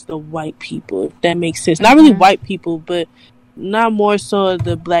towards the white people, if that makes sense. Not really white people, but not more so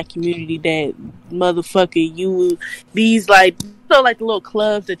the black community. That motherfucker, these the little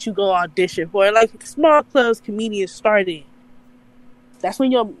clubs that you go audition for, small clubs comedians started. That's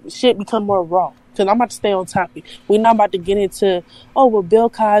when your shit become more raw. Because I'm about to stay on topic. We're not about to get into, Bill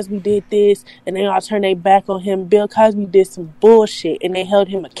Cosby did this, and they all turn their back on him. Bill Cosby did some bullshit, and they held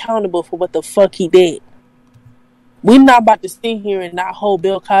him accountable for what the fuck he did. We're not about to sit here and not hold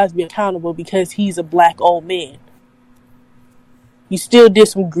Bill Cosby accountable because he's a black old man. You still did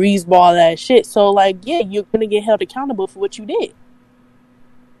some greaseball ass shit. So, you're going to get held accountable for what you did.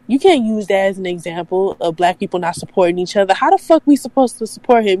 You can't use that as an example of black people not supporting each other. How the fuck we supposed to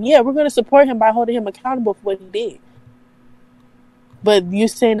support him? Yeah, we're going to support him by holding him accountable for what he did. But you're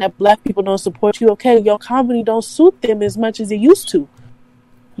saying that black people don't support you. Okay, your comedy don't suit them as much as it used to.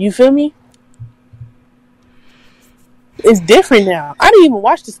 You feel me? It's different now. I didn't even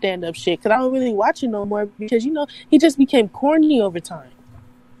watch the stand-up shit because I don't really watch it no more because, you know, he just became corny over time.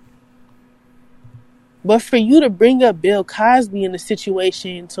 But for you to bring up Bill Cosby in a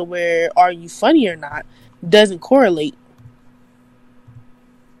situation to where are you funny or not doesn't correlate.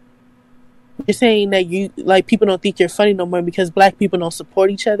 You're saying that you like people don't think you're funny no more because black people don't support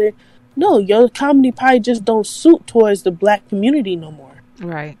each other. No, your comedy probably just don't suit towards the black community no more.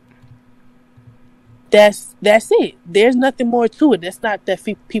 Right. That's it. There's nothing more to it. That's not that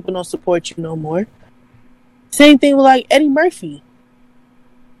people don't support you no more. Same thing with like Eddie Murphy.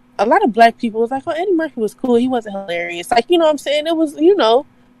 A lot of black people was like, oh, Eddie Murphy was cool. He wasn't hilarious. Like, you know what I'm saying? It was, you know.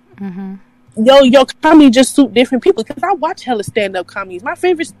 Mm-hmm. Your comedy just suit different people. Because I watch hella stand-up comedies. My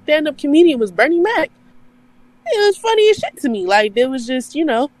favorite stand-up comedian was Bernie Mac. It was funny as shit to me. Like, there was just, you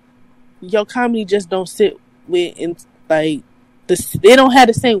know, your comedy just don't sit with, and like, they don't have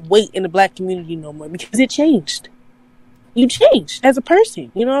the same weight in the black community no more because it changed. You changed as a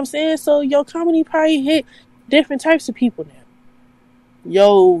person. You know what I'm saying? So your comedy probably hit different types of people now.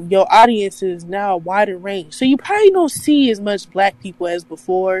 Your audience is now a wider range. So you probably don't see as much black people as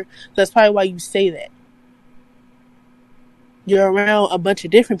before. That's probably why you say that. You're around a bunch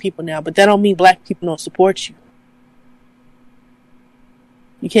of different people now, but that don't mean black people don't support you.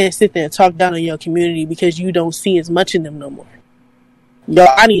 You can't sit there and talk down on your community because you don't see as much in them no more. Your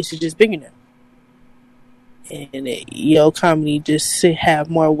audience is just bigger now. And your comedy just have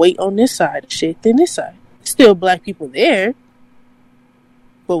more weight on this side of shit than this side. Still black people there.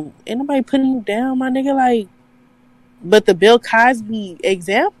 But ain't nobody putting you down, my nigga. Like, but the Bill Cosby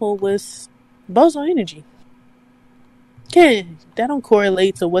example was bozo energy. That don't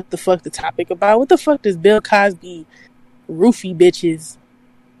correlate to what the fuck the topic about. What the fuck does Bill Cosby roofie bitches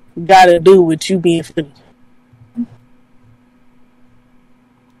gotta do with you being funny?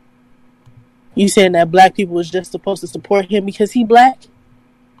 You saying that black people was just supposed to support him because he black?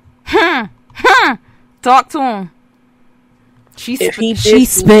 Talk to him. She's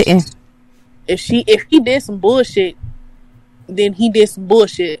spitting. If he did some bullshit, then he did some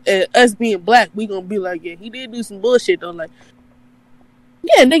bullshit. Us being black, we gonna be like, yeah, he did do some bullshit though. Like,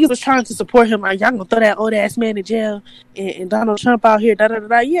 yeah, niggas was trying to support him. Like, y'all gonna throw that old ass man in jail and Donald Trump out here, da da da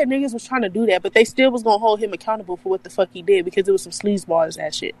da. Yeah, niggas was trying to do that, but they still was gonna hold him accountable for what the fuck he did because it was some sleazeballs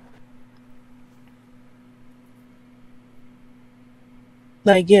that shit.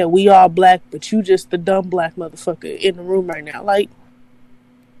 Like, yeah, we all black, but you just the dumb black motherfucker in the room right now. Like,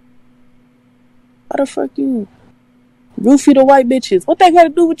 why the fuck you roofie the white bitches? What that got to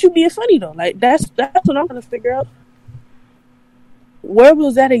do with you being funny though? Like, that's what I'm gonna figure out. Where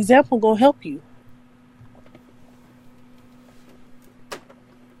was that example gonna help you?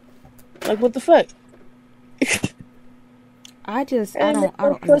 Like, what the fuck? I don't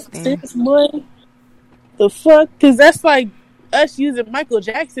understand. The fuck? Because that's like us using Michael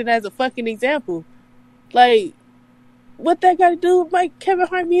Jackson as a fucking example. Like, what that got to do with Kevin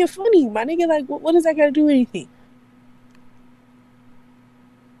Hart being funny? My nigga, like, what does that got to do with anything?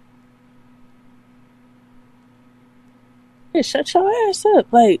 Yeah, shut your ass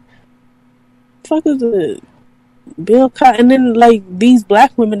up. Like, fuck is the Bill Cosby? And then, like, these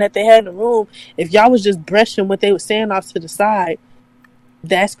black women that they had in the room, if y'all was just brushing what they were saying off to the side,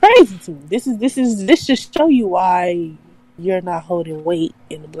 that's crazy to me. This just show you why you're not holding weight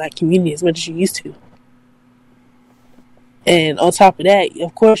in the black community as much as you used to. And on top of that,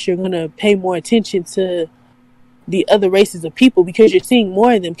 of course, you're going to pay more attention to the other races of people because you're seeing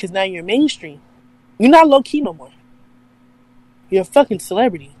more of them because now you're mainstream. You're not low-key no more. You're a fucking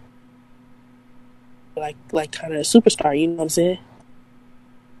celebrity. Like kind of a superstar, you know what I'm saying?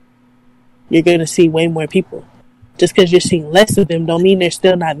 You're going to see way more people. Just because you're seeing less of them don't mean they're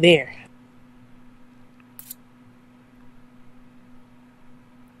still not there.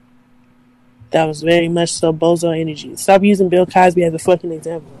 That was very much so bozo energy. Stop using Bill Cosby as a fucking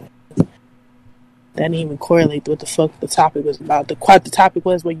example. That didn't even correlate to what the fuck the topic was about. The topic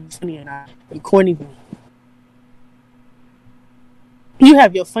was were you funny or not. You corny to me. You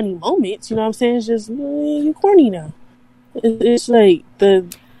have your funny moments, you know what I'm saying? It's just, you corny now. It's like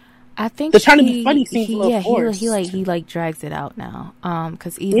I think the trying to be funny seems a little forced. He drags it out now.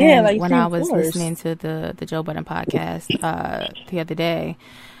 Because even when I was listening to the Joe Budden podcast the other day,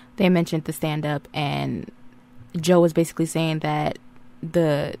 they mentioned the stand-up, and Joe was basically saying that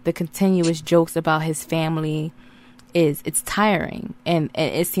the continuous jokes about his family it's tiring, and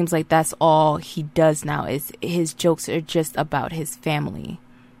it seems like that's all he does now is his jokes are just about his family.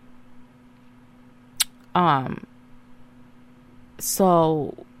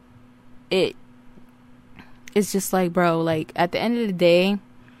 So it's just like, bro, like at the end of the day,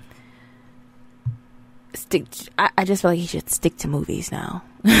 I just feel like he should stick to movies now.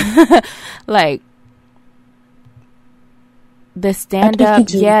 Like the stand up,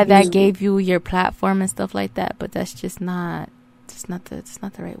 yeah, that gave you your platform and stuff like that, but that's just not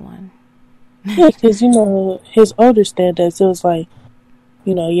the right one. Yeah, because, you know, his older stand-ups, it was like,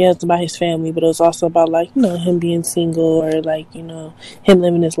 you know, yeah, it's about his family, but it was also about, like, you know, him being single, or, like, you know, him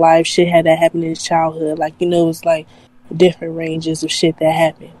living his life, shit had that happen in his childhood. Like, you know, it was, like, different ranges of shit that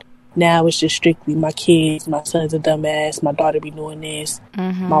happened. Now it's just strictly my kids, my son's a dumbass, my daughter be doing this,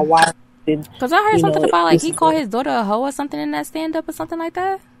 my wife. Because I heard something about, like, he called his daughter a hoe or something in that stand-up or something like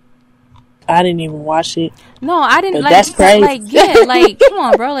that. I didn't even watch it. No, I didn't. Like, that's crazy. Like, yeah, like, come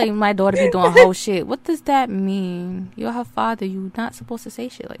on, bro. Like, my daughter be doing whole shit. What does that mean? You're her father. You're not supposed to say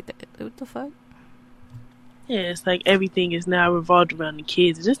shit like that. What the fuck? Yeah, it's like everything is now revolved around the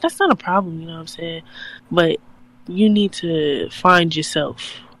kids. It's just, that's not a problem, you know what I'm saying? But you need to find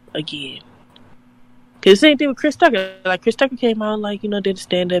yourself again. Because same thing with Chris Tucker. Like, Chris Tucker came out, like, you know, did a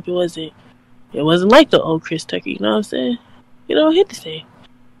stand-up. It wasn't like the old Chris Tucker, you know what I'm saying? You know, hit the same.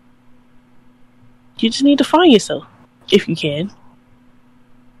 You just need to find yourself, if you can.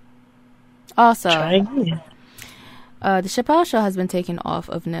 Also, try again. The Chappelle Show has been taken off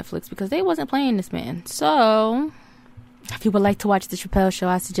of Netflix because they wasn't playing this man. So, if you would like to watch the Chappelle Show,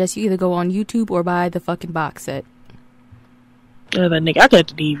 I suggest you either go on YouTube or buy the fucking box set. Yeah, that nigga, I got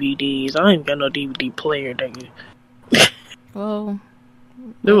the DVDs. I ain't got no DVD player, nigga. Well,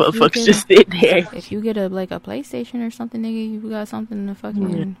 the motherfuckers just sit there. If you get a PlayStation or something, nigga, you got something to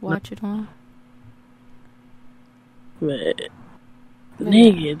fucking watch it on. But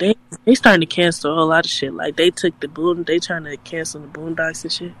nigga, they starting to cancel a whole lot of shit. Like, they trying to cancel the Boondocks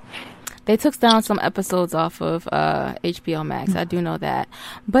and shit. They took down some episodes off of HBO Max. I do know that.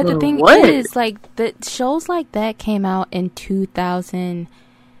 But the thing is, like, the shows like that came out in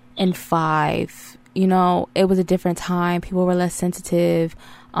 2005. You know, it was a different time. People were less sensitive.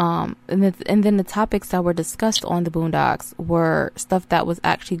 And then the topics that were discussed on the Boondocks were stuff that was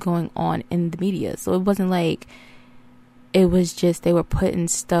actually going on in the media. So it wasn't like it was just they were putting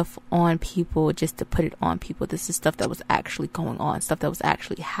stuff on people just to put it on people. This is stuff that was actually going on, stuff that was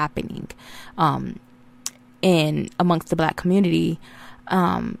actually happening in amongst the black community.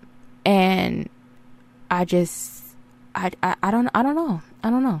 And I don't know.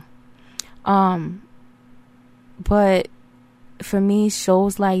 But for me,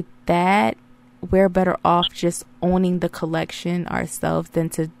 shows like that, we're better off just owning the collection ourselves than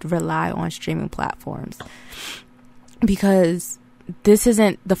to rely on streaming platforms. Because this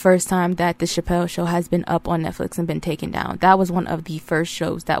isn't the first time that the Chappelle Show has been up on Netflix and been taken down. That was one of the first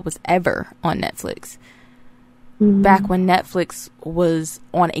shows that was ever on Netflix. Back when Netflix was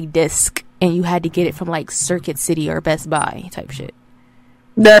on a disc and you had to get it from like Circuit City or Best Buy type shit.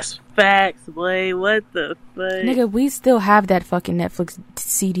 That's facts, boy. What the fuck? Nigga, we still have that fucking Netflix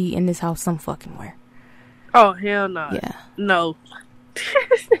CD in this house some fucking where. Oh, hell no. Yeah. No.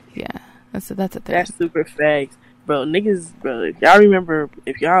 Yeah. That's a thing. That's super facts. Bro, niggas, bro, if y'all remember,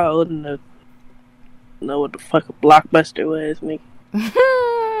 if y'all old enough to know what the fuck a Blockbuster was, nigga.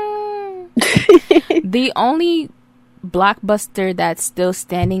 The only Blockbuster that's still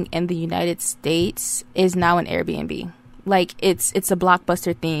standing in the United States is now an Airbnb. Like, it's a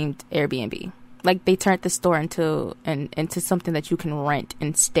Blockbuster themed Airbnb. Like, they turned the store into something that you can rent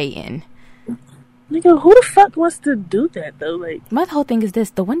and stay in. Nigga, who the fuck wants to do that though? Like, my whole thing is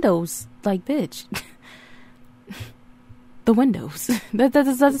this: the windows, like, bitch. The windows. That's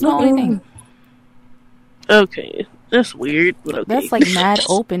the only thing. Okay, that's weird. But okay. That's like mad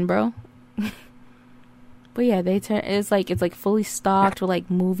open, bro. But yeah, it's like fully stocked with like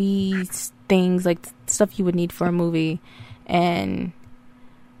movies, things like stuff you would need for a movie, and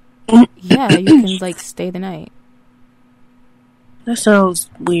yeah, you can like stay the night. That sounds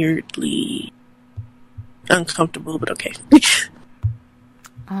weirdly uncomfortable, but okay.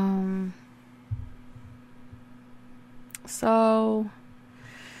 So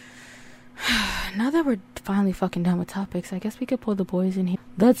now that we're finally fucking done with topics, I guess we could pull the boys in here.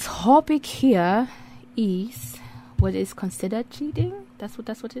 The topic here is what is considered cheating. That's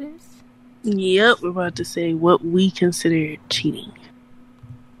what it is. Yep, we're about to say what we consider cheating.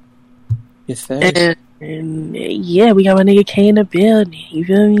 Yes, sir. And yeah, we got my nigga K in the building. You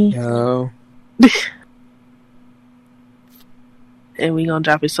feel me? Yo. And we gonna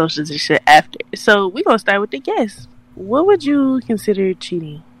drop his socials and shit after. So we gonna start with the guest. What would you consider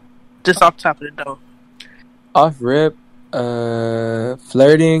cheating? Just off the top of the dome. Off rip,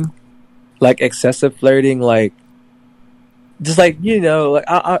 flirting, like excessive flirting, like just like, you know, like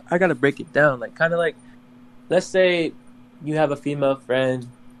I gotta break it down. Like, kind of like, let's say you have a female friend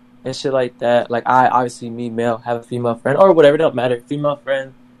and shit like that. Like, I obviously, me male, have a female friend or whatever. It don't matter. Female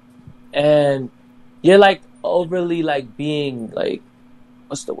friend, and you're like overly like being like,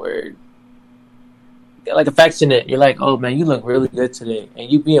 what's the word? Like affectionate. You're like, oh man, you look really good today,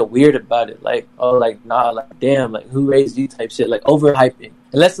 and you being weird about it. Like, oh, like nah, like damn, like who raised you type shit. Like overhyping.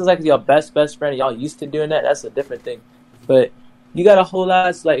 Unless it's like your best friend, and y'all used to doing that. That's a different thing. But you got a whole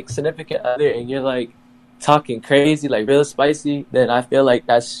ass like significant other, and you're like talking crazy, like real spicy. Then I feel like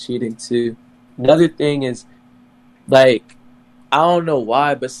that's cheating too. Another thing is like, I don't know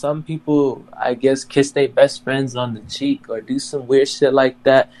why, but some people, I guess, kiss their best friends on the cheek or do some weird shit like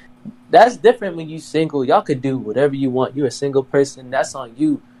that. That's different when you single. Y'all could do whatever you want. You're a single person. That's on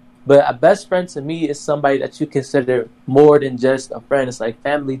you. But a best friend to me is somebody that you consider more than just a friend. It's like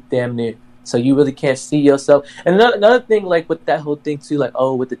family damn near. So you really can't see yourself. And another thing, like with that whole thing too, like,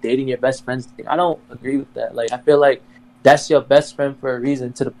 oh, with the dating your best friends thing, I don't agree with that. Like, I feel like that's your best friend for a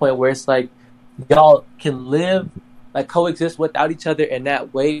reason, to the point where it's like y'all can live, like coexist without each other in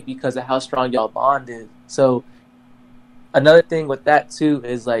that way because of how strong y'all bond is. So another thing with that too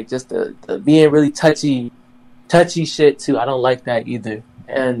is like just the being really touchy shit too. I don't like that either.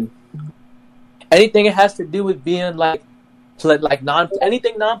 And anything it has to do with being like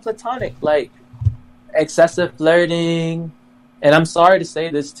anything non-platonic, like excessive flirting. And I'm sorry to say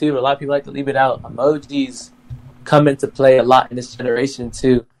this too, but a lot of people like to leave it out. Emojis come into play a lot in this generation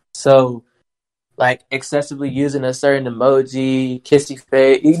too. So like excessively using a certain emoji, kissy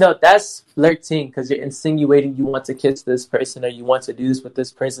face, you know, that's flirting because you're insinuating you want to kiss this person or you want to do this with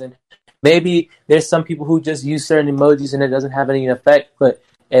this person. Maybe there's some people who just use certain emojis and it doesn't have any effect, but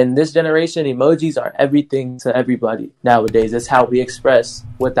in this generation, emojis are everything to everybody nowadays. It's how we express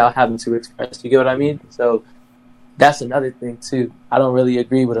without having to express. You get what I mean? So that's another thing too. I don't really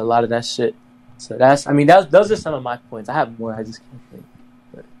agree with a lot of that shit. So those are some of my points. I have more. I just can't think.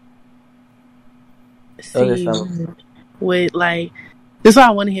 See, with like, this is why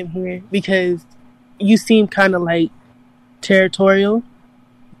I wanted him here, because you seem kind of like territorial.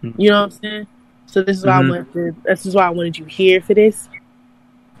 You know what I'm saying? So this is why this is why I wanted you here for this.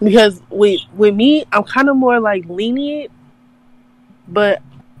 Because with me, I'm kind of more like lenient, but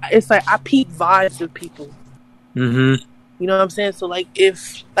it's like I peep vibes with people. You know what I'm saying? So like,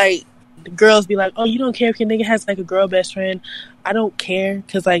 if like the girls be like, "Oh, you don't care if your nigga has like a girl best friend," I don't care,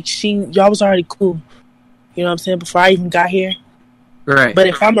 because like y'all was already cool. You know what I'm saying? Before I even got here. Right. But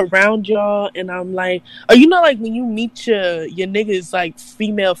if I'm around y'all and I'm like, oh, you know, like when you meet your niggas like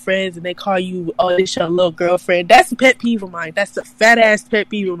female friends and they call you, oh, this your little girlfriend, that's a pet peeve of mine. That's a fat ass pet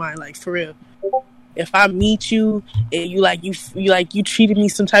peeve of mine, like for real. If I meet you and you treated me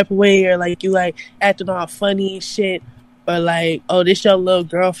some type of way, or like you like acting all funny and shit, or like, oh, this your little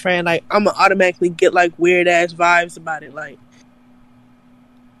girlfriend, like I'm gonna automatically get like weird ass vibes about it, like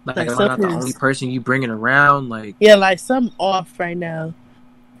am I not the only person you bringing around? Like, yeah, like something off right now,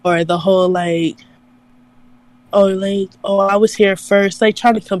 or the whole like, oh, I was here first, like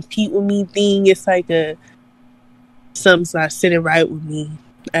trying to compete with me thing. It's like something's not sitting right with me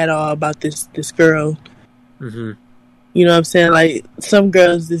at all about this girl. You know what I'm saying? Like some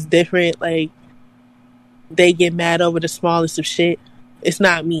girls is different. Like they get mad over the smallest of shit. It's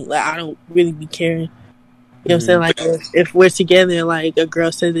not me. Like I don't really be caring. You know what I'm saying? Like, if we're together and, like, a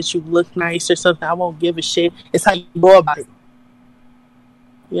girl says that you look nice or something, I won't give a shit. It's how you go about it.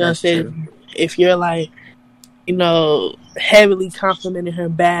 You know what I'm saying? True. If you're, like, you know, heavily complimenting her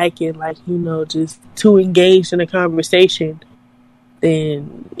back and, like, you know, just too engaged in a conversation,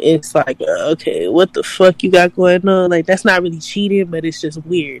 then it's like, okay, what the fuck you got going on? Like, that's not really cheating, but it's just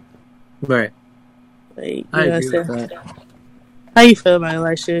weird. Right. Like, you know what I'm saying? How you feel about it,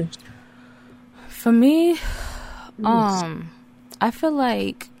 Elisha? For me, I feel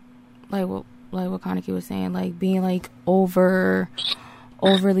like what Kaneki was saying, like being like overly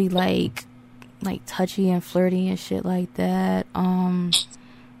like touchy and flirty and shit like that.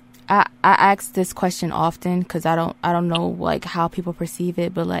 I ask this question often because I don't know like how people perceive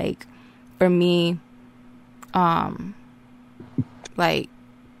it, but like for me, like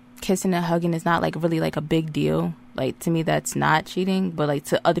kissing and hugging is not like really like a big deal. Like to me, that's not cheating, but like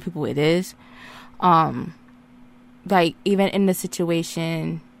to other people, it is. Like even in the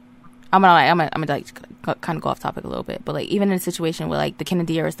situation, I'm gonna like kind of go off topic a little bit, but like even in a situation with like the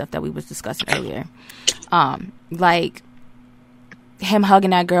Kennedy era stuff that we was discussing earlier, like him hugging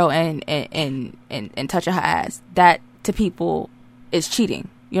that girl and touching her ass, that to people is cheating.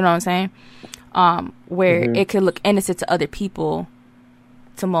 You know what I'm saying? Where it could look innocent to other people,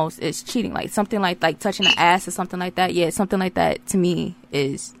 to most is cheating. Like something like touching the ass or something like that. Yeah, something like that to me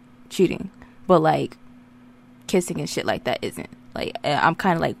is cheating. But like kissing and shit like that isn't. Like I'm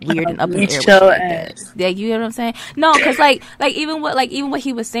kind of like weird and up in the air with shit like that. Yeah, you know what I'm saying? No, because like even what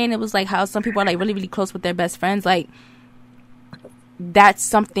he was saying, it was like how some people are like really really close with their best friends. Like that's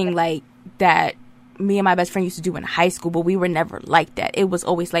something like that me and my best friend used to do in high school, but we were never like that. It was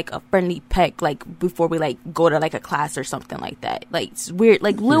always like a friendly peck, like before we like go to like a class or something like that. Like it's weird,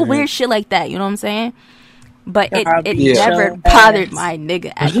 like little weird shit like that. You know what I'm saying? But it never bothered my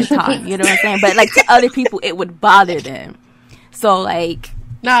nigga at the time. You know what I'm saying? But like to other people, it would bother them. So like,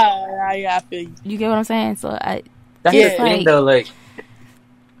 I feel you. You get what I'm saying? So that's the thing though. Like,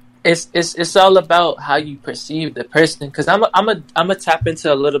 it's all about how you perceive the person. Because I'm a tap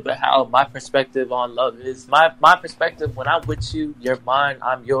into a little bit how my perspective on love is. My perspective when I'm with you, you're mine,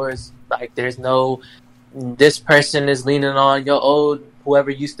 I'm yours. Like there's no this person is leaning on your old whoever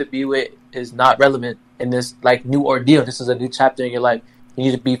you used to be with is not relevant in this like new ordeal. This is a new chapter in your life. You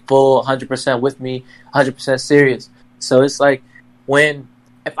need to be full 100% with me, 100% serious. So it's like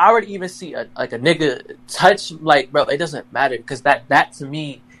if I were to even see a nigga touch, like, bro, it doesn't matter because that to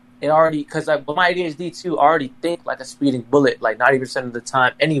me, it already, because with my ADHD too, I already think like a speeding bullet, like 90% of the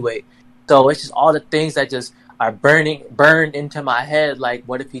time anyway. So it's just all the things that just are burned into my head. Like,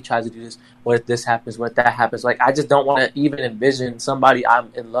 what if he tries to do this? What if this happens? What if that happens? Like, I just don't want to even envision somebody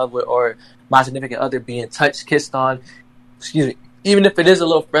I'm in love with or my significant other being touched, kissed on. Excuse me. Even if it is a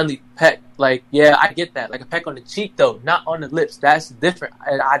little friendly peck, like, yeah, I get that. Like a peck on the cheek, though, not on the lips. That's different.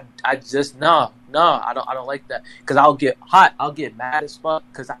 I just, no, I don't like that. Because I'll get hot. I'll get mad as fuck.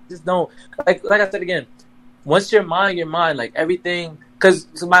 Because I just don't, like I said again, once you're mine, like everything. Because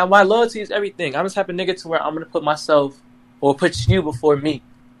my loyalty is everything. I'm the type of nigga to where I'm going to put myself or put you before me.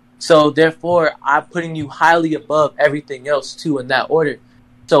 So, therefore, I'm putting you highly above everything else, too, in that order.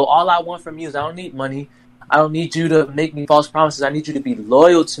 So, all I want from you is I don't need money. I don't need you to make me false promises. I need you to be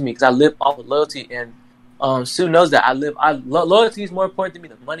loyal to me because I live off of loyalty. And Sue knows that loyalty is more important to me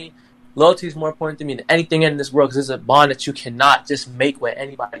than money. Loyalty is more important to me than anything in this world because it's a bond that you cannot just make with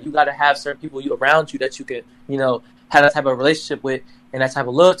anybody. You got to have certain people around you that you can, have that type of relationship with and that type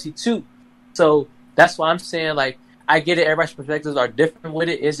of loyalty too. So that's why I'm saying, like, I get it. Everybody's perspectives are different with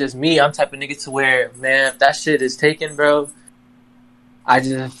it. It's just me. I'm type of nigga to where, man, if that shit is taken, bro, I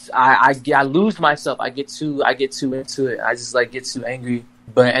lose myself. I get too into it. I just like get too angry.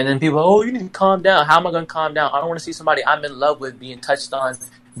 And then people, oh, you need to calm down. How am I gonna calm down? I don't want to see somebody I'm in love with being touched on,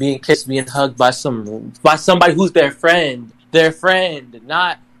 being kissed, being hugged by somebody who's their friend,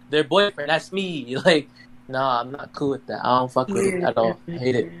 not their boyfriend. That's me. Like, nah, I'm not cool with that. I don't fuck with it at all. I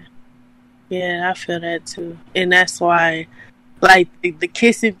hate it. Yeah, I feel that too, and that's why, like the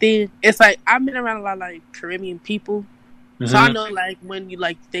kissing thing. It's like I've been around a lot of like Caribbean people. So I know, like, when you,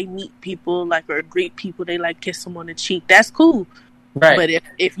 like, they meet people, like, or greet people, they, like, kiss them on the cheek. That's cool. Right. But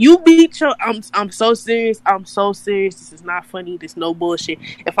if you beat your... I'm so serious. This is not funny. This no bullshit.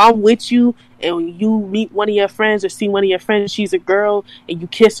 If I'm with you and you meet one of your friends or see one of your friends, she's a girl, and you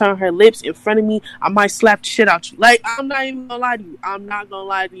kiss her on her lips in front of me, I might slap the shit out you. Like, I'm not even gonna lie to you. I'm not gonna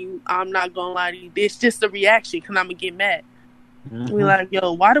lie to you. It's just a reaction because I'm gonna get mad. We're like,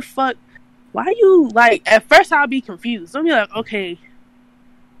 yo, why the fuck... Why you, like, at first I'll be confused. I'll be like, okay,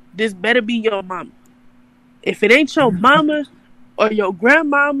 this better be your mama. If it ain't your mama or your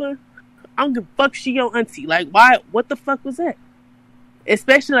grandmama, I don't give a fuck she your auntie. Like, why, what the fuck was that?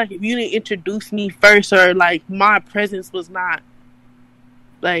 Especially, like, if you didn't introduce me first or, like, my presence was not,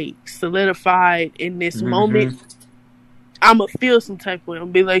 like, solidified in this moment, I'm going to feel some type of way. I'm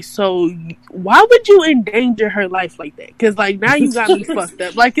going to be like, so why would you endanger her life like that? Because, like, now you got me fucked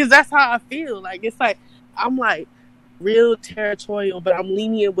up. Like, because that's how I feel. Like, it's like, I'm, like, real territorial, but I'm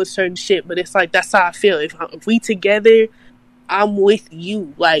lenient with certain shit. But it's like, that's how I feel. If we together, I'm with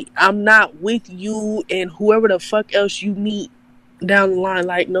you. Like, I'm not with you and whoever the fuck else you meet down the line.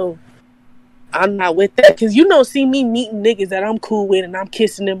 Like, no, I'm not with that. Because you don't see me meeting niggas that I'm cool with and I'm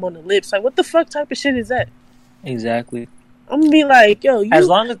kissing them on the lips. Like, what the fuck type of shit is that? Exactly. I'm gonna be like, yo, you as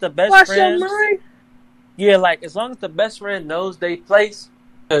long as the best friend, yeah, like as long as the best friend knows they place,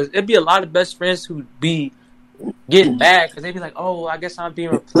 because it'd be a lot of best friends who'd be getting mad because they'd be like, oh, I guess I'm being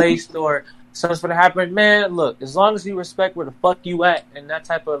replaced or something's gonna happen. Man, look, as long as you respect where the fuck you at and that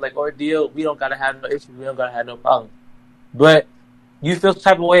type of like ordeal, we don't gotta have no issues. We don't gotta have no problem. But you feel the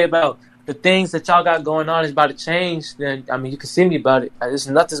type of way about the things that y'all got going on is about to change, then I mean, you can see me about it. There's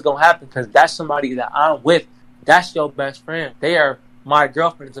nothing's gonna happen because that's somebody that I'm with. That's your best friend. They are my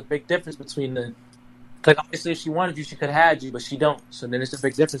girlfriend. There's a big difference between them. Like, obviously, if she wanted you, she could have had you, but she don't. So then it's a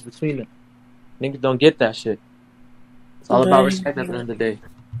big difference between them. Niggas don't get that shit. It's all about respect at the end of the day.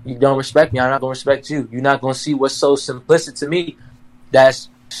 You don't respect me, I'm not going to respect you. You're not going to see what's so simplistic to me that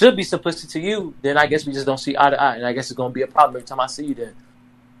should be simplistic to you. Then I guess we just don't see eye to eye. And I guess it's going to be a problem every time I see you then.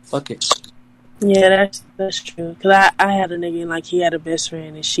 Fuck it. Yeah, that's true. Because I had a nigga, and, like, he had a best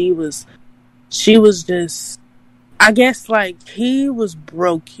friend, and she was just, I guess, like, he was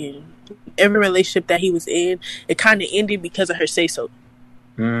broken. Every relationship that he was in, it kind of ended because of her say-so.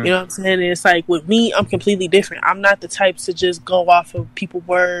 You know what I'm saying? And it's like, with me, I'm completely different. I'm not the type to just go off of people's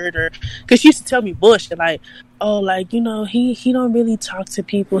word, or because she used to tell me bullshit like, oh, like, you know, he don't really talk to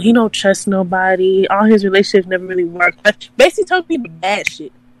people, he don't trust nobody, all his relationships never really work. Like, basically told me the bad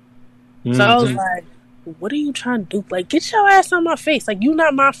shit. So I was like, what are you trying to do? Like, get your ass on my face. Like, you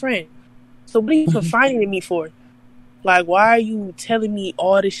not my friend. So what are you confiding in me for? Like, why are you telling me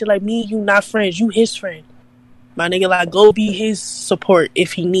all this shit? Like, me and you not friends. You his friend. My nigga, like, go be his support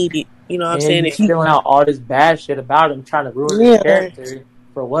if he need it. You know what I'm saying? If feeling out all this bad shit about him, trying to ruin his character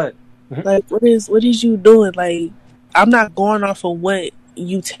for what? Like, what is you doing? Like, I'm not going off of what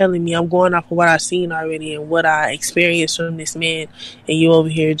you telling me. I'm going off of what I've seen already and what I experienced from this man. And you over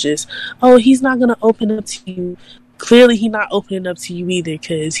here just, oh, he's not gonna open up to you. Clearly, he not opening up to you either,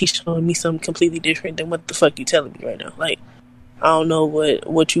 because he's showing me something completely different than what the fuck you telling me right now. Like, I don't know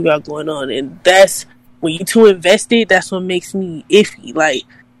what you got going on, and that's when you too invested. That's what makes me iffy. Like,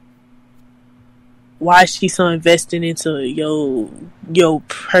 why is she so invested into your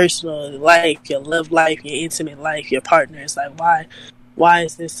personal life, your love life, your intimate life, your partners? Like, why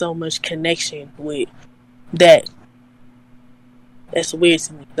is there so much connection with that? That's weird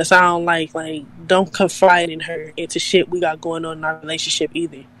to me. That's why I don't like, don't confide in her into shit we got going on in our relationship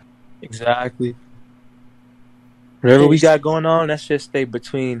either. Exactly. Whatever we got going on, that shit stay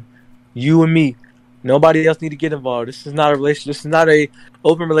between you and me. Nobody else need to get involved. This is not a relationship. This is not a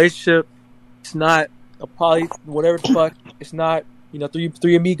open relationship. It's not a poly, whatever the fuck. It's not,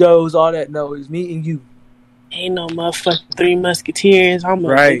 three amigos, all that. No, it's me and you. Ain't no motherfucking Three Musketeers. I'm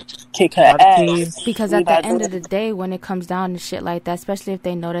gonna kick her ass. Because at the end of the day, when it comes down to shit like that, especially if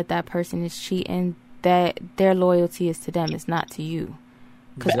they know that person is cheating, that their loyalty is to them, it's not to you.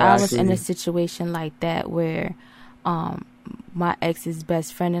 Because I was in a situation like that where my ex's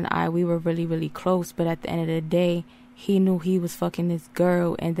best friend and I, we were really, really close, but at the end of the day, he knew he was fucking this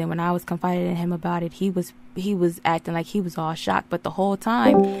girl, and then when I was confiding in him about it, he was acting like he was all shocked, but the whole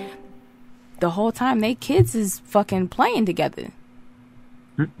time they kids is fucking playing together.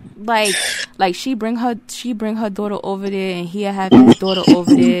 Like she bring her daughter over there, and he have his daughter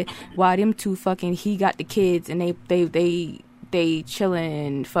over there, while them two fucking, he got the kids, and they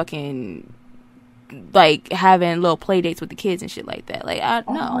chilling, fucking, like, having little play dates with the kids and shit like that. Like, I know.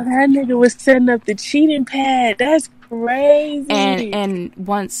 Oh, that nigga was setting up the cheating pad. That's crazy. And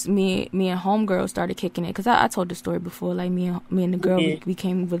once me and homegirl started kicking it, because I told the story before, like, me and the girl, we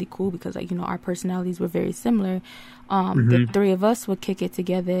became really cool because, like, our personalities were very similar. The three of us would kick it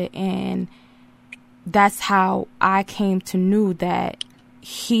together, and that's how I came to know that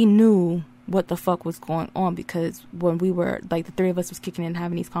he knew what the fuck was going on, because when we were, like, the three of us was kicking it and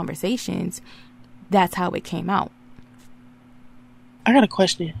having these conversations, that's how it came out. I got a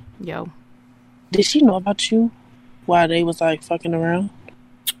question. Yo. Did she know about you while they was, like, fucking around?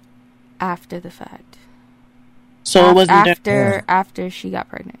 After the fact. So it wasn't after she got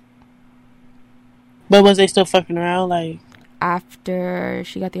pregnant. But was they still fucking around, like? After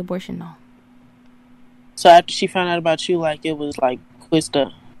she got the abortion, no. So after she found out about you, like, it was, like, quit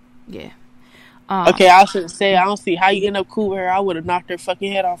up. Yeah. Okay, I should say, I don't see how you end up cool with her. I would have knocked her fucking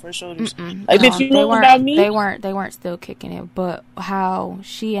head off her shoulders. Like, bitch, you know about me? They weren't still kicking it. But how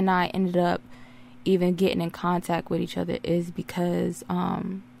she and I ended up even getting in contact with each other is because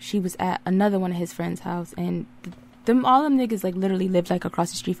she was at another one of his friends' house, and all them niggas, like, literally lived, like,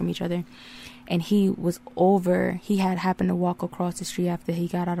 across the street from each other. And he had happened to walk across the street after he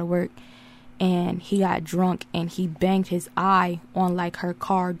got out of work, and he got drunk, and he banged his eye on, like, her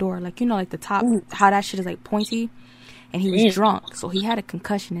car door, like, like the top, how that shit is, like, pointy, and he was drunk, so he had a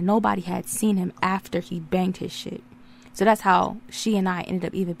concussion, and nobody had seen him after he banged his shit. So that's how she and I ended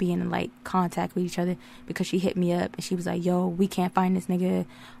up even being in, like, contact with each other, because she hit me up, and she was like, yo, we can't find this nigga,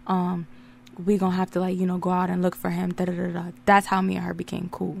 we gonna have to, like, go out and look for him, da-da-da-da. That's how me and her became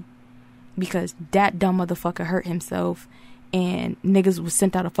cool, because that dumb motherfucker hurt himself, and niggas was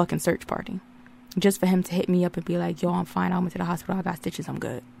sent out a fucking search party just for him to hit me up and be like, yo, I'm fine, I went to the hospital, I got stitches, I'm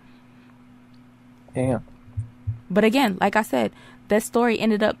good. Damn. But again, like I said, that story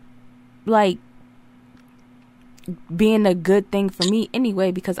ended up, like, being a good thing for me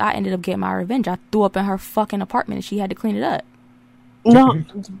anyway, because I ended up getting my revenge. I threw up in her fucking apartment and she had to clean it up. No,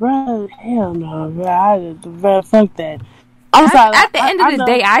 bro, hell no, bro, fuck that. I'm sorry. At the end of the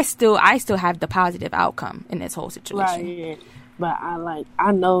day, I still have the positive outcome in this whole situation. Right, yeah. But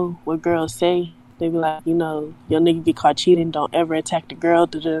I know what girls say. They be like, you know, your nigga get caught cheating, don't ever attack the girl.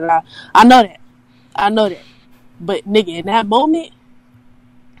 Da, da, da. I know that. But nigga, in that moment,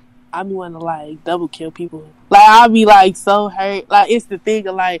 I be wanting to like double kill people. Like I be like so hurt. Like it's the thing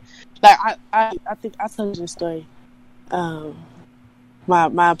of like I think I told you this story.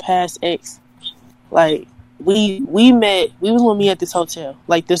 My past ex, like we met. We was gonna meet at this hotel.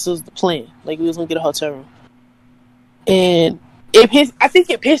 Like this was the plan. Like we was gonna get a hotel room, and I think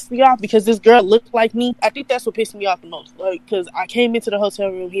it pissed me off because this girl looked like me. I think that's what pissed me off the most. Like because I came into the hotel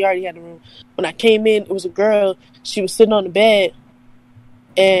room, he already had the room. When I came in, it was a girl. She was sitting on the bed,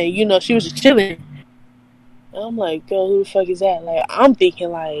 and you know she was just chilling. And I'm like, girl, who the fuck is that? Like I'm thinking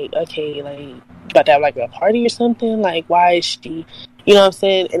like, okay, like you about to have like a party or something. Like why is she? You know what I'm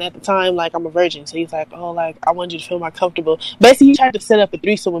saying? And at the time, like, I'm a virgin. So he's like, oh, like, I want you to feel more comfortable. Basically, he tried to set up a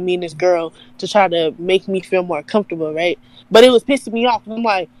threesome with me and this girl to try to make me feel more comfortable, right? But it was pissing me off. I'm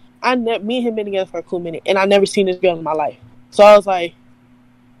like, me and him been together for a cool minute, and I never seen this girl in my life. So I was like,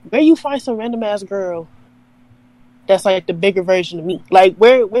 where you find some random-ass girl that's, like, the bigger version of me? Like,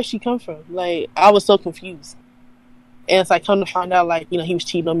 where she come from? Like, I was so confused. And it's like, come to find out, like, you know, he was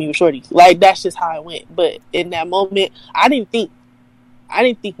cheating on me with shorties. Like, that's just how it went. But in that moment, I didn't think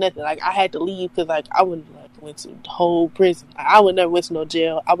nothing. Like I had to leave because like I wouldn't like went to the whole prison. Like, I would never went to no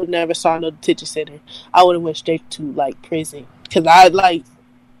jail. I would never saw no detention center. I would have went straight to like prison because I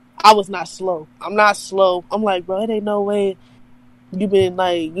was not slow. I'm not slow. I'm like, bro, it ain't no way you been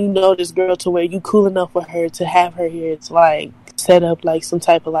like you know this girl to where you cool enough with her to have her here to like set up like some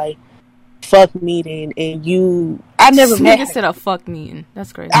type of like fuck meeting and you. I never met her. Said a fuck meeting.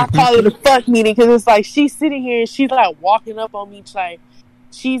 That's crazy. I call it a fuck meeting because it's like she's sitting here and she's like walking up on me like.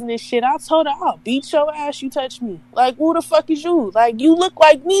 Cheesing this shit. I told her, I'll beat your ass, you touch me. Like, who the fuck is you? Like, you look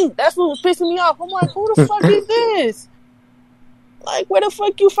like me. That's what was pissing me off. I'm like, who the fuck is this? Like, where the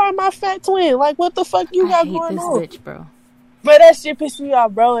fuck you find my fat twin? Like, what the fuck you got going on? Bitch, bro. But that shit pissed me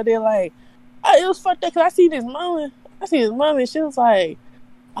off, bro. And then, like, it was fucked up because I see his mama and she was like,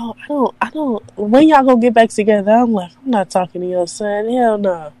 oh, I don't, when y'all gonna get back together? I'm like, I'm not talking to your son. Hell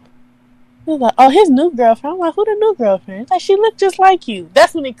no. He was like, oh, his new girlfriend. I'm like, who the new girlfriend? Like, she looked just like you.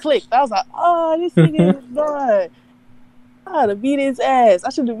 That's when it clicked. I was like, oh, this nigga is God. I had to beat his ass. I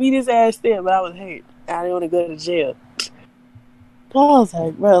should have beat his ass then, but I was hurt. I didn't want to go to jail. But I was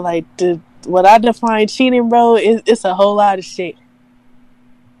like, bro, like, what I define cheating, bro, it's a whole lot of shit.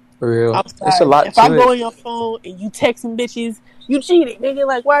 For real. I'm sorry. It's a lot if to I it. go on your phone and you texting bitches, you cheated, nigga.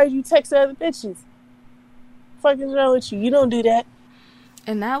 Like, why are you texting other bitches? Fucking wrong with you? You don't do that.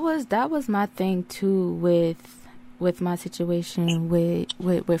 And that was my thing too with my situation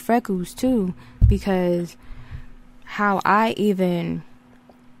with Freckles too, because how I even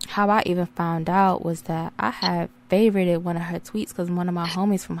found out was that I had favorited one of her tweets because one of my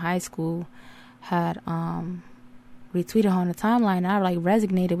homies from high school had retweeted her on the timeline and I like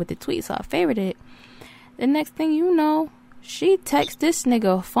resonated with the tweet, so I favorited it. The next thing you know, she texted this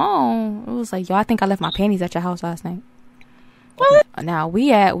nigga a phone. It was like, yo, I think I left my panties at your house last night. What? Now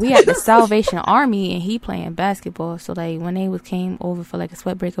we at the Salvation Army and he playing basketball. So like when they came over for like a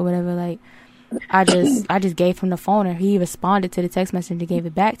sweat break or whatever, like I just gave him the phone and he responded to the text message and gave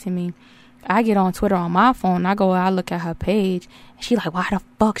it back to me. I get on Twitter on my phone. I look at her page and she like, why the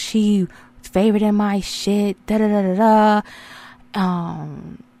fuck she favoriting my shit? Da da da da da.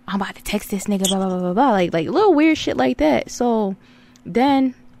 I'm about to text this nigga. Blah blah blah blah blah. Like little weird shit like that. So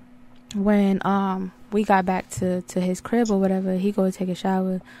then when we got back to his crib or whatever, he go to take a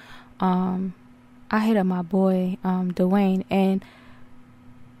shower. I hit up my boy, Dwayne, and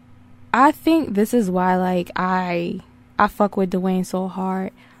I think this is why, like, I fuck with Dwayne so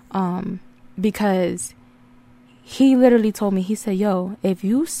hard, because he literally told me, he said, yo, if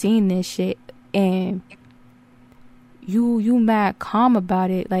you seen this shit and you mad calm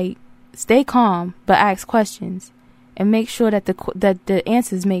about it, like, stay calm, but ask questions, and make sure that the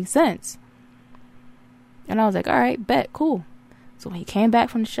answers make sense. And I was like, all right, bet, cool. So when he came back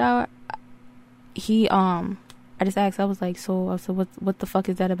from the shower, I just asked, I was like, so what the fuck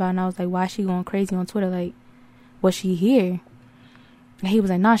is that about? And I was like, why is she going crazy on Twitter? Like, was she here? And he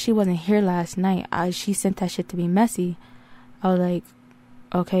was like, nah, she wasn't here last night. She sent that shit to be messy. I was like,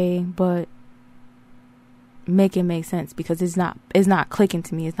 okay, but make it make sense, because it's not clicking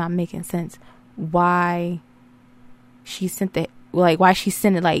to me. It's not making sense. Why she sent it, like, why she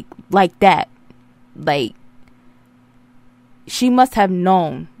sent it like that? Like, she must have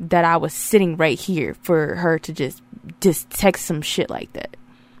known that I was sitting right here for her to just text some shit like that.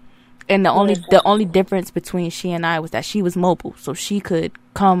 And the only difference between she and I was that she was mobile, so she could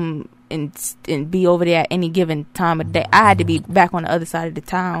come and be over there at any given time of day. I had to be back on the other side of the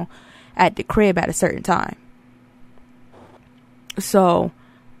town at the crib at a certain time. So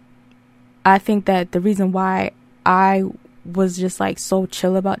I think that the reason why I was just like so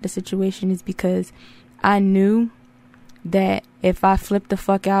chill about the situation is because I knew that if I flipped the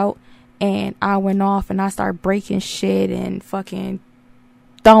fuck out and I went off and I started breaking shit and fucking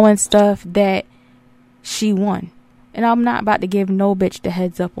throwing stuff, that she won. And I'm not about to give no bitch the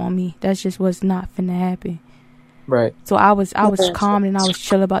heads up on me. That's just what's not finna happen. Right. So I was calm and I was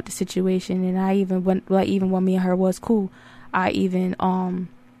chill about the situation. And I even when me and her was cool, I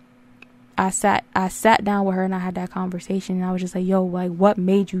sat down with her and I had that conversation. And I was just like, yo, like, what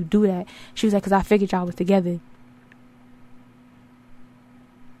made you do that? She was like, because I figured y'all was together.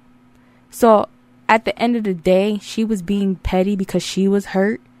 So at the end of the day, she was being petty because she was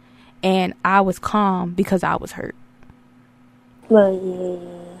hurt, and I was calm because I was hurt. Like, yeah.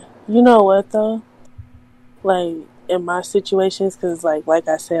 You know what though? Like, in my situations, because like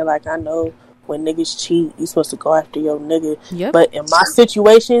I said, like, I know when niggas cheat, you supposed to go after your nigga. Yep. But in my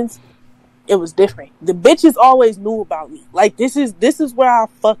situations, it was different. The bitches always knew about me. Like, this is where I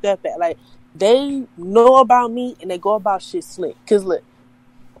fucked up at. Like, they know about me and they go about shit slick. Cause look,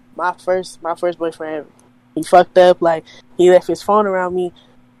 my first boyfriend, he fucked up. Like, he left his phone around me.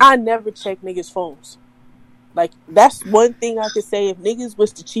 I never check niggas' phones. Like, that's one thing I could say. If niggas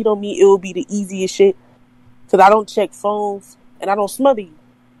was to cheat on me, it would be the easiest shit. Cause I don't check phones and I don't smother you.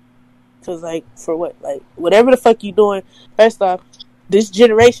 Cause like, for what? Like, whatever the fuck you doing, first off, this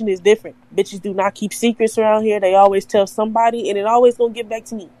generation is different. Bitches do not keep secrets around here. They always tell somebody, and it always gonna get back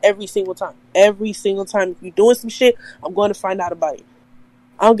to me every single time. Every single time. If you're doing some shit, I'm going to find out about it.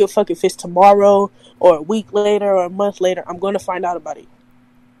 I don't give a fuck if it's tomorrow or a week later or a month later. I'm going to find out about it.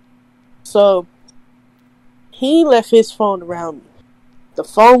 So, he left his phone around me. The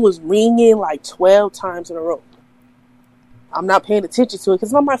phone was ringing like 12 times in a row. I'm not paying attention to it because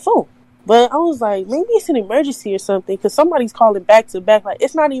it's on my phone. But I was like, maybe it's an emergency or something because somebody's calling back to back. Like,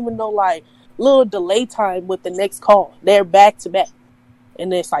 it's not even no like little delay time with the next call. They're back to back.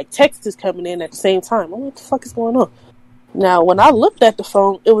 And it's like text is coming in at the same time. I'm like, what the fuck is going on? Now, when I looked at the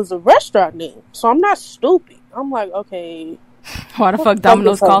phone, it was a restaurant name. So I'm not stupid. I'm like, okay. Why the fuck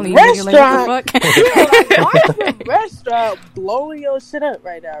Domino's calling you? Like, what the fuck? Yeah, like, why is the restaurant blowing your shit up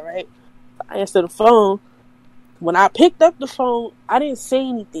right now, right? I answered the phone. When I picked up the phone, I didn't say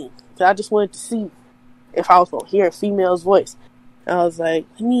anything. So I just wanted to see if I was going to hear a female's voice. And I was like,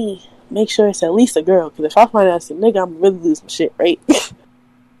 let me make sure it's at least a girl. Because if I find out it's a nigga, I'm really losing shit, right?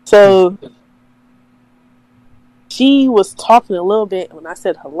 So she was talking a little bit. When I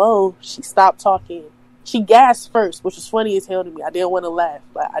said hello, she stopped talking. She gasped first, which was funny as hell to me. I didn't want to laugh,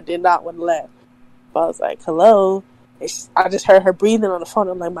 but I did not want to laugh. But I was like, hello. And I just heard her breathing on the phone.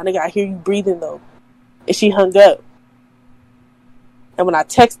 I'm like, my nigga, I hear you breathing, though. And she hung up. And when I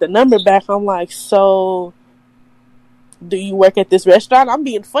text the number back, I'm like, so, do you work at this restaurant? I'm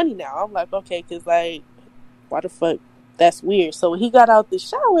being funny now. I'm like, okay, because, like, why the fuck? That's weird. So when he got out the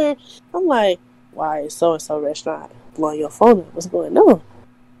shower, I'm like, why is so-and-so restaurant blowing your phone up? What's going on?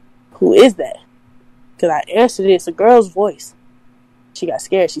 Who is that? Because I answered it. It's a girl's voice. She got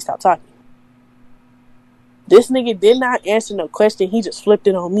scared. She stopped talking. This nigga did not answer no question. He just flipped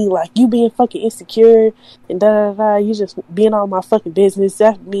it on me like, you being fucking insecure and da-da-da. You just being on my fucking business.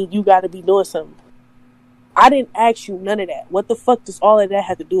 That means you got to be doing something. I didn't ask you none of that. What the fuck does all of that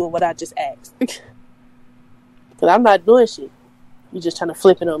have to do with what I just asked? Because I'm not doing shit. You just trying to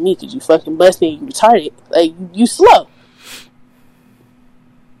flip it on me because you fucking busted and you retarded. Like, you slow.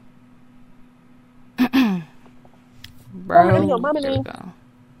 Bro, your mama name.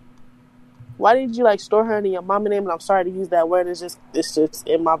 Why did you like store her under your mama name? And I'm sorry to use that word. It's just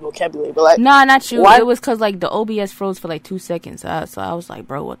in my vocabulary. But like, nah, not you. Why? It was because like the OBS froze for like 2 seconds. So I was like,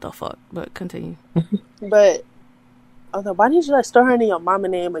 bro, what the fuck? But continue. But I was like, why did you like store her under your mama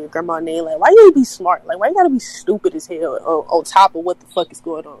name or your grandma name? Like, why you be smart? Like, why you gotta be stupid as hell on top of what the fuck is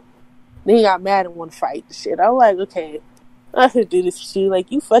going on? Then he got mad and want to fight the shit. I was like, okay, I could do this shit.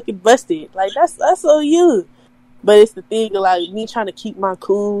 Like, you fucking busted. Like, that's on you. But it's the thing, like, me trying to keep my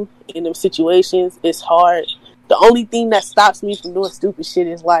cool in them situations, it's hard. The only thing that stops me from doing stupid shit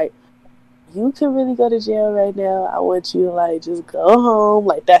is, like, you can really go to jail right now. I want you to, like, just go home.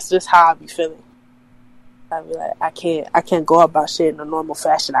 Like, that's just how I be feeling. I be like, I can't go about shit in a normal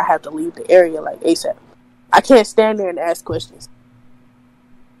fashion. I have to leave the area, like, ASAP. I can't stand there and ask questions.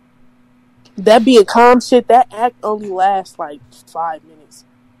 That being calm shit, that act only lasts like 5 minutes.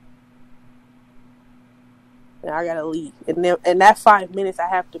 And I gotta leave. And then in that 5 minutes, I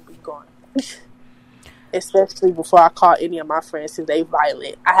have to be gone. Especially before I call any of my friends since they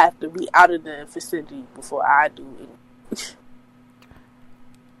violent. I have to be out of the vicinity before I do it.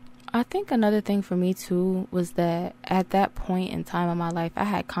 I think another thing for me too was that at that point in time in my life, I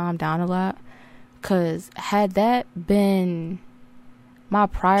had calmed down a lot. Because had that been my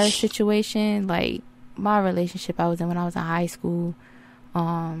prior situation, like my relationship I was in when I was in high school,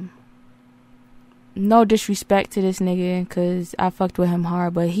 no disrespect to this nigga, because I fucked with him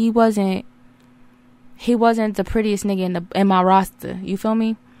hard, but he wasn't the prettiest nigga in my roster. You feel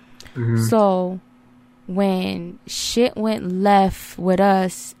me? Mm-hmm. So when shit went left with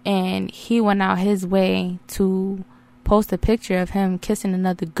us and he went out his way to post a picture of him kissing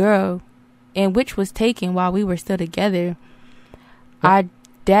another girl, and which was taken while we were still together,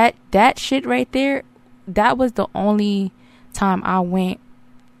 that shit right there, that was the only time I went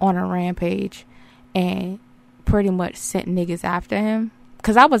on a rampage and pretty much sent niggas after him,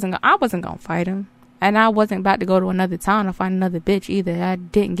 because I wasn't gonna fight him. And I wasn't about to go to another town to find another bitch either. I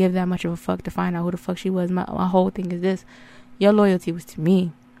didn't give that much of a fuck to find out who the fuck she was. My whole thing is this: your loyalty was to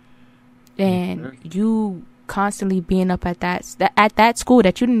me, and you constantly being up at that school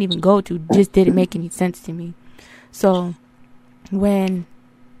that you didn't even go to just didn't make any sense to me. So when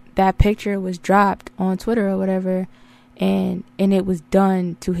that picture was dropped on Twitter or whatever, and it was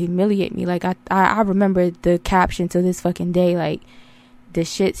done to humiliate me, like I remember the caption to this fucking day. Like, the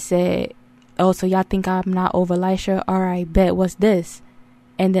shit said, "Oh, so y'all think I'm not over Lisha? Alright, bet, what's this?"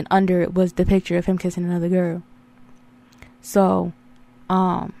 And then under it was the picture of him kissing another girl. So,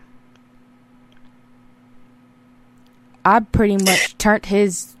 I pretty much turned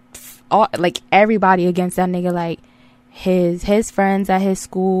everybody against that nigga. Like, his friends at his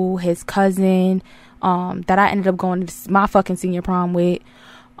school, his cousin, that I ended up going to my fucking senior prom with,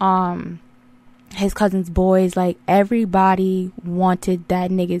 his cousin's boys, like, everybody wanted that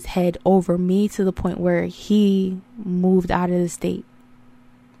nigga's head over me, to the point where he moved out of the state.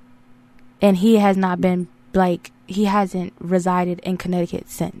 And he has not been, like, he hasn't resided in Connecticut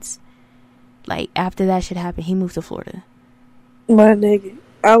since. Like, after that shit happened, he moved to Florida. My nigga,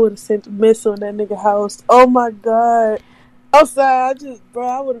 I would have sent a missile in that nigga house. Oh my god. I'm sorry,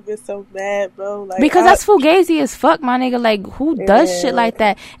 I would have been so mad, bro. Like, because that's fugazi as fuck, my nigga. Like, who does shit like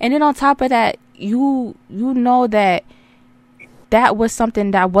that? And then on top of that, you know that was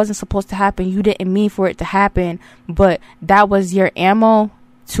something that wasn't supposed to happen. You didn't mean for it to happen, but that was your ammo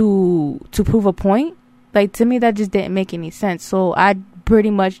to prove a point. Like, to me, that just didn't make any sense. So I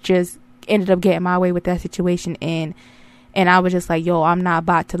pretty much just ended up getting my way with that situation, and I was just like, yo, I'm not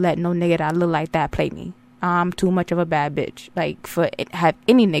about to let no nigga that look like that play me. I'm too much of a bad bitch, like, for have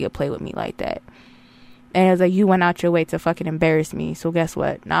any nigga play with me like that. And it was like, you went out your way to fucking embarrass me, so guess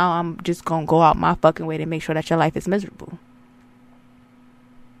what? Now I'm just gonna go out my fucking way to make sure that your life is miserable.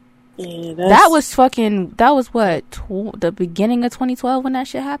 Yeah, that was what, the beginning of 2012 when that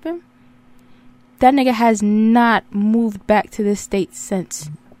shit happened? That nigga has not moved back to this state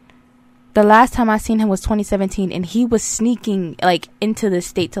since. The last time I seen him was 2017, and he was sneaking, like, into the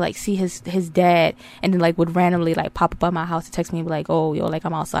state to, like, see his dad, and then, like, would randomly, like, pop up at my house and text me and be like, oh, yo, like,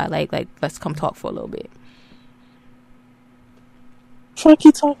 I'm outside, like, let's come talk for a little bit. Fuck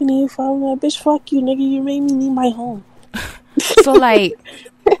you talking to you, for that bitch, fuck you, nigga, you made me leave my home. So, like,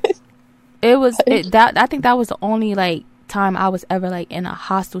 I think that was the only, like, time I was ever, like, in a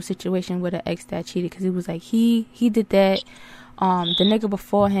hostile situation with an ex that cheated, because it was like, he did that. The nigga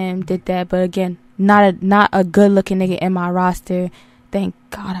before him did that, but again, not a good looking nigga in my roster. Thank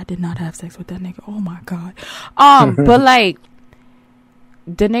God I did not have sex with that nigga. Oh my God. But like,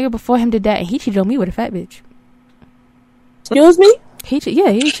 the nigga before him did that, and he cheated on me with a fat bitch. Excuse me? He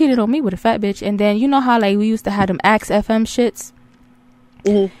cheated on me with a fat bitch, and then you know how, like, we used to have them Axe FM shits.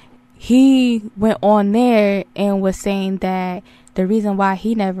 Mm-hmm. He went on there and was saying that the reason why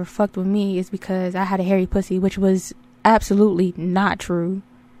he never fucked with me is because I had a hairy pussy, which was absolutely not true.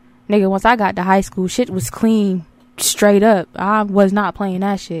 Nigga, once I got to high school, shit was clean, straight up. I was not playing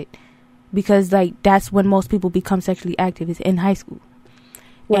that shit, because, like, that's when most people become sexually active, is in high school.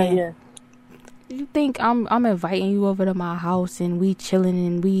 Well, yeah. You think I'm inviting you over to my house and we chilling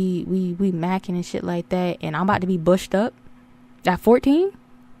and we macking and shit like that, and I'm about to be bushed up at 14?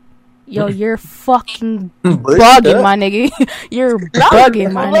 Yo, you're fucking bugging, my nigga. You're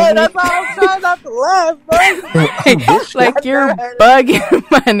bugging, my nigga. That's why I'm trying not to laugh, bro. Like, you're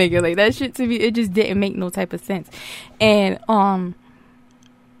bugging, my nigga. Like, that shit to me, it just didn't make no type of sense. And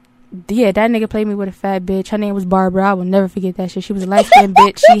Yeah, that nigga played me with a fat bitch. Her name was Barbara. I will never forget that shit. She was a light-skinned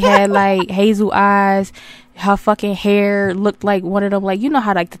bitch. She had, like, hazel eyes. Her fucking hair looked like one of them, like, you know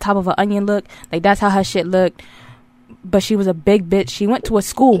how, like, the top of an onion look? Like, that's how her shit looked. But she was a big bitch. She went to a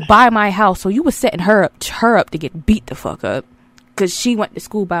school by my house, so you was setting her up to get beat the fuck up. Because she went to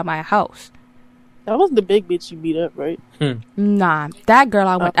school by my house. That was the big bitch you beat up, right? Nah, that girl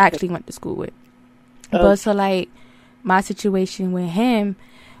I actually went to school with. But so, like, my situation with him,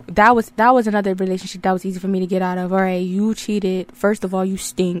 that was another relationship that was easy for me to get out of. All right, you cheated. First of all, you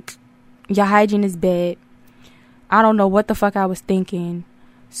stink. Your hygiene is bad. I don't know what the fuck I was thinking.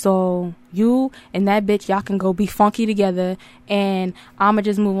 So you and that bitch, y'all can go be funky together, and I'ma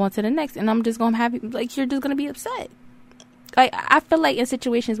just move on to the next, and I'm just gonna have, like, you're just gonna be upset. Like, I feel like in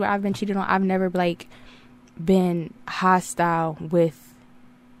situations where I've been cheated on, I've never, like, been hostile with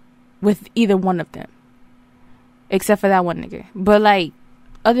either one of them, except for that one nigga. But, like,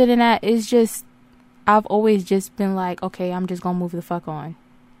 other than that, it's just, I've always just been like, okay, I'm just gonna move the fuck on.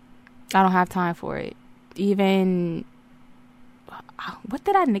 I don't have time for it. Even, what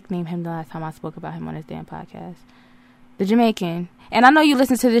did I nickname him the last time I spoke about him on this damn podcast? The Jamaican. And I know you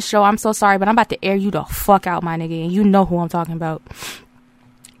listen to this show. I'm so sorry, but I'm about to air you the fuck out, my nigga. And you know who I'm talking about.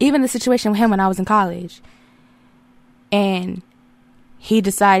 Even the situation with him when I was in college. And he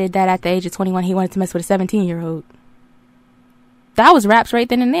decided that at the age of 21, he wanted to mess with a 17-year-old. That was raps right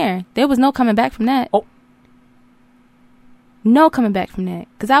then and there. There was no coming back from that. Oh. No coming back from that.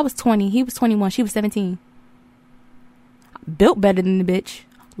 Because I was 20. He was 21. She was 17. Built better than the bitch.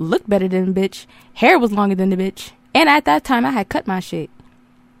 Looked better than the bitch. Hair was longer than the bitch. And at that time, I had cut my shit.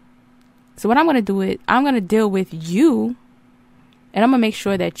 So what I'm going to do is, I'm going to deal with you. And I'm going to make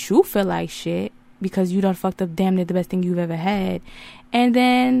sure that you feel like shit. Because you done fucked up damn near the best thing you've ever had. And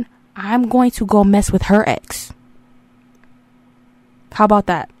then I'm going to go mess with her ex. How about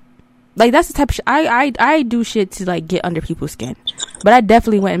that? Like, that's the type of shit. I do shit to, like, get under people's skin. But I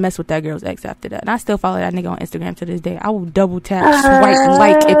definitely went and messed with that girl's ex after that. And I still follow that nigga on Instagram to this day. I will double tap, swipe,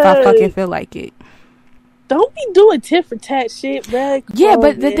 like if I fucking feel like it. Don't be doing tit for tat shit, bruh. Yeah,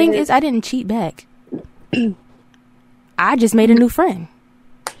 but the thing is, I didn't cheat back. I just made a new friend.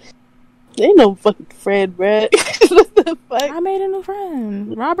 Ain't no fucking friend, bruh. What the fuck? I made a new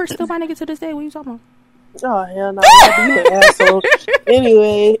friend. Robert's still my nigga to this day. What are you talking about? Oh, hell no. You an asshole.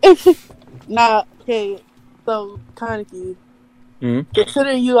 Anyway. Nah, okay. So, Kaneki.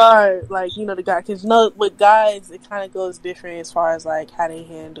 Considering you are, like, you know, the guy, because, you know, with guys, it kind of goes different as far as, like, how they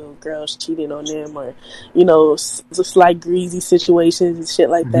handle girls cheating on them or, you know, just, like, greasy situations and shit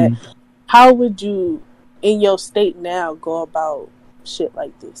like that. How would you, in your state now, go about shit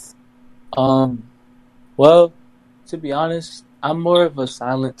like this? Well, to be honest, I'm more of a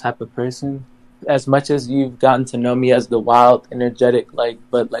silent type of person. As much as you've gotten to know me as the wild, energetic, like,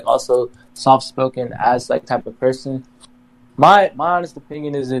 but, like, also soft-spoken as, like, type of person, my honest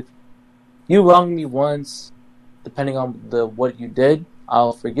opinion is if you wronged me once, depending on what you did,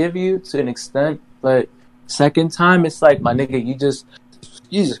 I'll forgive you to an extent. But second time, it's like, my nigga,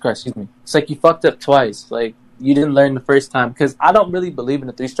 Jesus Christ, excuse me. It's like you fucked up twice. Like, you didn't learn the first time. Because I don't really believe in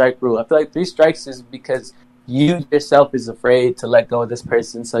the 3-strike rule. I feel like 3 strikes is because you yourself is afraid to let go of this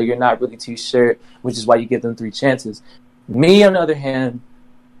person, so you're not really too sure, which is why you give them 3 chances. Me, on the other hand,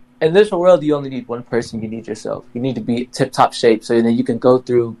 in this world, you only need one person. You need yourself. You need to be tip-top shape so then you can go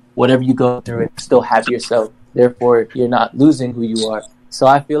through whatever you go through and still have yourself. Therefore, you're not losing who you are. So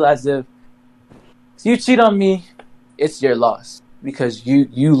I feel as if you cheat on me, it's your loss because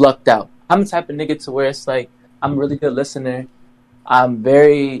you lucked out. I'm the type of nigga to where it's like, I'm a really good listener. I'm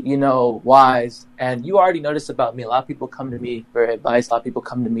very, wise. And you already noticed about me. A lot of people come to me for advice. A lot of people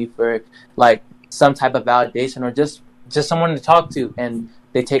come to me for, like, some type of validation or just someone to talk to. And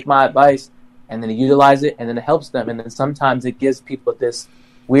they take my advice and then they utilize it and then it helps them. And then sometimes it gives people this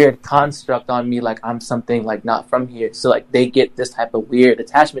weird construct on me, like I'm something like not from here. So like they get this type of weird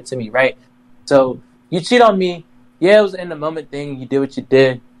attachment to me, right? So you cheat on me. Yeah, it was an in the moment thing. You did what you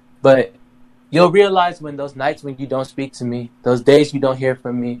did. But you'll realize when those nights when you don't speak to me, those days you don't hear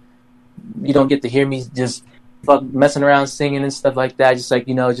from me, you don't get to hear me just messing around singing and stuff like that. Just like,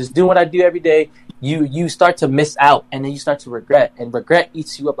 just doing what I do every day. You start to miss out and then you start to regret. And regret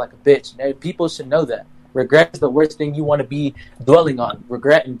eats you up like a bitch. And people should know that. Regret is the worst thing you want to be dwelling on.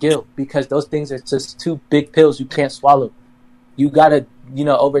 Regret and guilt. Because those things are just 2 big pills you can't swallow. You gotta,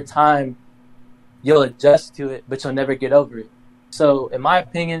 over time, you'll adjust to it, but you'll never get over it. So, in my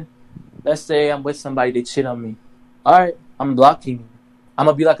opinion, let's say I'm with somebody, they cheat on me. Alright, I'm blocking you. I'm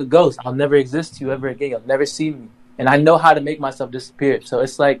gonna be like a ghost. I'll never exist to you ever again. You'll never see me. And I know how to make myself disappear. So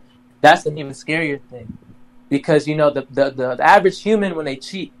it's like, that's an even scarier thing. Because, you know, the average human, when they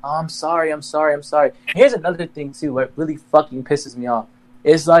cheat, oh, I'm sorry. Here's another thing, too, what really fucking pisses me off.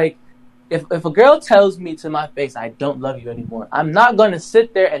 It's like, if a girl tells me to my face, I don't love you anymore, I'm not going to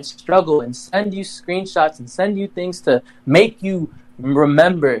sit there and struggle and send you screenshots and send you things to make you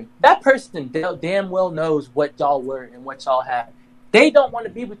remember. That person damn well knows what y'all were and what y'all had. They don't want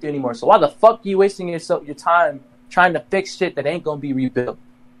to be with you anymore. So why the fuck are you wasting your time trying to fix shit that ain't going to be rebuilt?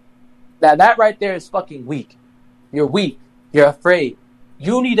 That right there is fucking weak. You're weak. You're afraid.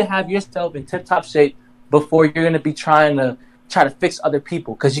 You need to have yourself in tip-top shape before you're going to be trying to fix other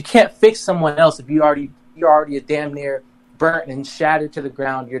people. Because you can't fix someone else if you're already a damn near burnt and shattered to the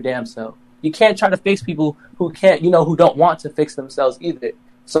ground your damn self. You can't try to fix people who don't want to fix themselves either.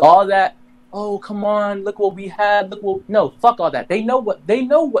 So all that, oh, come on, look what we had. No, fuck all that. They know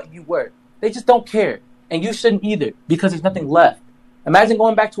what you were. They just don't care. And you shouldn't either, because there's nothing left. Imagine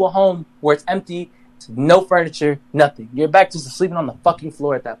going back to a home where it's empty, no furniture, nothing. You're back to sleeping on the fucking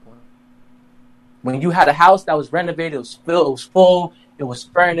floor at that point. When you had a house that was renovated, it was full, it was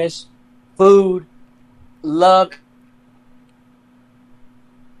furnished, food, love.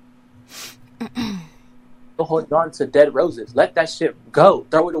 Hold on to dead roses. Let that shit go.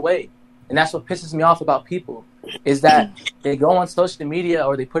 Throw it away. And that's what pisses me off about people, is that they go on social media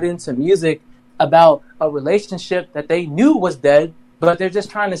or they put it into music about a relationship that they knew was dead, but they're just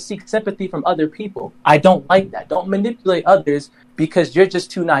trying to seek sympathy from other people. I don't like that. Don't manipulate others because you're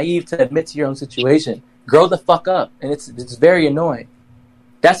just too naive to admit to your own situation. Grow the fuck up. And it's very annoying.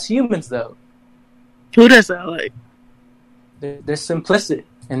 That's humans, though. Who does that like? They're simplistic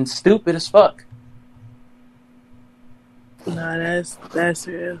and stupid as fuck. Nah, that's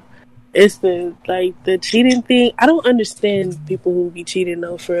real. It's the cheating thing. I don't understand people who be cheating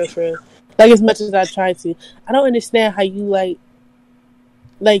though, for real. Like, as much as I try to, I don't understand how you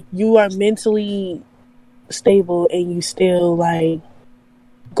like you are mentally stable and you still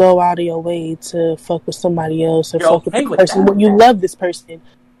go out of your way to fuck with somebody else or fuck with the person when you love this person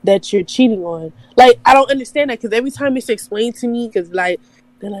that you're cheating on. Like, I don't understand that, because every time it's explained to me, because they're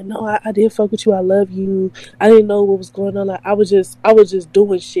like, no, I did fuck with you, I love you, I didn't know what was going on, like I was just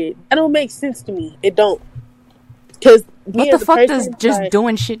doing shit. That don't make sense to me. It don't. Because what the fuck does just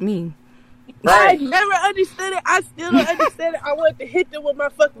doing shit mean? Right. I never understood it. I still don't understand it. I wanted to hit them with my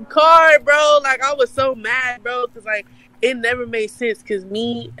fucking car, bro. Like, I was so mad, bro, because it never made sense. Because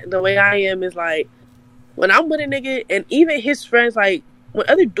me, the way I am is when I'm with a nigga, and even his friends, when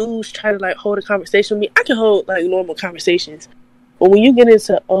other dudes try to hold a conversation with me, I can hold normal conversations. But when you get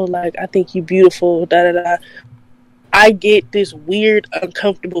into I think you beautiful, da da da, I get this weird,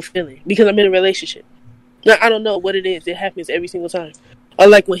 uncomfortable feeling because I'm in a relationship. Now, I don't know what it is. It happens every single time. Or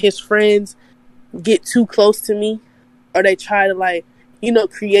when his friends get too close to me, or they try to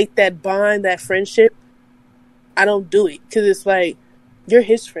create that bond, that friendship, I don't do it, because it's you're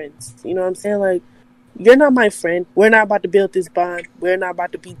his friends. You know what I'm saying? You're not my friend. We're not about to build this bond. We're not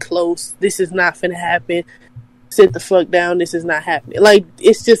about to be close. This is not finna happen. Sit the fuck down. This is not happening.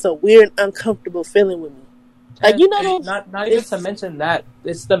 It's just a weird, uncomfortable feeling with me. Not even to mention that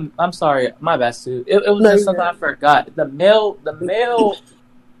it's I'm sorry, my bad, Sue. It was just something I forgot.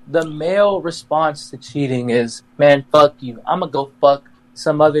 The male response to cheating is, man, fuck you. I'm gonna go fuck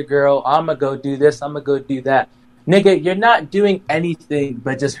some other girl. I'm gonna go do this. I'm gonna go do that. Nigga, you're not doing anything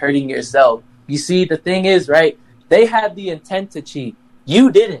but just hurting yourself. You see, the thing is, right? They had the intent to cheat.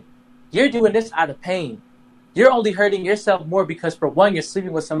 You didn't. You're doing this out of pain. You're only hurting yourself more because, for one, you're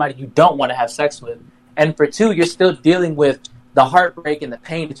sleeping with somebody you don't want to have sex with. And for two, you're still dealing with the heartbreak and the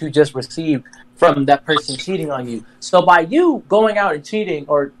pain that you just received from that person cheating on you. So by you going out and cheating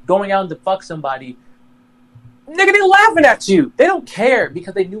or going out to fuck somebody, nigga, they're laughing at you. They don't care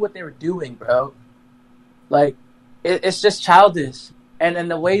because they knew what they were doing, bro. It's just childish.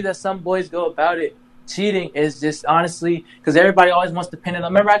 And the way that some boys go about it, cheating, is just honestly, because everybody always wants to pin it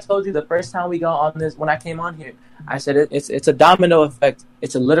on. Remember I told you the first time we got on this, when I came on here, I said it's a domino effect.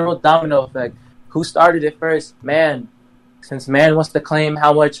 It's a literal domino effect. Who started it first? Man. Since man wants to claim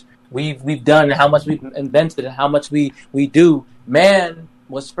how much we've done and how much we've invented and how much we do, man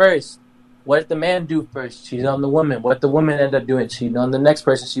was first. What did the man do first? Cheated on the woman. What the woman ended up doing? Cheating on the next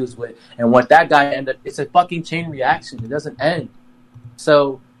person she was with. And what that guy ended up, it's a fucking chain reaction. It doesn't end.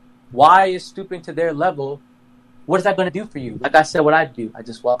 So why is stooping to their level, what is that going to do for you? Like I said, what I do, I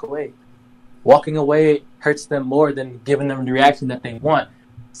just walk away. Walking away hurts them more than giving them the reaction that they want.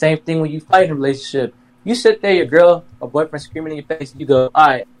 Same thing when you fight in a relationship. You sit there, your girl or boyfriend screaming in your face, you go, all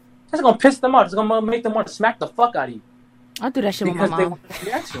right, that's going to piss them off. It's going to make them want to smack the fuck out of you. I do that shit with my mom. Because they want the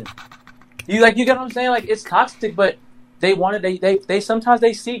reaction. You get what I'm saying? It's toxic, but they sometimes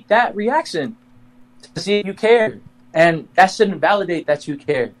they seek that reaction. to see if you care. And that shouldn't validate that you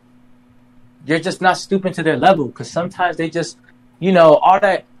care. You're just not stooping to their level, because sometimes they just, all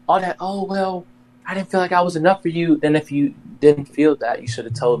that, oh, well, I didn't feel like I was enough for you. Then if you didn't feel that, you should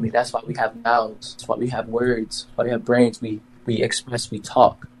have told me. That's why we have mouths. That's why we have words. That's why we have brains. We express, we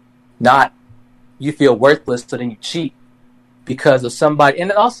talk. Not you feel worthless, so then you cheat because of somebody.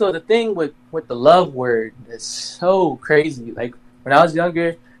 And also the thing with the love word is so crazy. Like when I was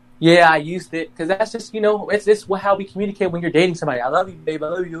younger, yeah, I used it because that's just, it's how we communicate when you're dating somebody. I love you, babe. I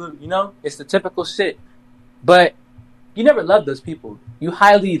love you. It's the typical shit. But you never loved those people. You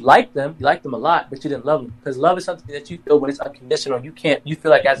highly liked them. You liked them a lot, but you didn't love them, because love is something that you feel when it's unconditional. You feel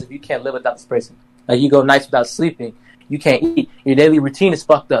like as if you can't live without this person. Like you go nights without sleeping. You can't eat. Your daily routine is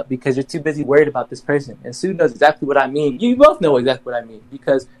fucked up because you're too busy worried about this person. And Sue knows exactly what I mean. You both know exactly what I mean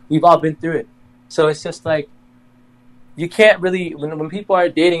because we've all been through it. So it's just like, you can't really, when people are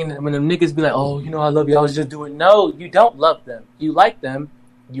dating and when the niggas be like, oh, I love you, I was just doing. No, you don't love them. You like them.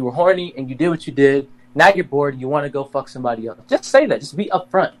 You were horny and you did what you did. Now you're bored and you want to go fuck somebody else. Just say that. Just be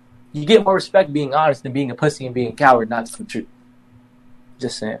upfront. You get more respect being honest than being a pussy and being a coward, not the truth.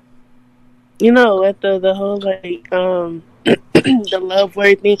 Just saying. At the whole the love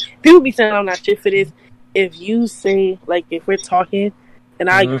word thing, people be saying I'm not shit for this. If you say, like, if we're talking and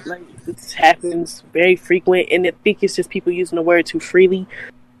I like, this happens very frequent, and I think it's just people using the word too freely.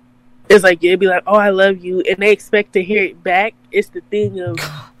 It's like it'd be like, oh, I love you, and they expect to hear it back. It's the thing of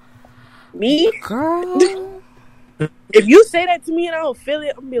me, girl. If you say that to me and I don't feel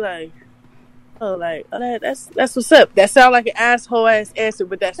it, I'm gonna be like, that's what's up. That sounds like an asshole ass answer,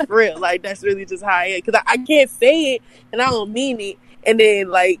 but that's real. Like, that's really just how I am. Because I can't say it and I don't mean it. And then,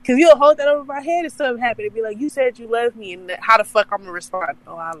 like, because you'll hold that over my head if something happened. It'd be like, you said you love me, and how the fuck I'm going to respond?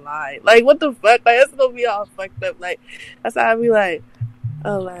 Oh, I lied. Like, what the fuck? Like, that's going to be all fucked up. Like, that's how I'd be like,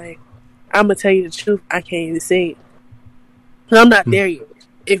 oh, like, I'm going to tell you the truth. I can't even say it. I'm not there yet.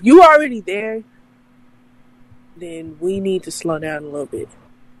 If you already there, then we need to slow down a little bit.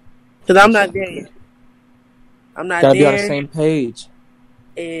 Because I'm not there yet. I'm not Gotta there. Gotta be on the same page.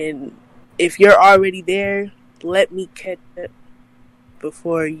 And if you're already there, let me catch up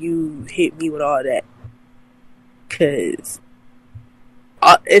before you hit me with all that. Because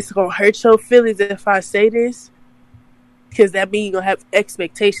it's going to hurt your feelings if I say this. Because that means you're going to have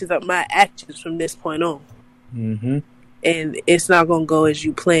expectations of my actions from this point on. Mm-hmm. And it's not going to go as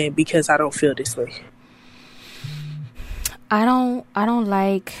you planned because I don't feel this way. I don't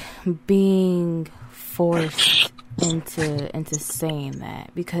like being forced into saying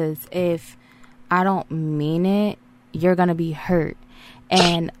that, because if I don't mean it, you're gonna be hurt.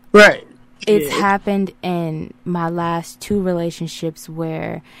 And right, it's happened in my last 2 relationships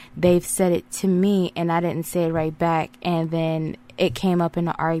where they've said it to me and I didn't say it right back, and then it came up in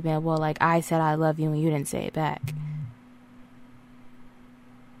an argument. Well, like, I said I love you and you didn't say it back.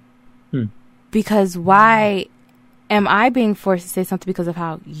 Because why am I being forced to say something because of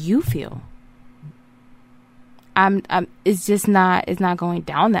how you feel? It's just not, it's not going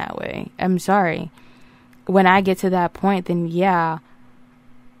down that way. I'm sorry. When I get to that point, then yeah,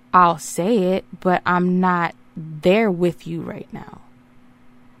 I'll say it, but I'm not there with you right now.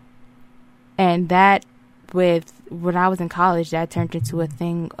 And that, when I was in college, that turned into a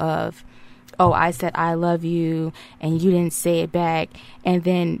thing of, oh, I said I love you and you didn't say it back, and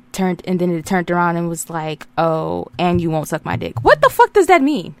then it turned around and was like, oh, and you won't suck my dick. What the fuck does that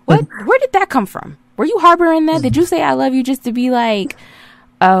mean? Where did that come from? Were you harboring that? Did you say I love you just to be like,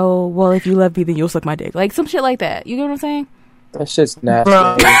 oh, well, if you love me, then you'll suck my dick? Like some shit like that. You get what I'm saying? That shit's nasty.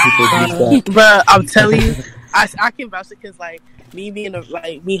 Bro, I'm telling you, I can vouch it because, like,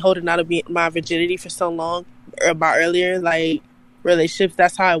 me holding out my virginity for so long, my earlier, like, relationships,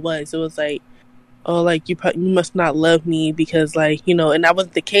 that's how it was. It was like, oh, like, you must not love me because, like, and that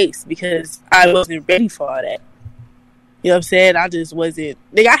wasn't the case because I wasn't ready for all that. You know what I'm saying? I just wasn't.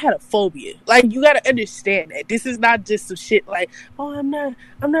 Nigga, I had a phobia. Like, you gotta understand that. This is not just some shit like, oh, I'm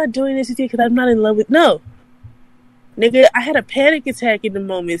not doing this because I'm not in love with. No. Nigga, I had a panic attack in the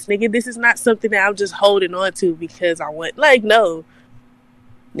moments. Nigga, this is not something that I'm just holding on to because I want. Like, no.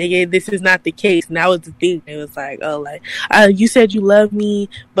 Nigga, this is not the case. And that was the thing. It was like, oh, like, you said you love me,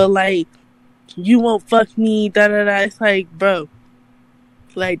 but, like, you won't fuck me, da-da-da. It's like, bro.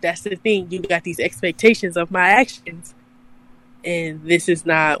 Like, that's the thing. You got these expectations of my actions. And this is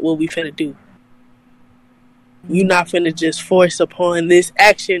not what we finna do. You're not finna just force upon this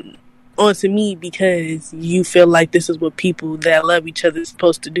action onto me because you feel like this is what people that love each other is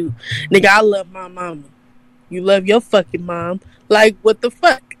supposed to do. Nigga, I love my mama. You love your fucking mom. Like, what the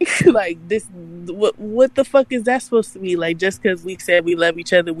fuck? Like, this, what the fuck is that supposed to be? Like, just because we said we love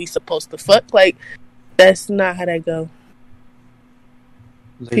each other, we supposed to fuck? Like, That's not how that go.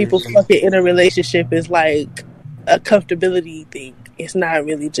 People fucking in a relationship is like a comfortability thing. It's not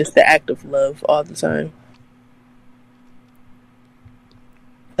really just the act of love all the time.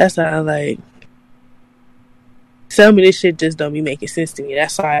 That's not like some of this shit just don't be making sense to me.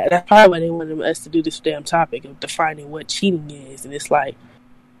 That's probably why they wanted us to do this damn topic of defining what cheating is. And it's like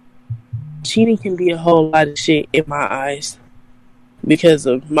cheating can be a whole lot of shit in my eyes because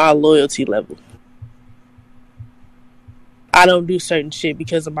of my loyalty level. I don't do certain shit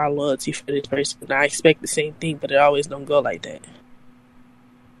because of my loyalty for this person. I expect the same thing, but it always don't go like that.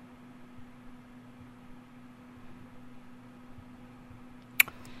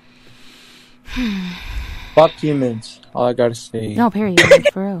 Fuck humans. All I gotta say. No, period.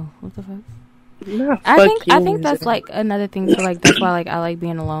 For real. What the fuck? I think that's like another thing. So like that's why like I like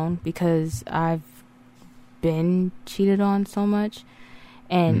being alone, because I've been cheated on so much,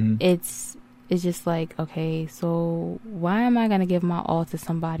 and it's just like, okay, so why am I gonna give my all to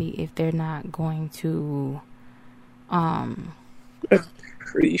somebody if they're not going to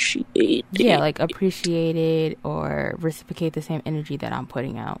appreciate it? Yeah, like appreciate it or reciprocate the same energy that I'm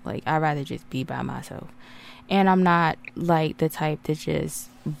putting out. Like I'd rather just be by myself. And I'm not like the type to just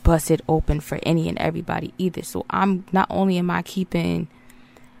bust it open for any and everybody either. So I'm not only am I keeping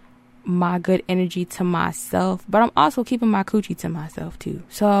my good energy to myself, but I'm also keeping my coochie to myself too.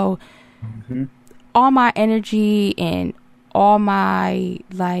 So all my energy and all my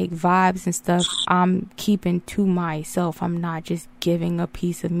like vibes and stuff I'm keeping to myself. I'm not just giving a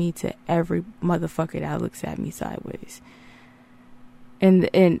piece of me to every motherfucker that looks at me sideways. And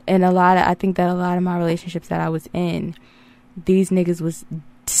I think that a lot of my relationships that I was in, these niggas was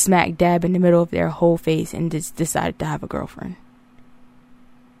smack dab in the middle of their whole face and just decided to have a girlfriend.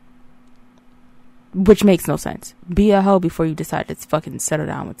 Which makes no sense. Be a hoe before you decide to fucking settle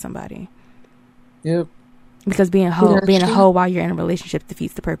down with somebody. Yep. Because being a hoe while you're in a relationship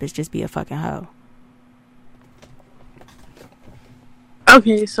defeats the purpose. Just be a fucking hoe.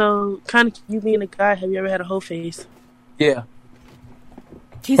 Okay, so kind of you being a guy, have you ever had a hoe phase? Yeah.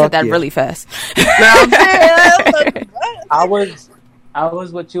 He said that really fast. I was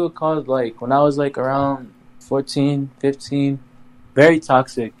what you would call like when I was like around 14, 15, very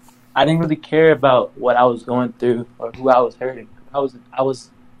toxic. I didn't really care about what I was going through or who I was hurting. I was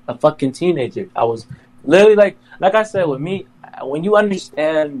a fucking teenager. I was literally like I said with me, when you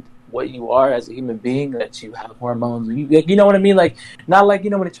understand what you are as a human being, that you have hormones, you know what I mean? Like not like, you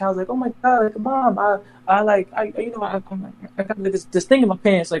know, when a child's like, oh my god, like mom, I got this thing in my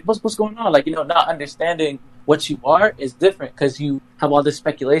pants. Like what's going on? Like, you know, not understanding what you are is different because you have all this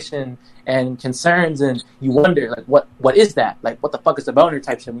speculation and concerns, and you wonder like what is that? Like what the fuck is a boner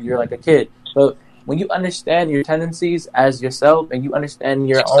type shit when you're like a kid. But when you understand your tendencies as yourself and you understand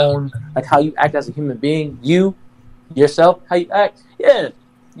your own, like how you act as a human being, yourself, how you act, yeah,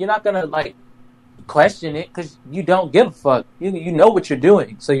 you're not gonna like question it because you don't give a fuck. You know what you're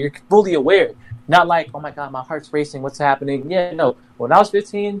doing, so you're fully aware. Not like, oh my god, my heart's racing, what's happening? Yeah, no. When I was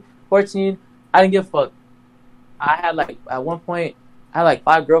 15, 14, I didn't give a fuck. I had like, at one point, I had like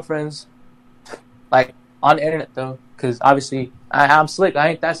 5 girlfriends, like on the internet though, because obviously I'm slick. I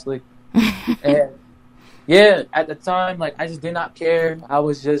ain't that slick. And yeah, at the time, like I just did not care. I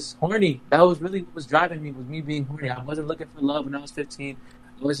was just horny. That was really what was driving me, was me being horny. I wasn't looking for love when I was 15.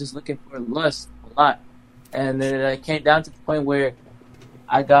 I was just looking for lust a lot. And then it came down to the point where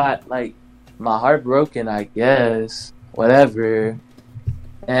I got like my heart broken, I guess, whatever.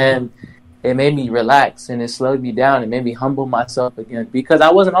 And it made me relax and it slowed me down. It made me humble myself again because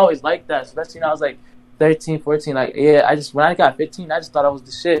I wasn't always like that. Especially when I was like 13, 14. Like, yeah, when I got 15, I just thought I was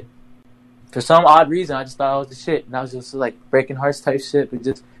the shit. For some odd reason, I just thought I was the shit. And I was just like breaking hearts type shit, but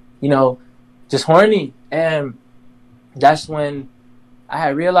just, you know, just horny. And that's when I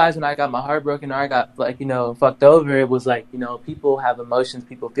had realized when I got my heart broken or I got like, you know, fucked over, it was like, you know, people have emotions,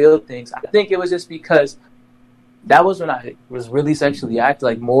 people feel things. I think it was just because that was when I was really sexually active,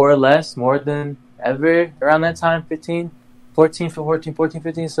 like more than ever around that time, 15.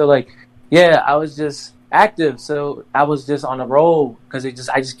 So like, yeah, I was just active. So I was just on a roll because it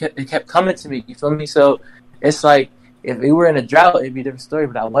kept coming to me. You feel me? So it's like, if we were in a drought, it'd be a different story,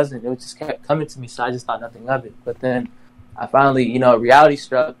 but I wasn't. It just kept coming to me. So I just thought nothing of it. But then I finally, you know, reality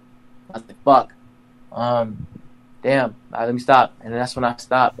struck. I was like, fuck. Damn, let me stop. And then that's when I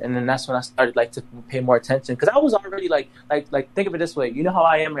stopped. And then that's when I started like to pay more attention. Because I was already like think of it this way. You know how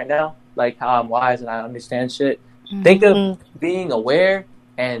I am right now? Like how I'm wise and I understand shit. Mm-hmm. Think of being aware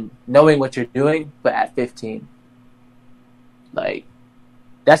and knowing what you're doing, but at 15. Like,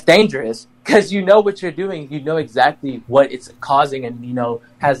 that's dangerous. Because you know what you're doing. You know exactly what it's causing and, you know,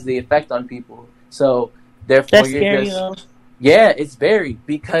 has the effect on people. So therefore, That's you're scary just though. yeah, it's very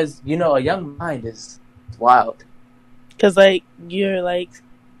because you know a young mind is wild. Cause like you're like,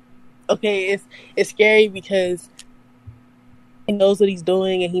 okay, it's scary because he knows what he's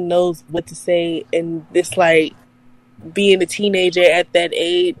doing and he knows what to say, and it's like being a teenager at that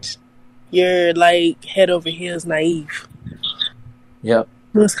age, you're like head over heels naive. Yep.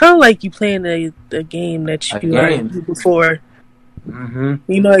 Well, it's kind of like you playing a game that you learned before. Mm-hmm.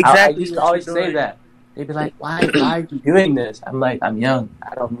 You know exactly. I used to always say that. They'd be like, "Why are you doing this?" I'm like, "I'm young.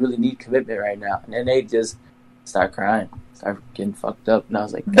 I don't really need commitment right now." And then they just start crying, start getting fucked up. And I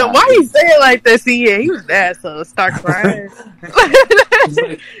was like, no, "Why you say it like that?" See, yeah, he was that, so start crying.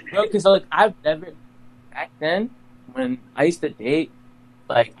 Like, bro, because like I've never back then when I used to date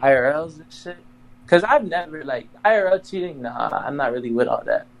like IRLs and shit. Because I've never, like, IRL cheating, nah, I'm not really with all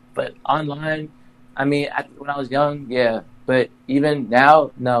that. But online, I mean, when I was young, yeah. But even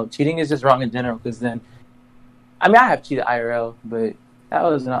now, no, cheating is just wrong in general. Because then, I mean, I have cheated IRL, but that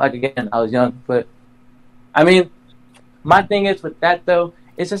was, like, again, I was young. But, I mean, my thing is with that, though,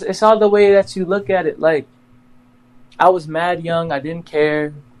 it's all the way that you look at it. Like, I was mad young, I didn't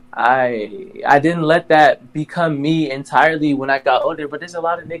care. I didn't let that become me entirely when I got older, but there's a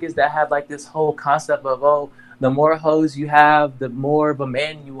lot of niggas that have like this whole concept of, oh, the more hoes you have, the more of a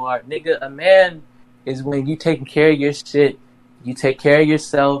man you are. Nigga, a man is when you taking care of your shit, you take care of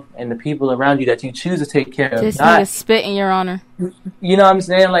yourself and the people around you that you choose to take care of. This nigga spit in your honor. You know what I'm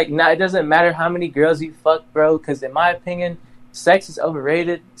saying? Like, it doesn't matter how many girls you fuck, bro, because in my opinion, sex is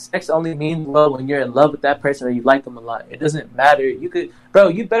overrated. Sex only means well when you're in love with that person or you like them a lot. It doesn't matter. You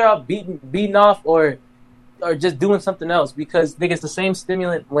better off beating off or just doing something else because nigga, it's the same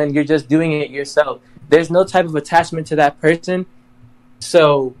stimulant when you're just doing it yourself. There's no type of attachment to that person.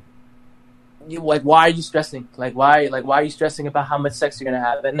 So why are you stressing? Why are you stressing about how much sex you're gonna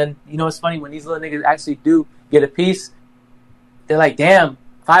have? And then you know it's funny when these little niggas actually do get a piece, they're like, damn,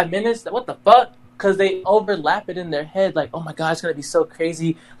 5 minutes? What the fuck? Because they overlap it in their head, like, oh my god, it's gonna be so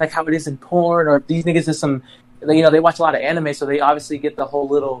crazy, like how it is in porn, or if these niggas is some, you know, they watch a lot of anime, so they obviously get the whole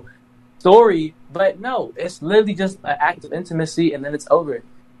little story. But no, it's literally just an act of intimacy, and then it's over.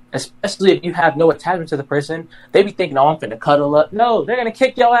 Especially if you have no attachment to the person, they be thinking, oh, I'm finna cuddle up. No, they're gonna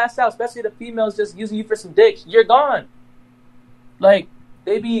kick your ass out. Especially the females just using you for some dick. You're gone. Like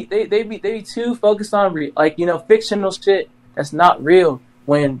they be too focused on fictional shit that's not real.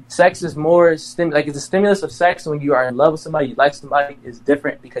 When sex is more it's a stimulus of sex. When you are in love with somebody, you like somebody, is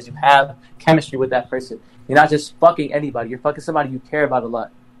different because you have chemistry with that person. You're not just fucking anybody. You're fucking somebody you care about a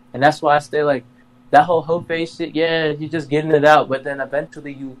lot. And that's why I stay like that whole hoe face shit. Yeah, you're just getting it out, but then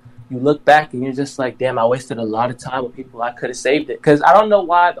eventually you look back and you're just like, damn, I wasted a lot of time with people. I could have saved it. Because I don't know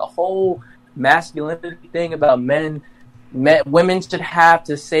why the whole masculinity thing about women should have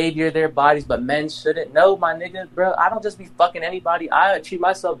to savior their bodies, but men shouldn't. No, my nigga, bro, I don't just be fucking anybody. I treat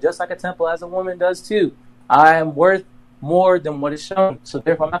myself just like a temple as a woman does too. I am worth more than what is shown. So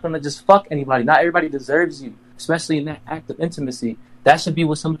therefore, I'm not going to just fuck anybody. Not everybody deserves you, especially in that act of intimacy. That should be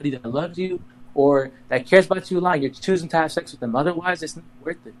with somebody that loves you or that cares about you a lot. You're choosing to have sex with them. Otherwise, it's not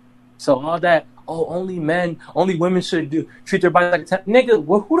worth it. So all that, only women should treat their body like a temple.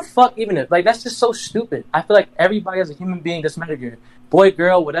 Nigga, who the fuck even is? Like, that's just so stupid. I feel like everybody as a human being, doesn't matter if you're boy,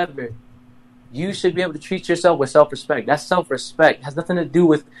 girl, whatever, you should be able to treat yourself with self-respect. That's self-respect. It has nothing to do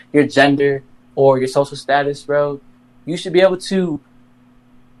with your gender or your social status, bro. You should be able to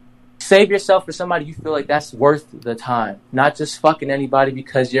save yourself for somebody you feel like that's worth the time. Not just fucking anybody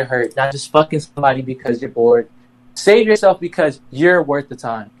because you're hurt. Not just fucking somebody because you're bored. Save yourself because you're worth the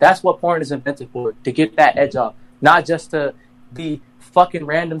time. That's what porn is invented for, to get that edge off. Not just to be fucking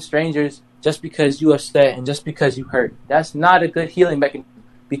random strangers just because you upset and just because you hurt. That's not a good healing mechanism.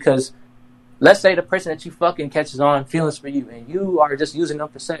 Because let's say the person that you fucking catches on feelings for you and you are just using them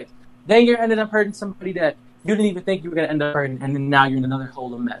for sex. Then you're ended up hurting somebody that you didn't even think you were going to end up hurting, and then now you're in another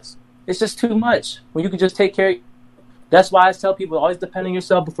hole of mess. It's just too much when you can just take care of. That's why I tell people, always depend on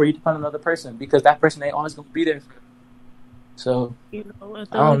yourself before you depend on another person, because that person ain't always going to be there for you. So, I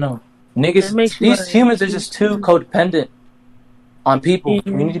don't know. Niggas, these humans are just too codependent on people.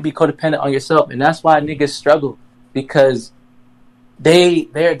 Mm-hmm. You need to be codependent on yourself. And that's why niggas struggle, because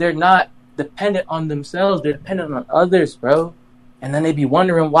they're not dependent on themselves. They're dependent on others, bro. And then they be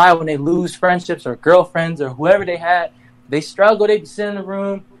wondering why when they lose friendships or girlfriends or whoever they had, they struggle. They be sitting in the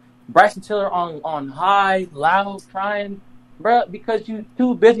room, Bryson Tiller on high, loud, crying. Bro, because you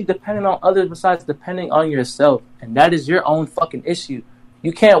too busy depending on others besides depending on yourself. And that is your own fucking issue.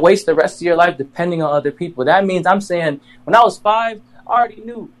 You can't waste the rest of your life depending on other people. That means I'm saying when I was 5, I already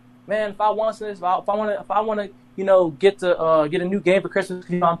knew, man, if I want to, get a new game for Christmas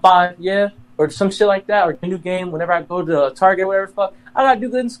because I'm 5, yeah, or some shit like that, or a new game, whenever I go to Target or whatever the fuck, I gotta do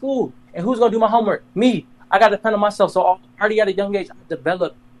good in school. And who's gonna do my homework? Me. I gotta depend on myself. So already at a young age, I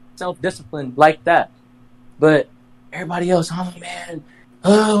developed self-discipline like that. But everybody else, oh man,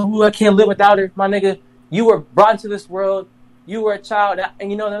 I can't live without her. My nigga, you were brought into this world. You were a child.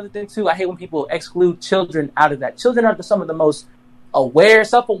 And you know another thing too, I hate when people exclude children out of that. Children are some of the most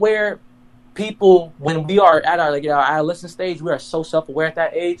self-aware people. When we are at our adolescent stage, we are so self-aware at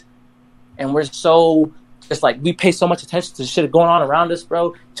that age. And we're so, it's like we pay so much attention to shit going on around us,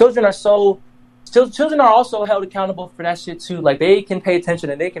 bro. Children are also held accountable for that shit too. Like, they can pay attention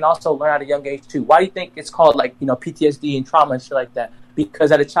and they can also learn at a young age too. Why do you think it's called, like, PTSD and trauma and shit like that?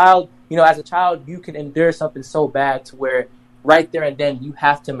 Because as a child, you can endure something so bad to where right there and then you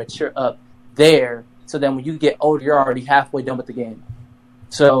have to mature up there. So then when you get older, you're already halfway done with the game.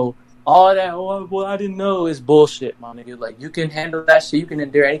 So all that, I didn't know, is bullshit, my nigga. Like, you can handle that shit. You can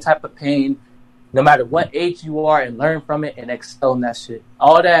endure any type of pain, no matter what age you are, and learn from it and excel in that shit.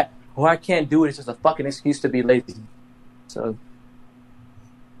 All that, I can't do it, it's just a fucking excuse to be lazy. So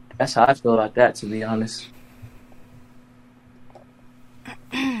that's how I feel about that, to be honest.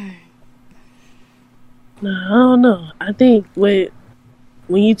 No, I don't know. I think when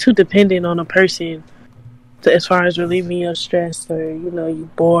you're too dependent on a person, as far as relieving your stress, or you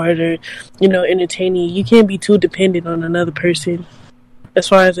bored, or entertaining, you can't be too dependent on another person as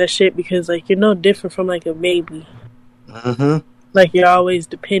far as that shit, because like you're no different from like a baby. Like, you're always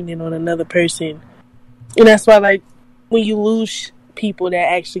dependent on another person, and that's why, like, when you lose people that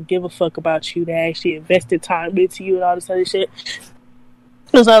actually give a fuck about you, that actually invested time into you and all this other shit,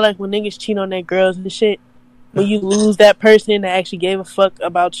 it's not like when niggas cheat on their girls and shit. When you lose that person that actually gave a fuck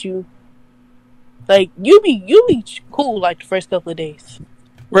about you, like, you be cool like the first couple of days,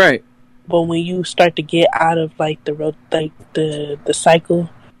 right? But when you start to get out of like the cycle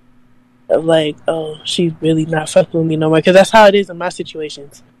of like, oh, she's really not fucking with me no more, because that's how it is in my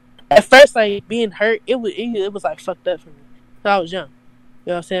situations. At first, like, being hurt, it was like fucked up for me. So I was young, you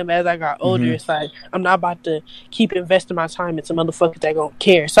know what I'm saying? But as I got older, it's like, I'm not about to keep investing my time into motherfuckers that don't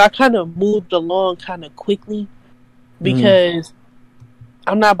care. So I kind of moved along kind of quickly, because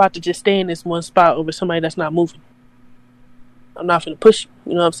I'm not about to just stay in this one spot over somebody that's not moving. I'm not finna push you,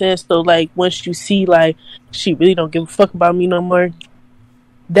 you know what I'm saying? So, like, once you see, like, she really don't give a fuck about me no more,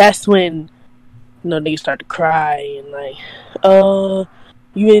 that's when, niggas start to cry and, like,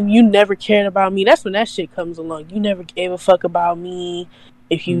 you never cared about me. That's when that shit comes along. You never gave a fuck about me.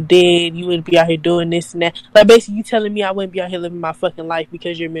 If you did, you wouldn't be out here doing this and that. Like, basically, you telling me I wouldn't be out here living my fucking life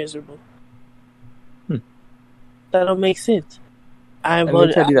because you're miserable. That don't make sense. And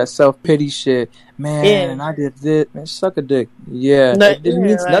they tell you that self-pity shit. Man, I did this. Man, suck a dick. Yeah. It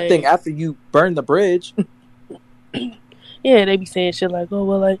means nothing after you burn the bridge. Yeah, they be saying shit like, oh,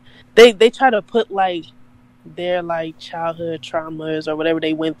 well, like, they try to put, like, their, like, childhood traumas or whatever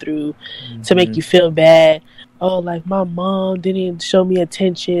they went through to make you feel bad. Oh, like, my mom didn't show me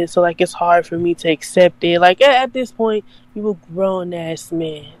attention, so, like, it's hard for me to accept it. Like, at this point, you a grown-ass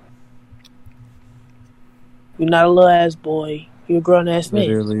man. You're not a little-ass boy. You're a grown-ass man.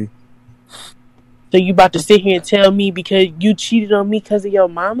 Literally. So you about to sit here and tell me because you cheated on me because of your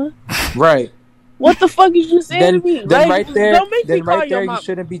mama? Right. What the fuck is you saying to me? Then like, right there, you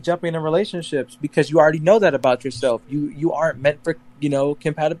shouldn't be jumping in relationships because you already know that about yourself. You aren't meant for,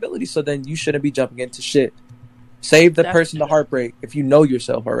 compatibility. So then you shouldn't be jumping into shit. Save the person the heartbreak if you know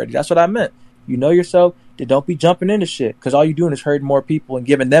yourself already. That's what I meant. You know yourself, then don't be jumping into shit because all you're doing is hurting more people and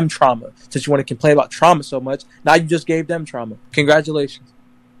giving them trauma. Since you want to complain about trauma so much, now you just gave them trauma. Congratulations.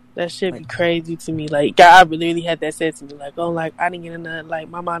 That shit be crazy to me. Like, God really had that said to me. Like, oh, like, I didn't get enough. Like,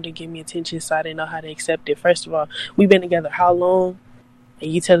 my mom didn't give me attention, so I didn't know how to accept it. First of all, we've been together how long?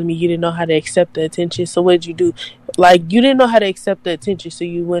 And you telling me you didn't know how to accept the attention? So what did you do? Like, you didn't know how to accept the attention, so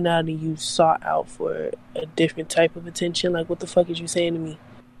you went out and you sought out for a different type of attention? Like, what the fuck is you saying to me?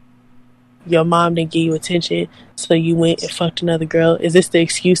 Your mom didn't give you attention, so you went and fucked another girl. Is this the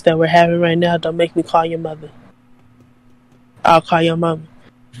excuse that we're having right now? Don't make me call your mother. I'll call your mama.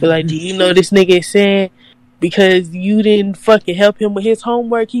 Be like, do you know this nigga is saying because you didn't fucking help him with his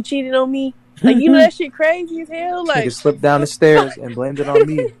homework, he cheated on me? Like, you know that shit crazy as hell? Like, nigga slipped down the stairs and blamed it on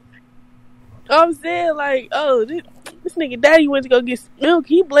me. I'm saying, like, oh, this nigga daddy went to go get milk.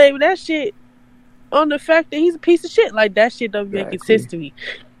 He blamed that shit on the fact that he's a piece of shit. Like, that shit don't make sense to me.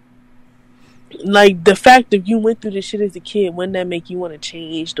 Like, the fact that you went through this shit as a kid, wouldn't that make you want to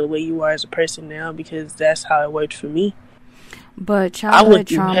change the way you are as a person now? Because that's how it worked for me. But childhood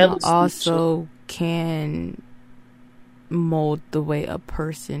trauma also can mold the way a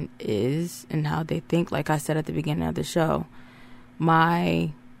person is and how they think. Like I said at the beginning of the show,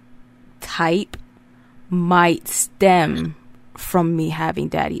 my type might stem from me having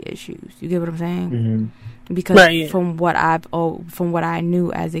daddy issues. You get what I'm saying? Mm-hmm. Because from what I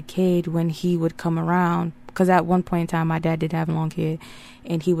knew as a kid, when he would come around, because at one point in time my dad did have a long hair,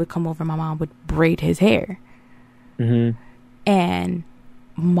 and he would come over, my mom would braid his hair. Mm-hmm. And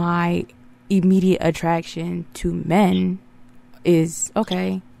my immediate attraction to men is,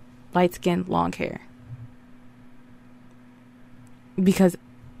 okay, light skin, long hair. Because,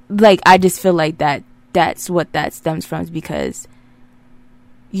 like, I just feel like that's what that stems from, because,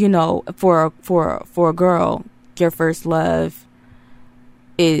 you know, for a girl, your first love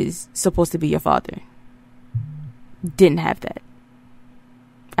is supposed to be your father. Didn't have that.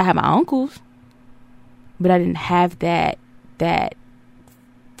 I had my uncles, but I didn't have that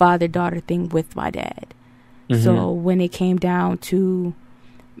father-daughter thing with my dad. Mm-hmm. So when it came down to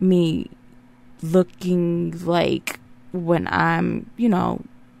me looking like, when I'm, you know,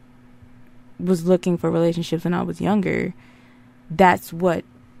 was looking for relationships when I was younger, that's what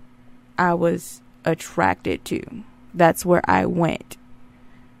I was attracted to. That's where I went.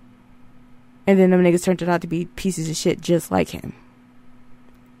 And then them niggas turned out to be pieces of shit just like him.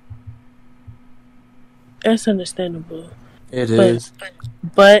 That's understandable. It is.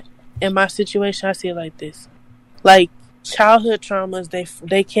 But in my situation, I see it like this. Like, childhood traumas,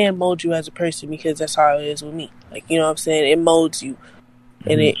 they can mold you as a person, because that's how it is with me. Like, you know what I'm saying? It molds you.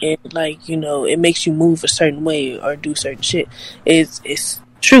 And it like, you know, it makes you move a certain way or do certain shit. It's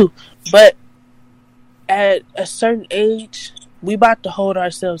true. But at a certain age, we about to hold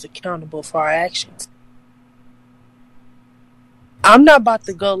ourselves accountable for our actions. I'm not about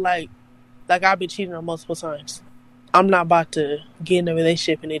to go like I've been cheated on multiple times. I'm not about to get in a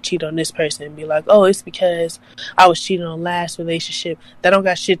relationship and then cheat on this person and be like, oh, it's because I was cheating on last relationship. That don't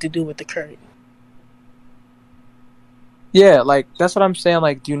got shit to do with the current. Yeah, like, that's what I'm saying.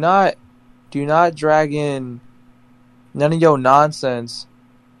 Like, do not drag in none of your nonsense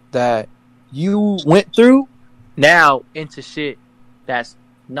that you went through now into shit that's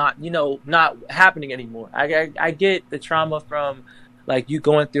not, you know, not happening anymore. I get the trauma from, like, you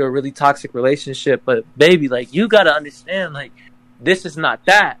going through a really toxic relationship, but baby, like, you gotta understand, like, this is not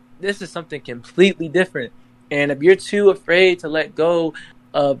that. This is something completely different. And if you're too afraid to let go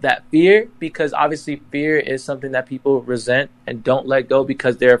of that fear, because obviously fear is something that people resent and don't let go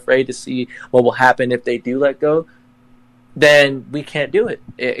because they're afraid to see what will happen if they do let go, then we can't do it.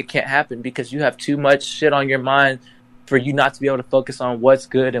 It can't happen, because you have too much shit on your mind for you not to be able to focus on what's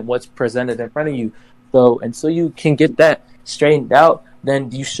good and what's presented in front of you. So until you can get that straightened out,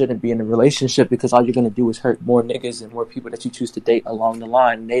 then you shouldn't be in a relationship, because all you're going to do is hurt more niggas and more people that you choose to date along the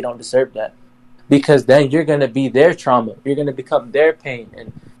line, and they don't deserve that. Because then you're going to be their trauma. You're going to become their pain.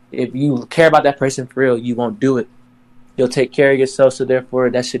 And if you care about that person for real, you won't do it. You'll take care of yourself, so therefore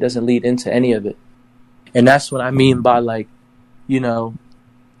that shit doesn't lead into any of it. And that's what I mean by, like, you know,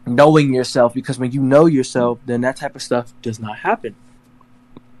 knowing yourself. Because when you know yourself, then that type of stuff does not happen.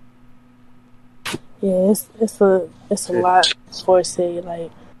 Yeah, it's a lot for say,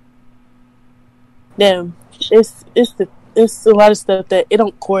 like, damn, it's a lot of stuff that it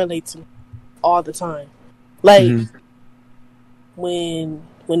don't correlate to all the time. Like, when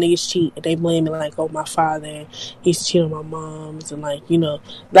niggas cheat, they blame it like, oh, my father, he's cheating on my moms, and, like, you know,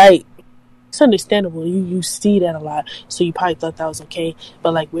 like, it's understandable. You see that a lot, so you probably thought that was okay.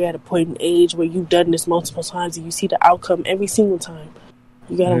 But, like, we're at a point in age where you've done this multiple times and you see the outcome every single time.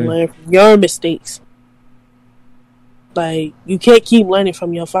 You gotta learn from your mistakes. Like, you can't keep learning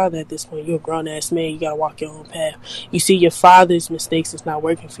from your father at this point. You're a grown-ass man. You gotta walk your own path. You see your father's mistakes, it's not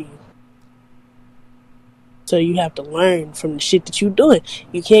working for you. So you have to learn from the shit that you're doing.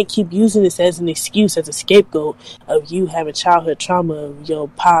 You can't keep using this as an excuse, as a scapegoat of you having childhood trauma, of your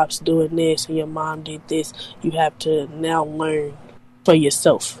pops doing this and your mom did this. You have to now learn for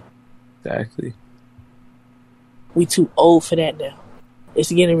yourself. Exactly. We too old for that now. It's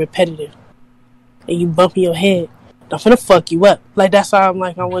getting repetitive. And you bumping your head. I'm finna fuck you up. Like, that's why I'm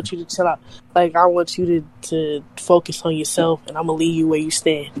like, I want you to chill out. Like, I want you to focus on yourself, and I'm gonna leave you where you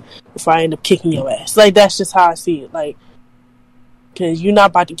stand before I end up kicking your ass. Like, that's just how I see it. Like, cause you're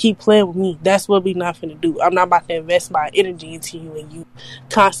not about to keep playing with me. That's what we not finna do. I'm not about to invest my energy into you, and you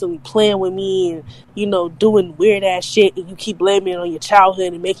constantly playing with me and, you know, doing weird ass shit, and you keep blaming it on your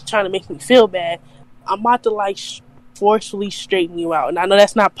childhood and trying to make me feel bad. I'm about to, like, forcefully straighten you out, and I know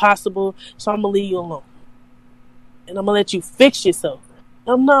that's not possible, so I'm gonna leave you alone. And I'm going to let you fix yourself.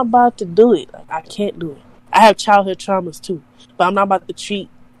 I'm not about to do it. Like, I can't do it. I have childhood traumas too. But I'm not about to treat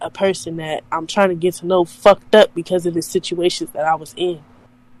a person that I'm trying to get to know fucked up because of the situations that I was in.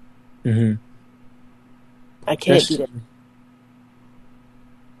 I can't do that.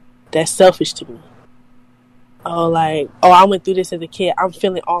 That's selfish to me. Oh, like, oh, I went through this as a kid. I'm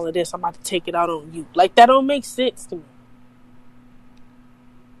feeling all of this. I'm about to take it out on you. Like, that don't make sense to me.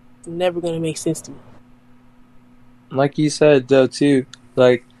 It's never gonna make sense to me. Like you said, though, too.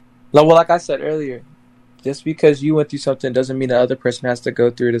 Like I said earlier, just because you went through something doesn't mean the other person has to go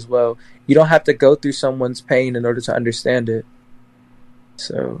through it as well. You don't have to go through someone's pain in order to understand it.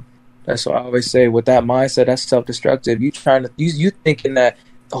 So that's what I always say. With that mindset, that's self-destructive. You thinking that,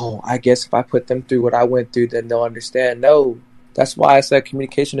 oh, I guess if I put them through what I went through, then they'll understand. No, that's why I said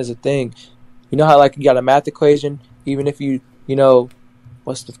communication is a thing. You know how, like, you got a math equation, even if you know,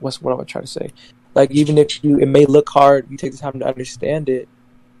 what am I trying to say? Like, even if it may look hard, you take the time to understand it,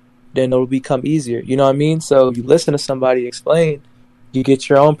 then it'll become easier. You know what I mean? So you listen to somebody explain, you get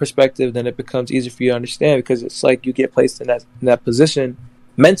your own perspective, then it becomes easier for you to understand, because it's like you get placed in that position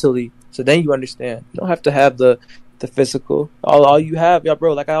mentally, so then you understand. You don't have to have the physical. All you have,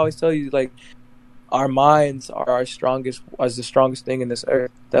 bro, like I always tell you, like, our minds are the strongest thing in this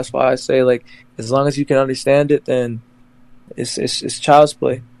earth. That's why I say, like, as long as you can understand it, then it's child's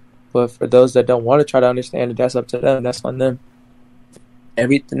play. But for those that don't want to try to understand it, that's up to them. That's on them.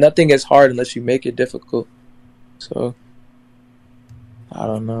 Nothing is hard unless you make it difficult. So I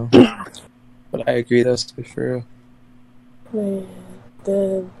don't know, but I agree. That's for real. Man,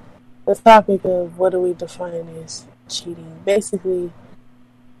 the topic of what do we define as cheating? Basically,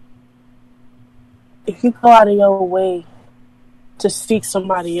 if you go out of your way to seek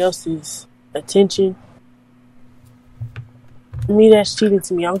somebody else's attention, to me, that's cheating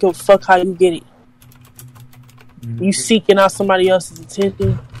to me. I don't give a fuck how you get it. Mm-hmm. You seeking out somebody else's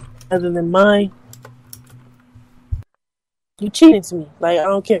attention other than mine, you cheating to me. Like, I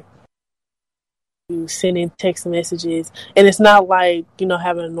don't care. You sending text messages, and it's not like,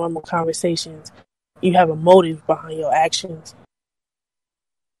 having normal conversations. You have a motive behind your actions.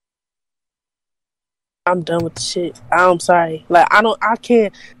 I'm done with the shit. I'm sorry. Like, I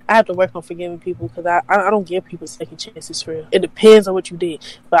have to work on forgiving people, because I don't give people second chances for real. It depends on what you did,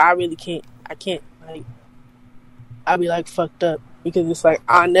 but I really can't. I can't, like, I be like fucked up, because it's like,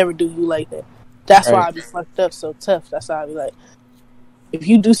 I never do you like that. That's right. Why I be fucked up so tough. That's why I be like, if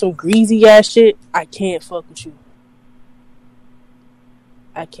you do some greasy ass shit, I can't fuck with you.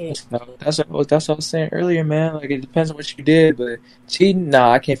 I can't. No, that's what I was saying earlier, man. Like, it depends on what you did, but cheating,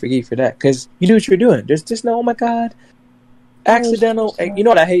 nah, I can't forgive you for that, because you knew what you were doing. There's just no, oh my god, accidental. And you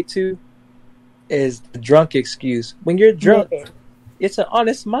know what I hate too is the drunk excuse. When you're drunk, it's an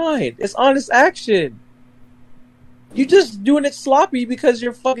honest mind. It's honest action. You just doing it sloppy because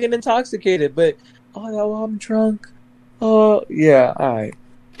you're fucking intoxicated. But I'm drunk. Oh yeah, all right.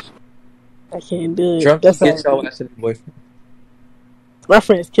 I can't do it. Drunk gets your ass to the boyfriend. My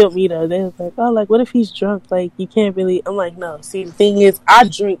friends killed me though. They was like, oh, like, what if he's drunk? Like, you can't really. I'm like, no. See, the thing is, I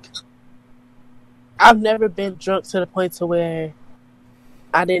drink. I've never been drunk to the point to where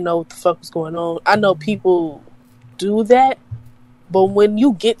I didn't know what the fuck was going on. I know people do that, but when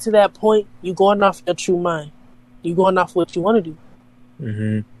you get to that point, you going off your true mind. You going off what you want to do.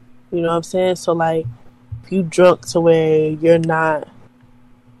 Mm-hmm. You know what I'm saying? So, like, if you drunk to where you're not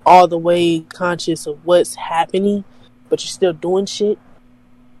all the way conscious of what's happening, but you're still doing shit,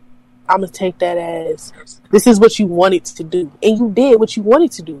 I'm going to take that as, this is what you wanted to do. And you did what you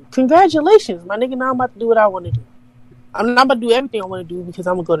wanted to do. Congratulations, my nigga. Now I'm about to do what I want to do. I'm not about to do everything I want to do, because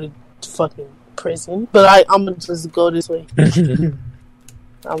I'm going to go to fucking prison. But I'm going to just go this way. I'm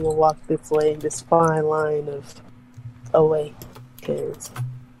going to walk this way, this fine line of away. Because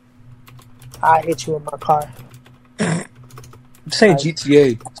I hit you in my car. I'm saying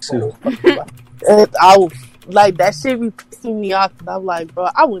GTA too. I will, like, that shit be pissing me off, because I'm like, bro,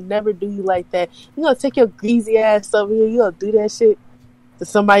 I would never do you like that. You gonna take your greasy ass over here, you gonna do that shit to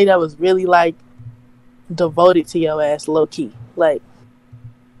somebody that was really, like, devoted to your ass, low key. Like,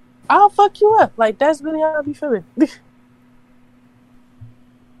 I'll fuck you up. Like, that's really how I be feeling.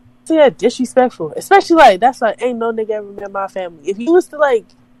 So yeah, disrespectful. Especially, like, that's like, ain't no nigga ever met my family. If you was to, like,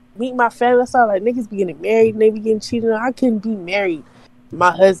 meet my family, that's all, like, niggas be getting married and they be getting cheated on. I couldn't be married.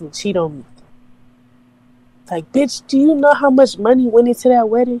 My husband cheat on me. Like, bitch, do you know how much money went into that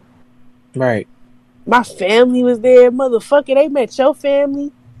wedding? Right. My family was there, motherfucker. They met your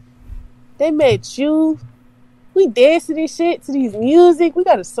family. They met you. We danced to this shit, to these music. We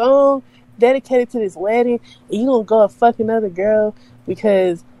got a song dedicated to this wedding. And you gonna go and fuck another girl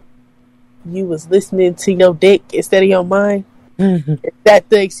because you was listening to your dick instead of your mind? Mm-hmm. Is that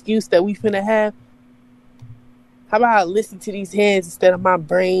the excuse that we finna have? How about I listen to these hands instead of my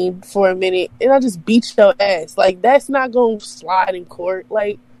brain for a minute, and I just beat your ass? Like, that's not gonna slide in court.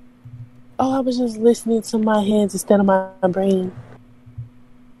 Like, oh, I was just listening to my hands instead of my brain.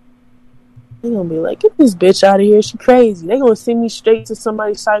 They gonna be like, get this bitch out of here. She crazy. They gonna send me straight to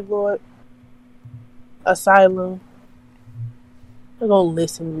somebody's psych ward, asylum. They gonna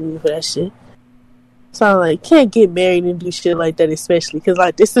listen to me for that shit. So I'm like, can't get married and do shit like that, especially because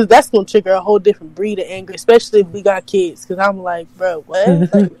like that's gonna trigger a whole different breed of anger, especially if we got kids. Because I'm like, bro,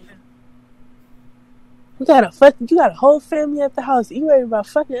 what? Like, you got a whole family at the house. You worried about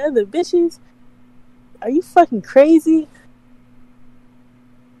fucking other bitches? Are you fucking crazy?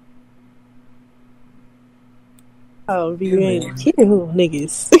 Oh, you ain't kidding,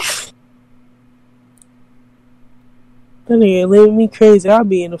 niggas. That nigga living me crazy. I'll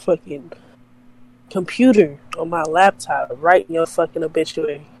be in the fucking computer on my laptop writing your fucking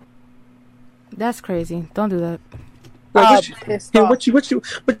obituary. That's crazy. Don't do that. What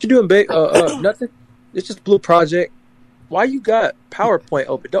you doing, babe? Nothing. It's just Blue Project. Why you got PowerPoint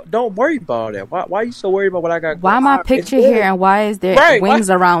open? Don't worry about that. Why are you so worried about what I got? Why my picture here and why is there wings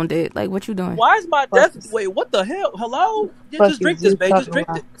around it? Like, what you doing? Why is my desk? Wait, what the hell? Hello? Just drink this, babe. Just drink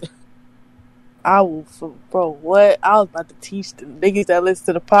it. I will, bro. What? I was about to teach the niggas that listen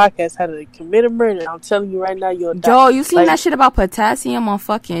to the podcast how to commit a murder. I'm telling you right now, you'll die. Yo, you seen that shit about potassium on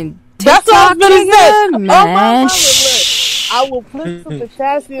fucking TikTok? That's what I was gonna say, man. I will put some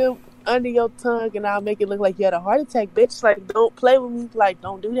potassium under your tongue and I'll make it look like you had a heart attack, bitch. Like, don't play with me. Like,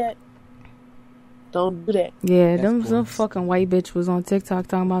 don't do that. Don't do that. Yeah, some fucking white bitch was on TikTok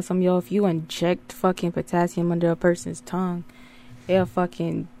talking about if you inject fucking potassium under a person's tongue, they'll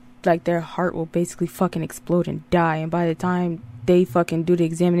fucking, like, their heart will basically fucking explode and die. And by the time they fucking do the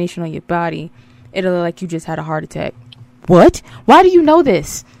examination on your body, it'll look like you just had a heart attack. What? Why do you know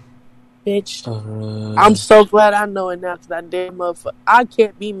this? Bitch. I'm so glad I know it now because I damn motherfucker. I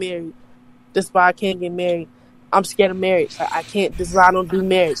can't be married. That's why I can't get married. I'm scared of marriage. I can't. This is why I don't do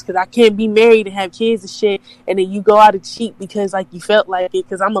marriage because I can't be married and have kids and shit. And then you go out and cheat because like you felt like it.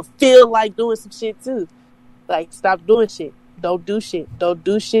 Because I'm gonna feel like doing some shit too. Like, stop doing shit. Don't do shit. Don't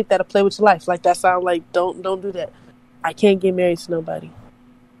do shit that'll play with your life. Like, that sound like don't do that. I can't get married to nobody.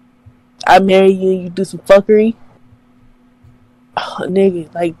 I marry you and you do some fuckery. Oh,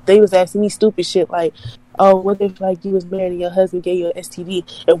 nigga, like, they was asking me stupid shit like, oh, what if, like, you was married and your husband gave you an STD?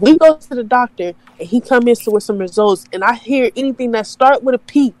 If we go to the doctor and he come in with some results and I hear anything that start with a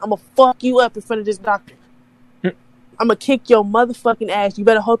P, I'm gonna fuck you up in front of this doctor. I'm gonna kick your motherfucking ass. You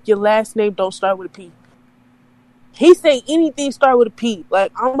better hope your last name don't start with a P. He say anything start with a P.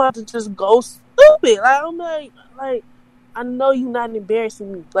 Like, I'm about to just go stupid. Like, I'm like, I know you not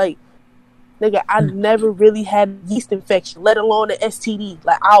embarrassing me. Like, nigga, I never really had a yeast infection, let alone an STD.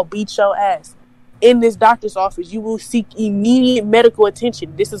 Like, I'll beat your ass. In this doctor's office, you will seek immediate medical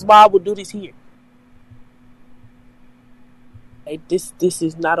attention. This is why I will do this here. Like, this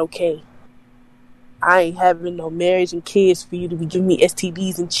is not okay. I ain't having no marriage and kids for you to be giving me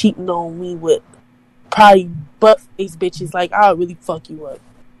STDs and cheating on me with probably butt-face bitches. Like, I'll really fuck you up.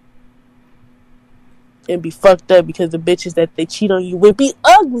 And be fucked up because the bitches that they cheat on you would be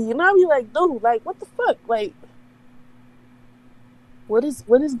ugly. And I'll be like, dude, like, what the fuck? Like, what is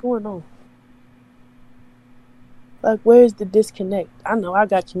going on? Like, where is the disconnect? I know I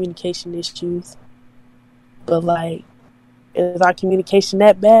got communication issues. But, like, is our communication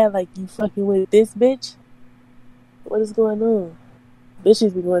that bad? Like, you fucking with this bitch? What is going on?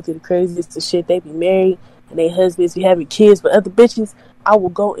 Bitches be going through the craziest of shit. They be married and their husbands be having kids. But other bitches, I will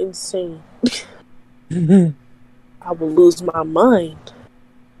go insane. I will lose my mind.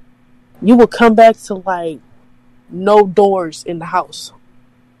 You will come back to, like, no doors in the house.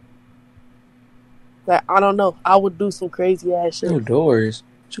 Like, I don't know. I would do some crazy ass shit. No doors?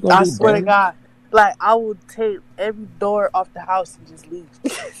 What you I do, swear to bro? God. Like, I would take every door off the house and just leave.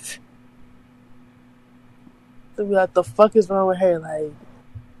 To be like, the fuck is wrong with her? Like,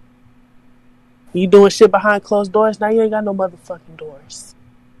 you doing shit behind closed doors? Now you ain't got no motherfucking doors.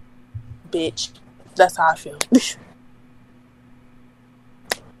 Bitch. That's how I feel.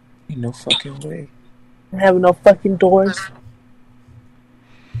 Ain't no fucking way. Having no fucking doors.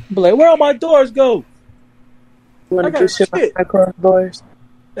 But like, where all my doors go? You wanna do shit behind closed doors?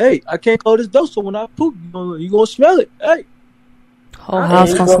 Hey, I can't close this door, so when I poop, you gonna smell it. Hey. Whole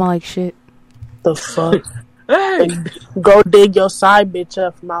house gonna smell like shit. The fuck? Hey. Go dig your side bitch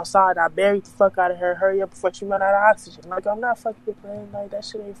up from outside. I buried the fuck out of her. Hurry up before she run out of oxygen. Like, I'm not fucking playing. Like, that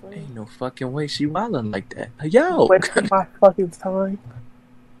shit ain't funny. Ain't no fucking way she wildin' like that. Yo. Wasting my fucking time.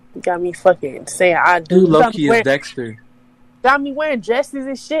 You got me fucking saying I do. Dude, low-key is Dexter. Got me wearing dresses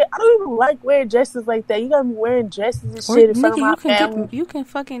and shit. I don't even like wearing dresses like that. You got me wearing dresses and Or, shit in front of my nigga, family. you can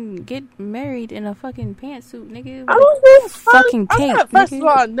fucking get married in a fucking pantsuit, nigga. I don't give a fuck. Fucking tape, First nigga.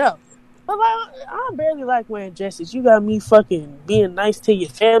 of all, no. But I barely like wearing dresses. You got me fucking being nice to your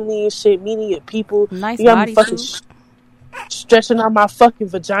family and shit, meeting your people. Nice you got me fucking bodysuit. stretching out my fucking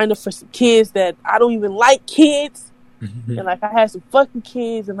vagina for some kids that I don't even like kids. And like I had some fucking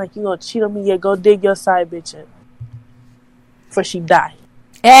kids and like you gonna cheat on me, yeah, go dig your side bitch up. For she die.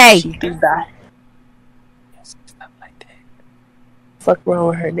 Hey! She do die. Fuck wrong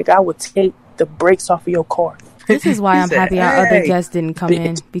with her, nigga. I would take the brakes off of your car. This is why I'm said, happy our other "Hey, guests didn't come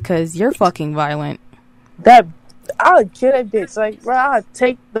in, because you're fucking violent. I would kill that bitch. Like, bro, I would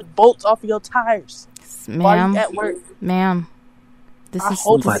take the bolts off of your tires while Ma'am, you at work. ma'am, I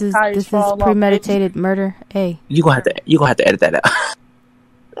hope my tires this is fall off, premeditated murder. Hey, You gonna have to edit that out.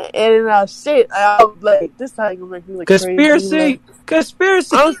 And shit, I was like, this time gonna make me look crazy.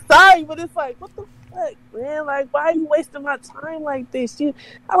 Conspiracy. I'm sorry, but it's like, what the fuck, man? Like, why are you wasting my time like this? I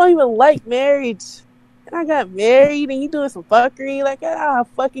don't even like marriage. And I got married and you doing some fuckery. Like, I'll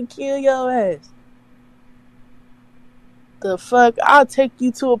fucking kill your ass. The fuck? I'll take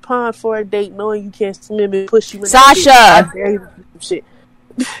you to a pond for a date knowing you can't swim and push you in Sasha! I dare you to do some shit.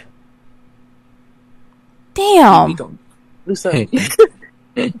 damn! Do something.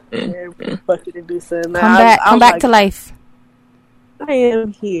 Fucking to do something. Come back to life. I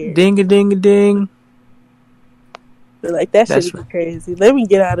am here. Ding a ding a ding. But like that That's shit is crazy. Let me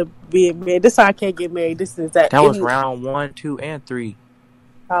get out of being married. This is how I can't get married. This is that. That was round 1, 2, and 3.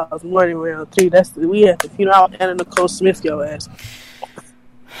 I was morning round 3. We at the funeral of Anna Nicole Smith, your ass.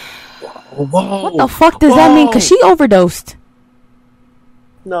 Whoa. What the fuck does that mean? Because she overdosed.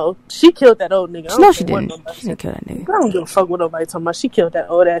 No, she killed that old nigga. No, she didn't. She didn't kill that nigga. I don't give a fuck what nobody talking about. She killed that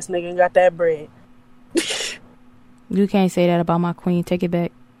old ass nigga and got that bread. You can't say that about my queen. Take it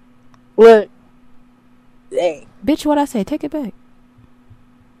back. Look. Dang. Bitch, what I say? Take it back.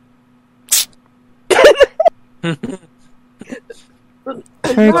 Take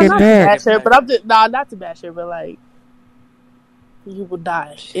it back. But I'm just not to bash her, but like you will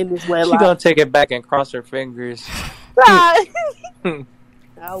die in this way. She gonna take it back and cross her fingers. I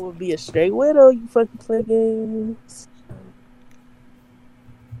will be a straight widow. You fucking play games.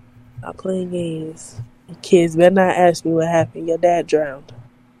 Not playing games. Your kids better not ask me what happened. Your dad drowned.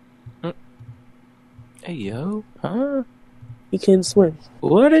 Hey yo, huh? He couldn't swim.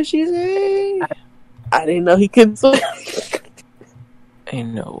 What did she say? I didn't know he couldn't swim.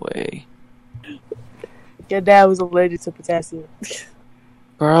 Ain't no way. Your dad was allergic to potassium.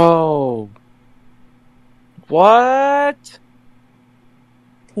 Bro. What?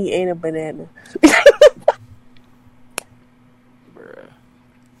 He ate a banana.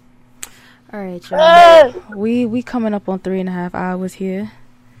 All right, y'all. We coming up on 3.5 hours here.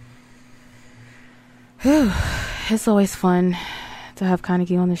 It's always fun to have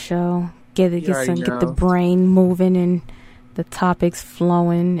Carnegie on the show. Get the brain moving and the topics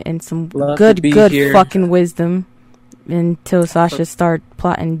flowing and some good fucking wisdom until Sasha start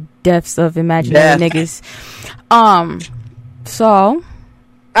plotting deaths of imaginary niggas. So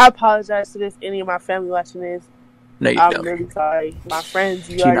I apologize to this any of my family watching this. No, you I'm don't. really sorry. My friends,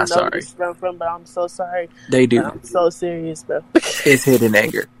 you She already not know sorry. where this is from, but I'm so sorry. They do. I'm so serious, bro. It's hidden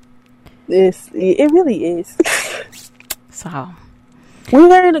anger. It really is. So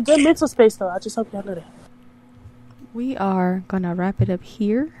we're in a good mental space, though. I just hope y'all know that. We are gonna wrap it up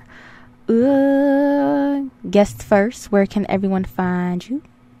here. Guest first. Where can everyone find you?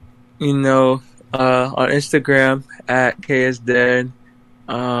 You know, on Instagram at KSDead.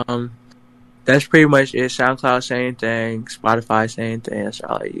 That's pretty much it. SoundCloud, same thing. Spotify, same thing. That's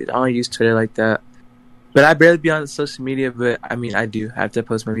all I use. I don't use Twitter like that. But I barely be on social media, but I mean, I do have to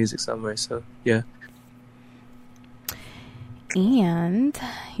post my music somewhere, so yeah. And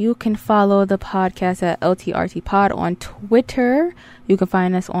you can follow the podcast at LTRT Pod on Twitter. You can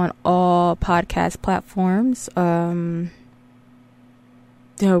find us on all podcast platforms. Wherever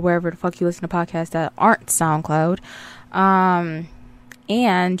the fuck you listen to podcasts that aren't SoundCloud.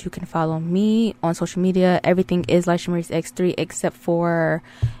 And you can follow me on social media. Everything is like Shamaris X3 except for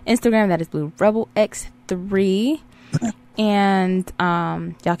Instagram. That is Blue Rebel X3. And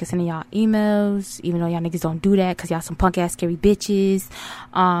y'all can send in y'all emails, even though y'all niggas don't do that because y'all some punk ass scary bitches,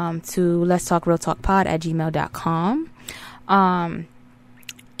 to let's talk real talk pod at gmail.com.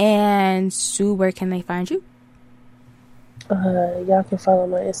 And Sue, where can they find you? Y'all can follow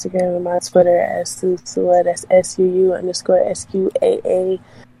my Instagram and my Twitter at Susua. That's SUU_SQAA.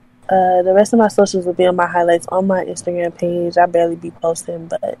 The rest of my socials will be on my highlights on my Instagram page. I barely be posting,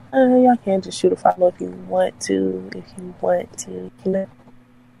 but y'all can just shoot a follow if you want to. You know.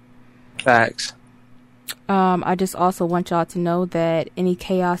 Facts. I just also want y'all to know that any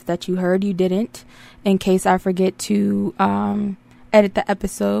chaos that you heard, you didn't. In case I forget to edit the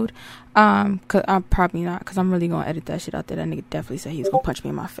episode, Cause I'm probably not, cause I'm really gonna edit that shit out there. That nigga definitely said he was gonna punch me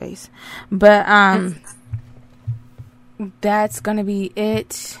in my face. But that's gonna be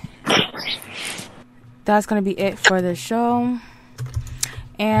it. That's gonna be it for the show.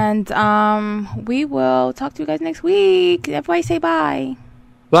 And we will talk to you guys next week. Everybody say bye.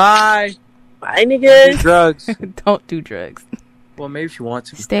 Bye. Bye, niggas. Do drugs. Don't do drugs. Well, maybe if you want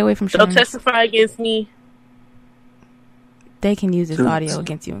to. Stay away from Don't shrooms. testify against me. They can use this audio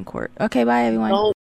against you in court. Okay, bye everyone. Don't